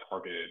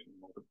targeted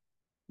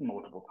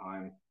multiple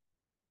times.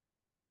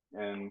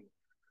 And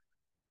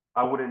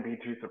I wouldn't be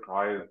too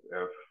surprised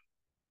if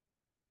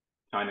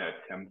China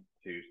attempts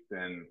to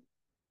send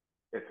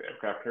its an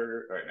aircraft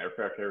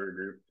carrier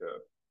group to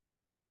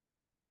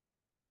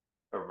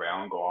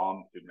around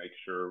Guam to make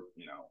sure,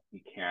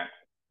 we can't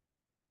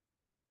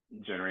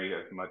generate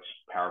as much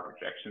power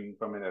projection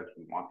from it as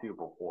we want to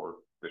before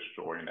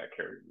destroying that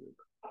carrier group.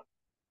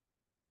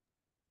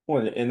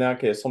 Well, in that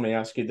case, let me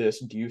ask you this.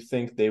 Do you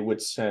think they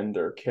would send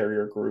their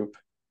carrier group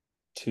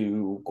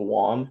to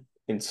Guam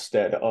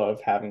instead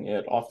of having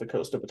it off the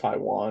coast of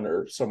Taiwan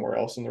or somewhere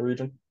else in the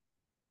region?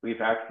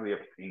 We've actually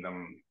seen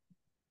them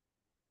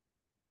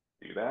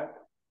do that.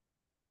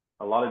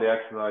 A lot of the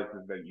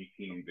exercises that you've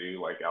seen them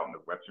do, like out in the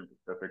Western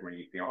Pacific, when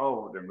you see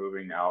them, they're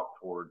moving out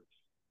towards,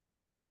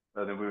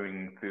 they're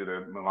moving through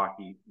the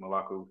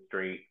Malacca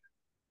Strait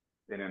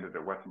and into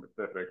the Western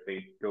Pacific,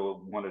 they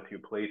go one or two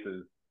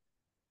places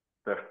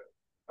that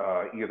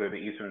either the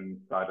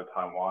eastern side of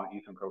Taiwan,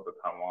 eastern coast of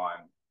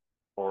Taiwan,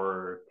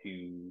 or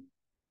to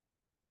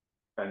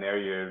an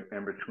area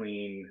in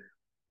between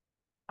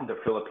the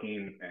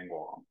Philippines and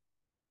Guam.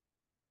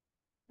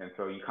 And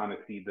so you kind of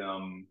see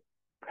them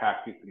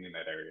practicing in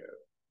that area.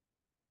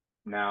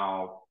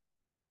 Now,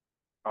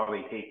 are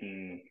they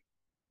taking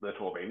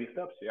literal baby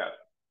steps? Yes.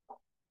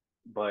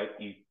 But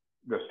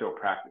they're still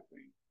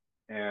practicing.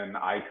 And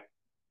I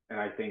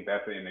think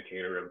that's an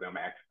indicator of them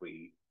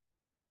actually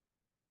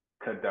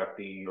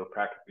conducting or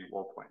practicing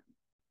role playing.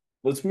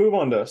 Let's move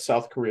on to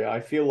South Korea. I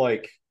feel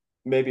like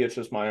maybe it's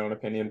just my own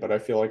opinion, but I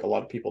feel like a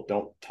lot of people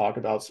don't talk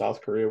about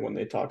South Korea when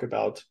they talk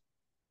about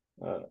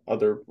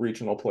other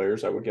regional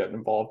players that would get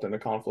involved in a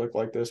conflict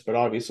like this. But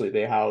obviously,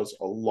 they house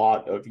a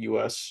lot of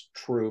U.S.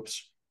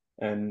 troops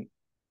and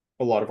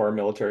a lot of our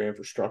military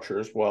infrastructure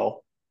as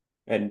well.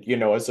 And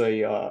as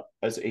a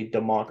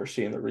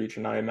democracy in the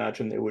region, I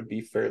imagine they would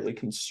be fairly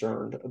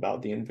concerned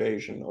about the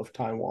invasion of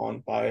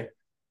Taiwan by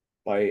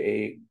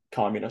a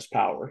communist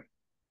power.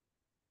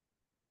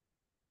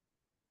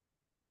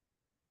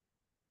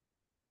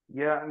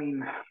 Yeah, I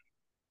mean,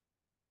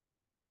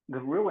 the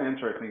real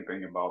interesting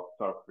thing about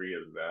South Korea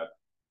is that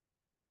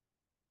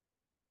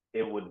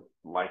it would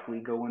likely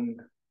go and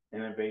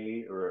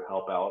invade or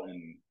help out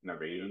in an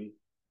invasion,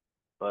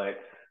 but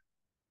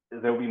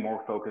there'll be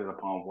more focus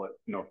upon what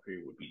North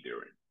Korea would be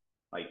doing,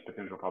 like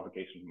potential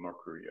provocations from North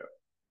Korea.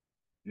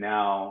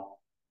 Now,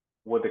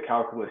 would the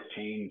calculus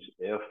change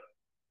if,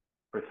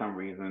 for some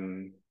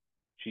reason,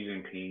 Xi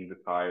Jinping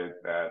decides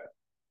that,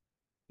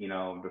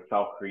 the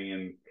South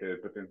Koreans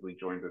could potentially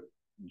join the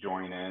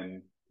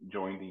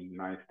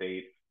United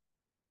States,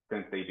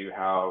 since they do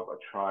have a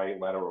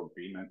trilateral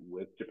agreement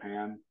with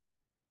Japan,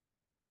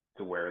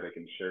 to where they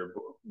can share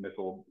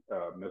missile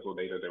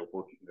data. They're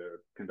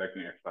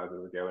conducting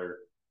exercises together.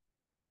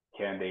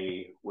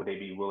 Would they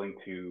be willing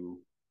to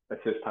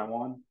assist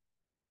Taiwan?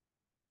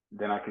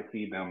 Then I could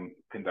see them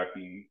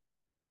conducting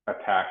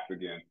attacks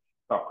against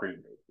South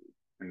Korean bases,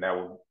 and that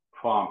would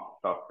prompt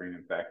South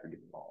Koreans to actually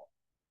get involved.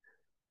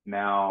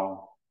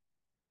 Now,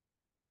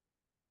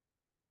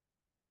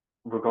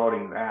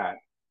 regarding that,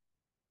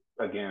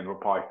 again, we're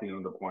probably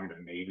seeing the point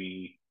that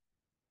maybe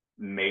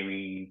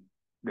the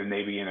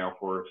Navy and Air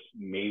Force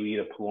maybe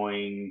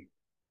deploying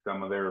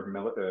some of their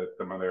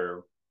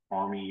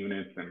Army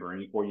units and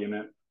Marine Corps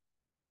units,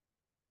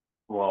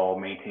 while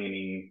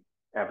maintaining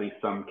at least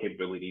some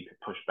capability to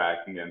push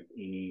back against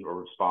any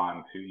or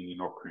respond to any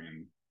North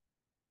Korean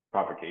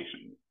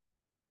provocations.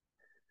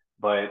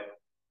 But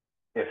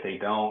if they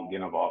don't get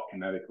involved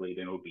kinetically,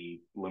 then it'll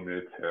be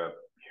limited to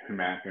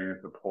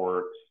humanitarian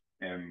support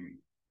and,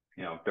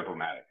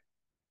 diplomatic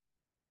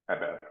at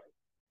best.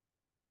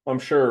 I'm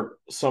sure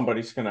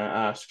somebody's going to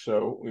ask,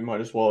 so we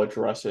might as well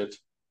address it.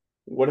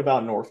 What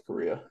about North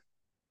Korea?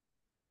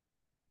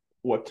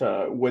 What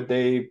would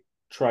they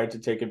try to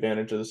take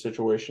advantage of the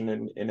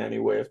situation in any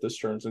way if this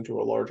turns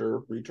into a larger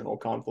regional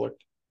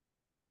conflict?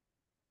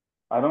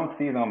 I don't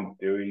see them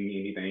doing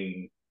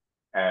anything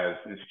as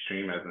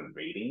extreme as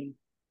invading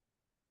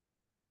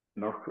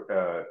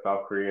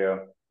South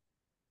Korea.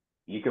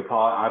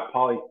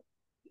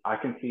 I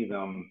can see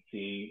them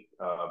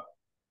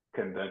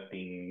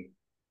conducting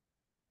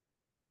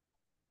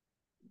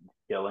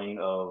killing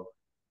of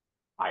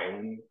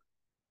islands,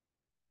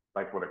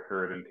 like what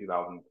occurred in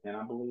 2010,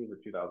 I believe, or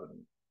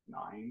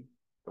 2009,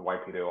 the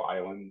Waipito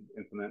Island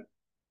incident.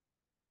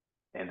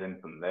 And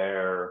then from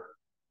there,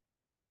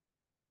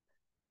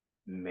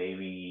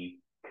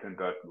 maybe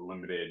conduct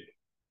limited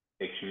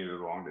exchanges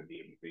along the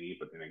DMZ.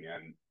 But then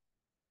again,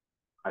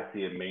 I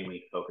see it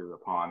mainly focused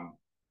upon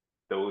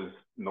those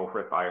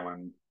Northwest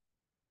Islands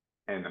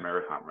and the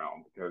maritime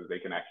realm, because they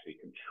can actually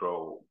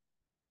control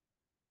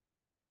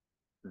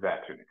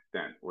that to an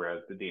extent.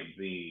 Whereas the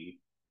DMZ,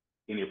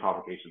 any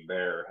provocation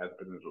there has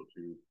potential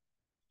to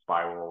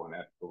spiral and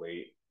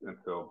escalate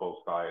until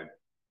both sides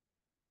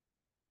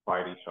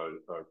fight each other.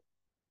 So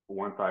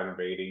one side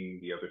invading,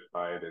 the other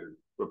side is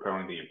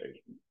repelling the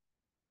invasion.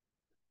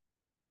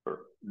 So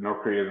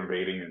North Korea is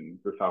invading, and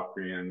the South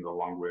Koreans,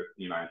 along with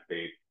the United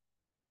States,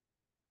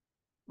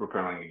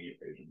 repelling the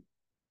invasion.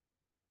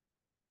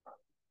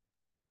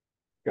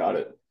 Got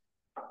it.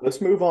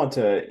 Let's move on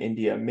to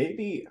India.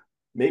 Maybe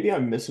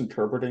I'm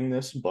misinterpreting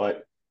this,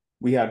 but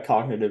we had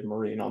cognitive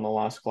marine on the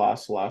last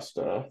class last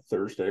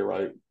Thursday,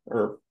 right?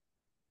 Or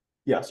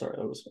yeah, sorry,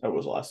 that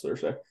was last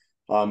Thursday.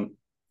 Um,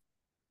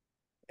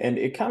 and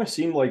it kind of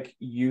seemed like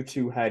you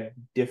two had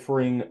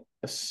differing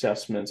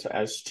assessments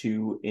as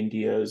to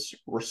India's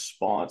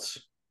response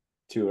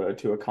to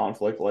a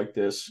conflict like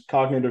this.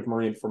 Cognitive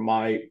Marine, from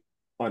my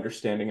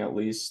understanding at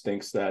least,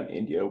 thinks that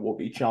India will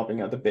be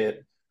chomping at the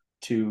bit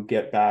to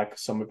get back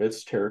some of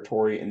its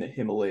territory in the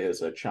Himalayas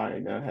that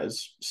China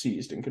has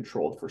seized and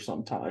controlled for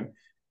some time.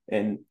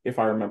 And if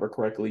I remember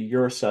correctly,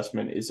 your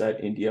assessment is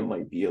that India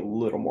might be a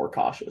little more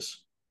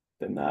cautious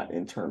than that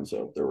in terms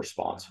of the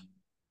response.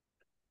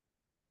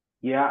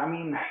 Yeah, I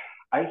mean,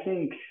 I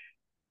think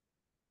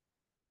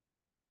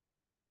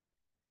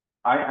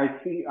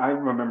I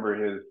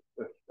remember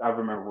I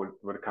remember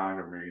what kind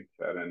of Reed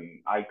said, and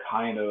I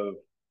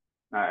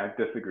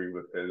disagree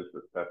with his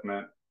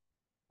assessment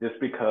just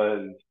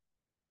because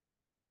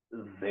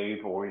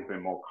they've always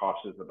been more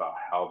cautious about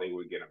how they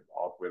would get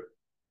involved with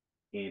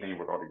anything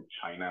regarding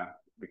China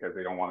because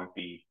they don't want to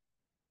be,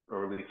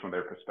 or at least from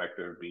their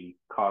perspective, be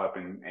caught up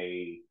in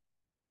a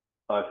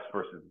us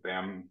versus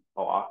them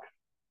block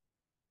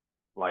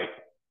like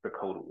the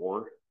Cold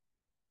War.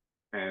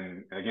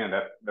 And again,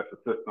 that's a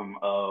system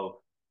of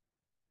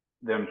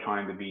them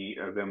trying to be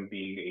them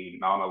being a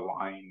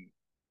non-aligned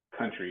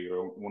country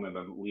or one of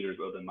the leaders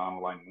of the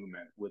non-aligned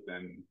movement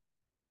within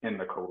in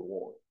the Cold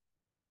War.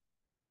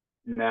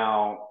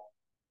 Now,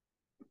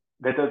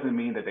 that doesn't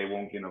mean that they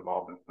won't get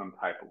involved in some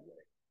type of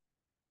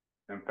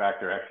way. In fact,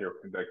 they're actually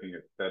conducting a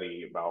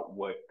study about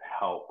what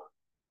help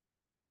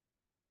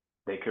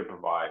they could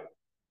provide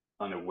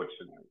under which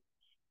scenarios.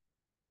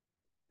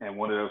 And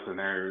one of those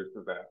scenarios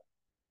is that,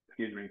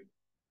 excuse me,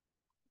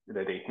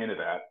 that they hinted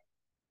at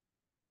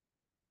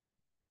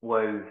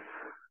was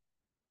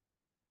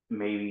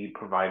maybe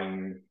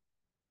providing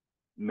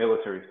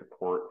military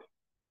support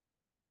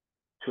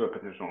to a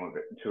potential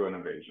to an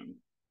invasion,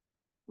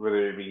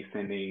 whether it be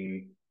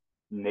sending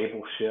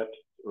naval ships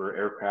or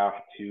aircraft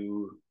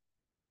the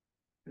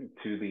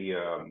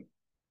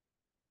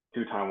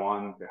to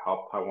Taiwan to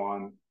help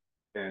Taiwan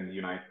and the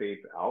United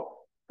States out,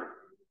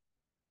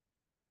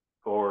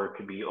 or it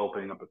could be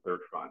opening up a third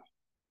front,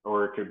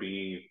 or it could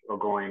be or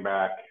going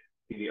back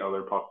to the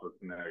other possible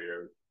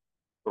scenarios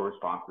or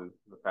responses.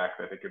 The fact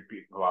that it could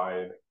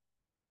provide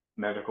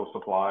medical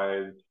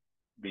supplies,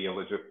 be a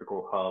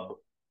logistical hub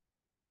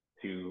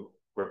to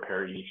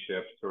repair any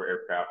ships or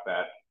aircraft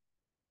that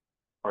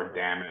are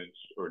damaged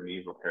or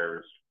need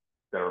repairs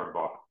that are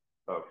involved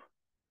of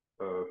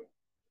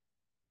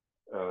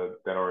uh,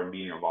 that are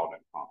being involved in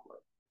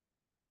conflict.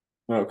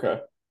 Okay.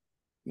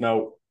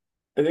 Now,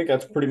 I think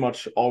that's pretty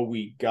much all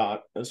we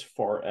got as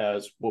far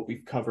as what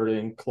we've covered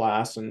in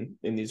class and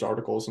in these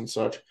articles and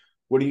such.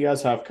 What do you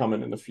guys have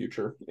coming in the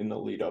future in the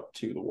lead up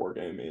to the war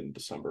game in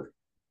December?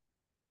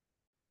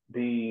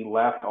 The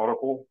last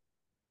article,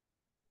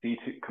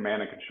 C2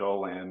 Command and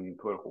Control and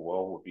Political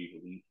Will, will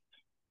be released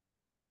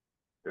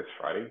this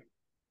Friday.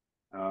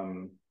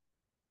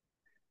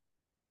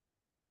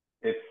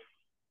 It's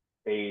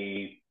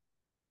a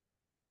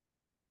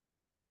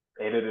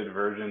edited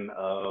version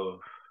of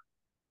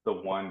the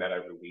one that I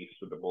released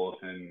with the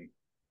bulletin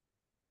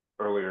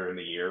earlier in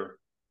the year,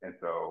 and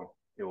so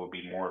it will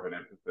be more of an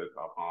emphasis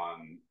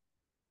on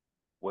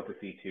what the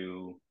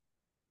C2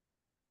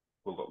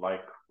 will look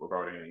like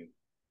regarding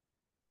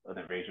an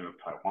invasion of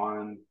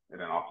Taiwan, and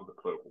then also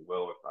the political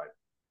will,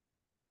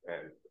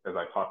 as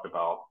I talked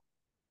about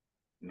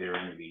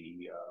during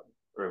the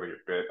earlier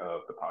bit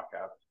of the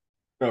podcast.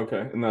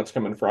 Okay, and that's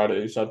coming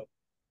Friday, you said?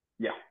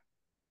 Yeah.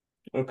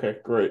 Okay,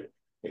 great.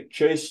 Hey,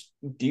 Chase,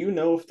 do you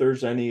know if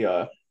there's any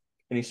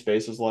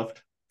spaces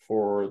left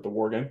for the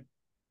war game?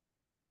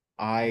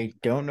 I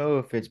don't know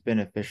if it's been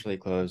officially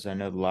closed. I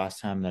know the last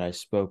time that I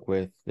spoke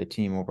with the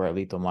team over at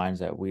Lethal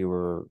Minds that we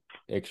were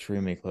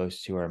extremely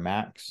close to our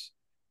max.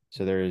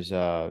 So there's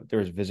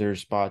visitor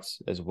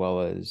spots as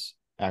well as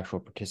actual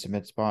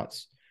participant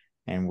spots,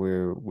 and we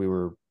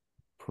were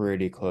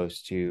pretty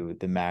close to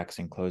the max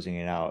and closing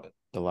it out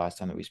the last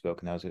time that we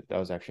spoke, and that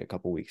was actually a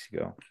couple weeks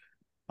ago.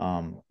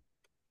 Um,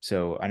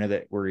 so I know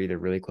that we're either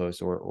really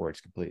close or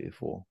it's completely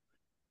full.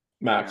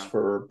 Max Yeah.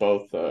 for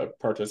both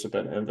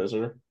participant and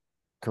visitor?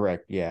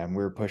 Correct. Yeah. And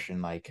we were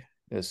pushing like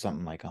it was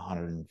something like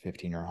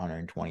 115 or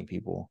 120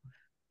 people,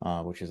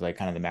 which is like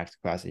kind of the max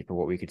capacity for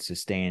what we could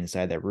sustain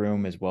inside that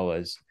room, as well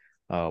as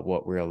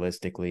what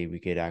realistically we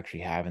could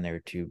actually have in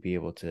there to be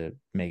able to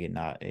make it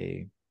not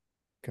a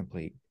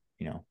complete,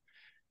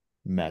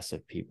 mess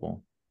of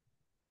people.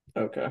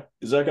 Okay.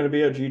 Is that going to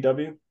be at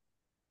GW?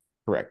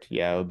 Correct.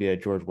 Yeah. It'll be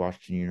at George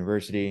Washington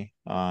University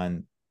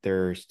on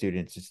their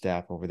students and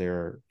staff over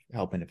there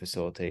helping to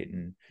facilitate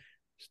and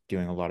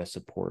doing a lot of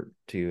support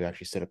to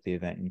actually set up the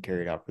event and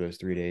carry it out for those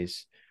 3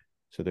 days.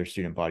 So their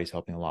student body's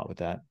helping a lot with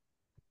that.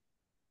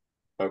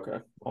 Okay,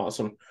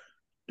 awesome.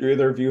 Do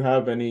either of you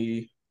have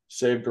any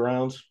saved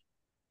rounds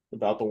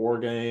about the war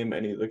game?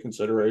 Any of the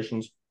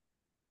considerations?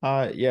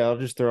 Yeah, I'll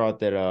just throw out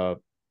that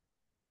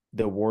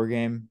the war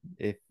game,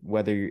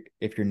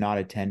 if you're not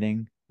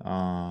attending,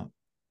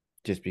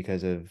 just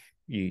because of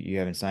you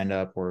haven't signed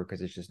up, or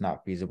because it's just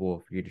not feasible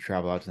for you to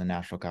travel out to the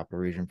National Capital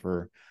Region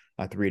for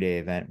a 3-day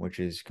event, which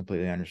is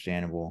completely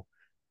understandable.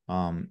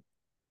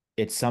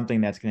 It's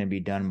something that's going to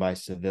be done by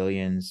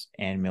civilians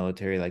and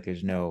military. Like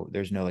there's no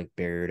like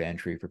barrier to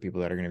entry for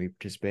people that are going to be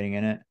participating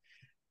in it.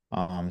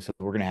 So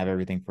we're going to have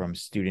everything from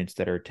students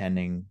that are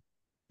attending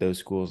those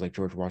schools like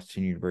George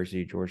Washington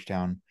University,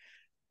 Georgetown.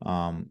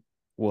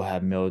 We'll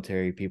have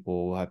military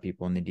people, we'll have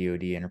people in the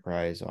DoD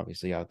enterprise,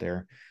 obviously out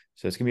there.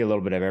 So it's gonna be a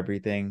little bit of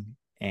everything,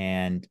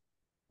 and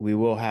we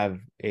will have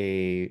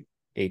a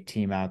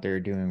team out there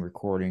doing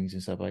recordings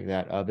and stuff like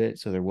that of it.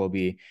 So there will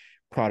be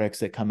products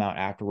that come out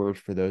afterwards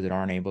for those that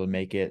aren't able to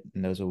make it,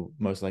 and those will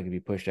most likely be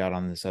pushed out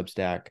on the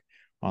Substack,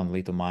 on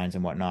Lethal Minds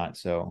and whatnot.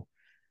 So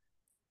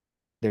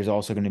there's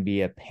also going to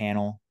be a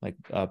panel, like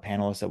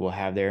panelists that we'll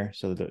have there.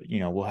 So that,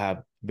 we'll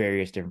have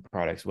various different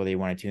products, whether you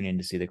want to tune in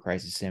to see the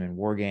Crisis Sim and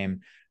War Game,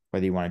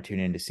 whether you want to tune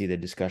in to see the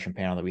discussion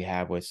panel that we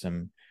have with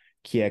some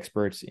key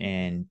experts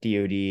in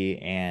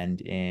DoD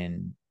and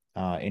in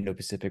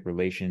Indo-Pacific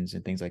relations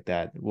and things like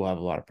that. We'll have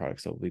a lot of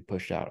products that will be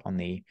pushed out on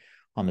the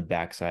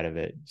back side of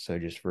it. So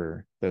just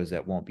for those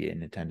that won't be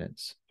in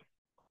attendance.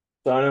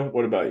 Donna,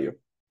 what about you?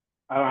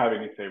 I don't have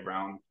any save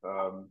rounds.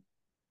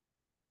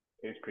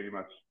 It's pretty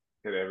much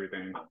hit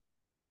everything.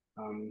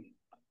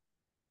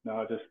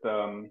 No, just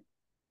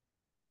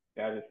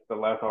just the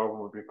last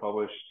article will be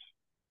published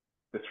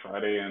this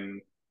Friday,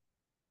 and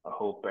I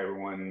hope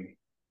everyone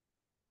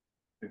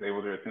is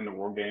able to attend the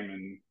war game,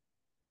 and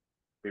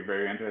be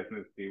very interested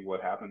to see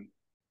what happens.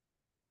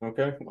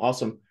 Okay,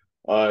 awesome.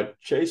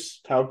 Chase,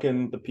 how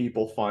can the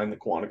people find the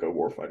Quantico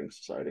Warfighting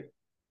Society?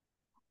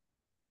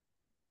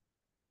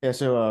 Yeah,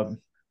 so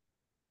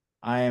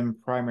I am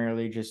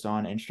primarily just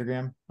on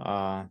Instagram.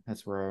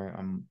 That's where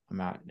I'm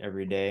at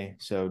every day.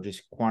 So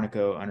just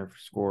Quantico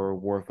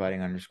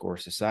 _warfighting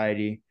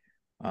 _society.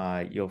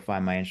 You'll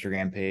find my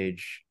Instagram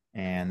page,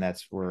 and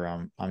that's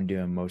where I'm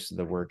doing most of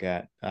the work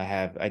at.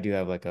 I do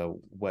have like a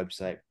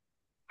website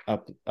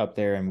up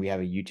there, and we have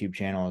a YouTube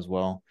channel as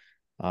well,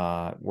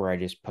 where I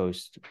just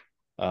post.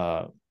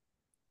 I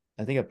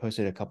think I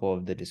posted a couple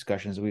of the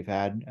discussions we've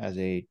had as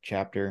a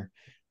chapter,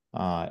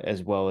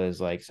 as well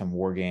as like some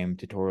war game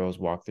tutorials,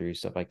 walkthroughs,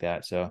 stuff like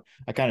that. So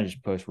I kind of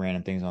just post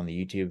random things on the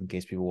YouTube in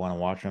case people want to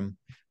watch them.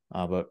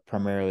 But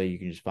primarily, you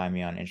can just find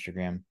me on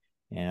Instagram,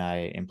 and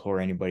I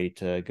implore anybody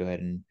to go ahead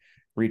and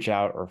reach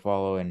out or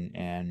follow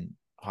and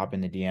hop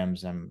in the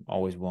DMs. I'm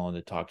always willing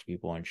to talk to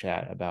people and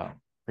chat about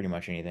pretty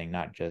much anything,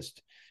 not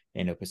just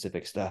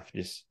Indo-Pacific stuff,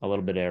 just a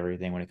little bit of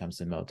everything when it comes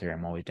to the military.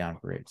 I'm always down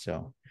for it.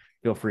 So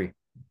feel free.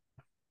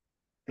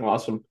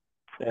 Awesome.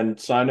 And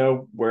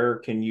Sino, where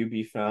can you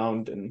be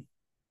found, and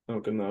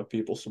how can the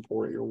people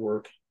support your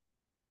work?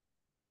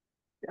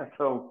 Yeah,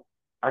 so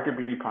I could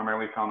be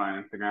primarily found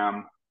on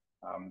Instagram,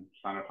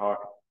 Sino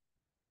Talk,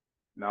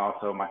 and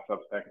also my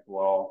Substack as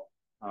well.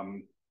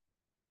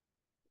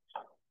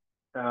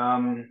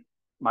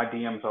 My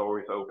DMs are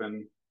always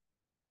open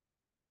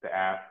to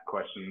ask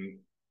questions,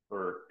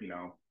 or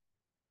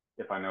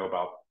if I know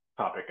about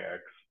topic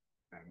X,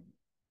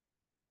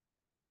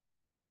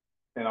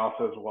 and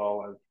also as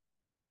well as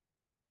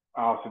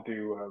I also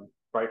do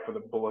write for the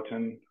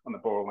Bulletin on the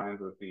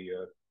Borderlands as the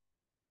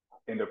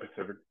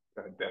Indo-Pacific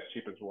Death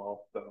Chief as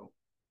well. So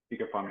you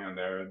can find me on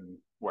there, and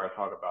where I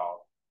talk about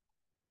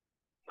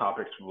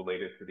topics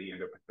related to the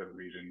Indo-Pacific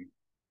region,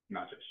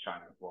 not just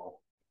China as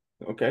well.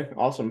 Okay,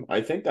 awesome.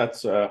 I think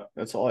that's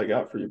all I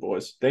got for you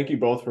boys. Thank you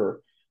both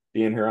for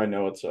being here. I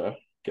know it's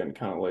getting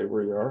kind of late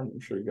where you are. I'm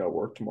sure you got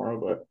work tomorrow,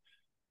 but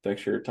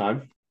thanks for your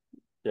time.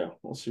 Yeah,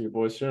 we'll see you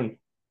boys soon.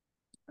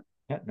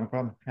 Yeah, no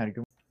problem. Had a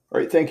good one. All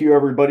right, thank you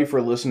everybody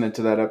for listening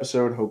to that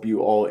episode. Hope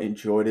you all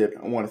enjoyed it.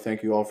 I want to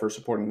thank you all for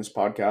supporting this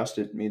podcast.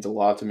 It means a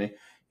lot to me.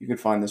 You can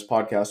find this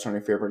podcast on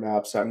your favorite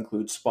apps. That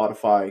includes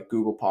Spotify,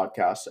 Google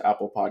Podcasts,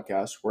 Apple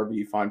Podcasts, wherever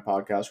you find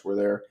podcasts, we're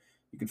there.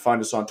 You can find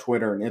us on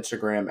Twitter and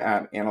Instagram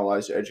at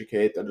Analyze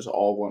Educate. That is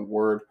all one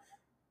word.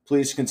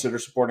 Please consider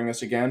supporting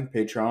us again.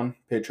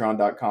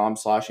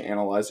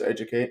 Patreon.com/Analyze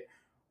Educate.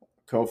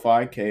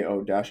 Ko-Fi,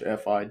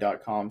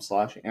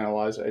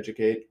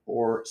 ko-fi.com/analyzeeducate,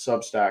 or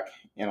Substack,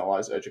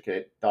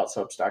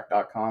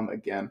 analyzeeducate.substack.com.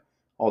 Again,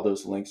 all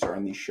those links are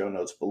in the show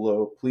notes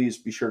below. Please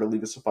be sure to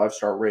leave us a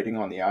 5-star rating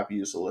on the app you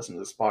use to listen to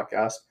this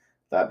podcast.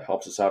 That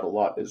helps us out a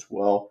lot as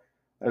well.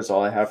 That's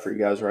all I have for you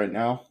guys right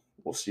now.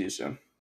 We'll see you soon.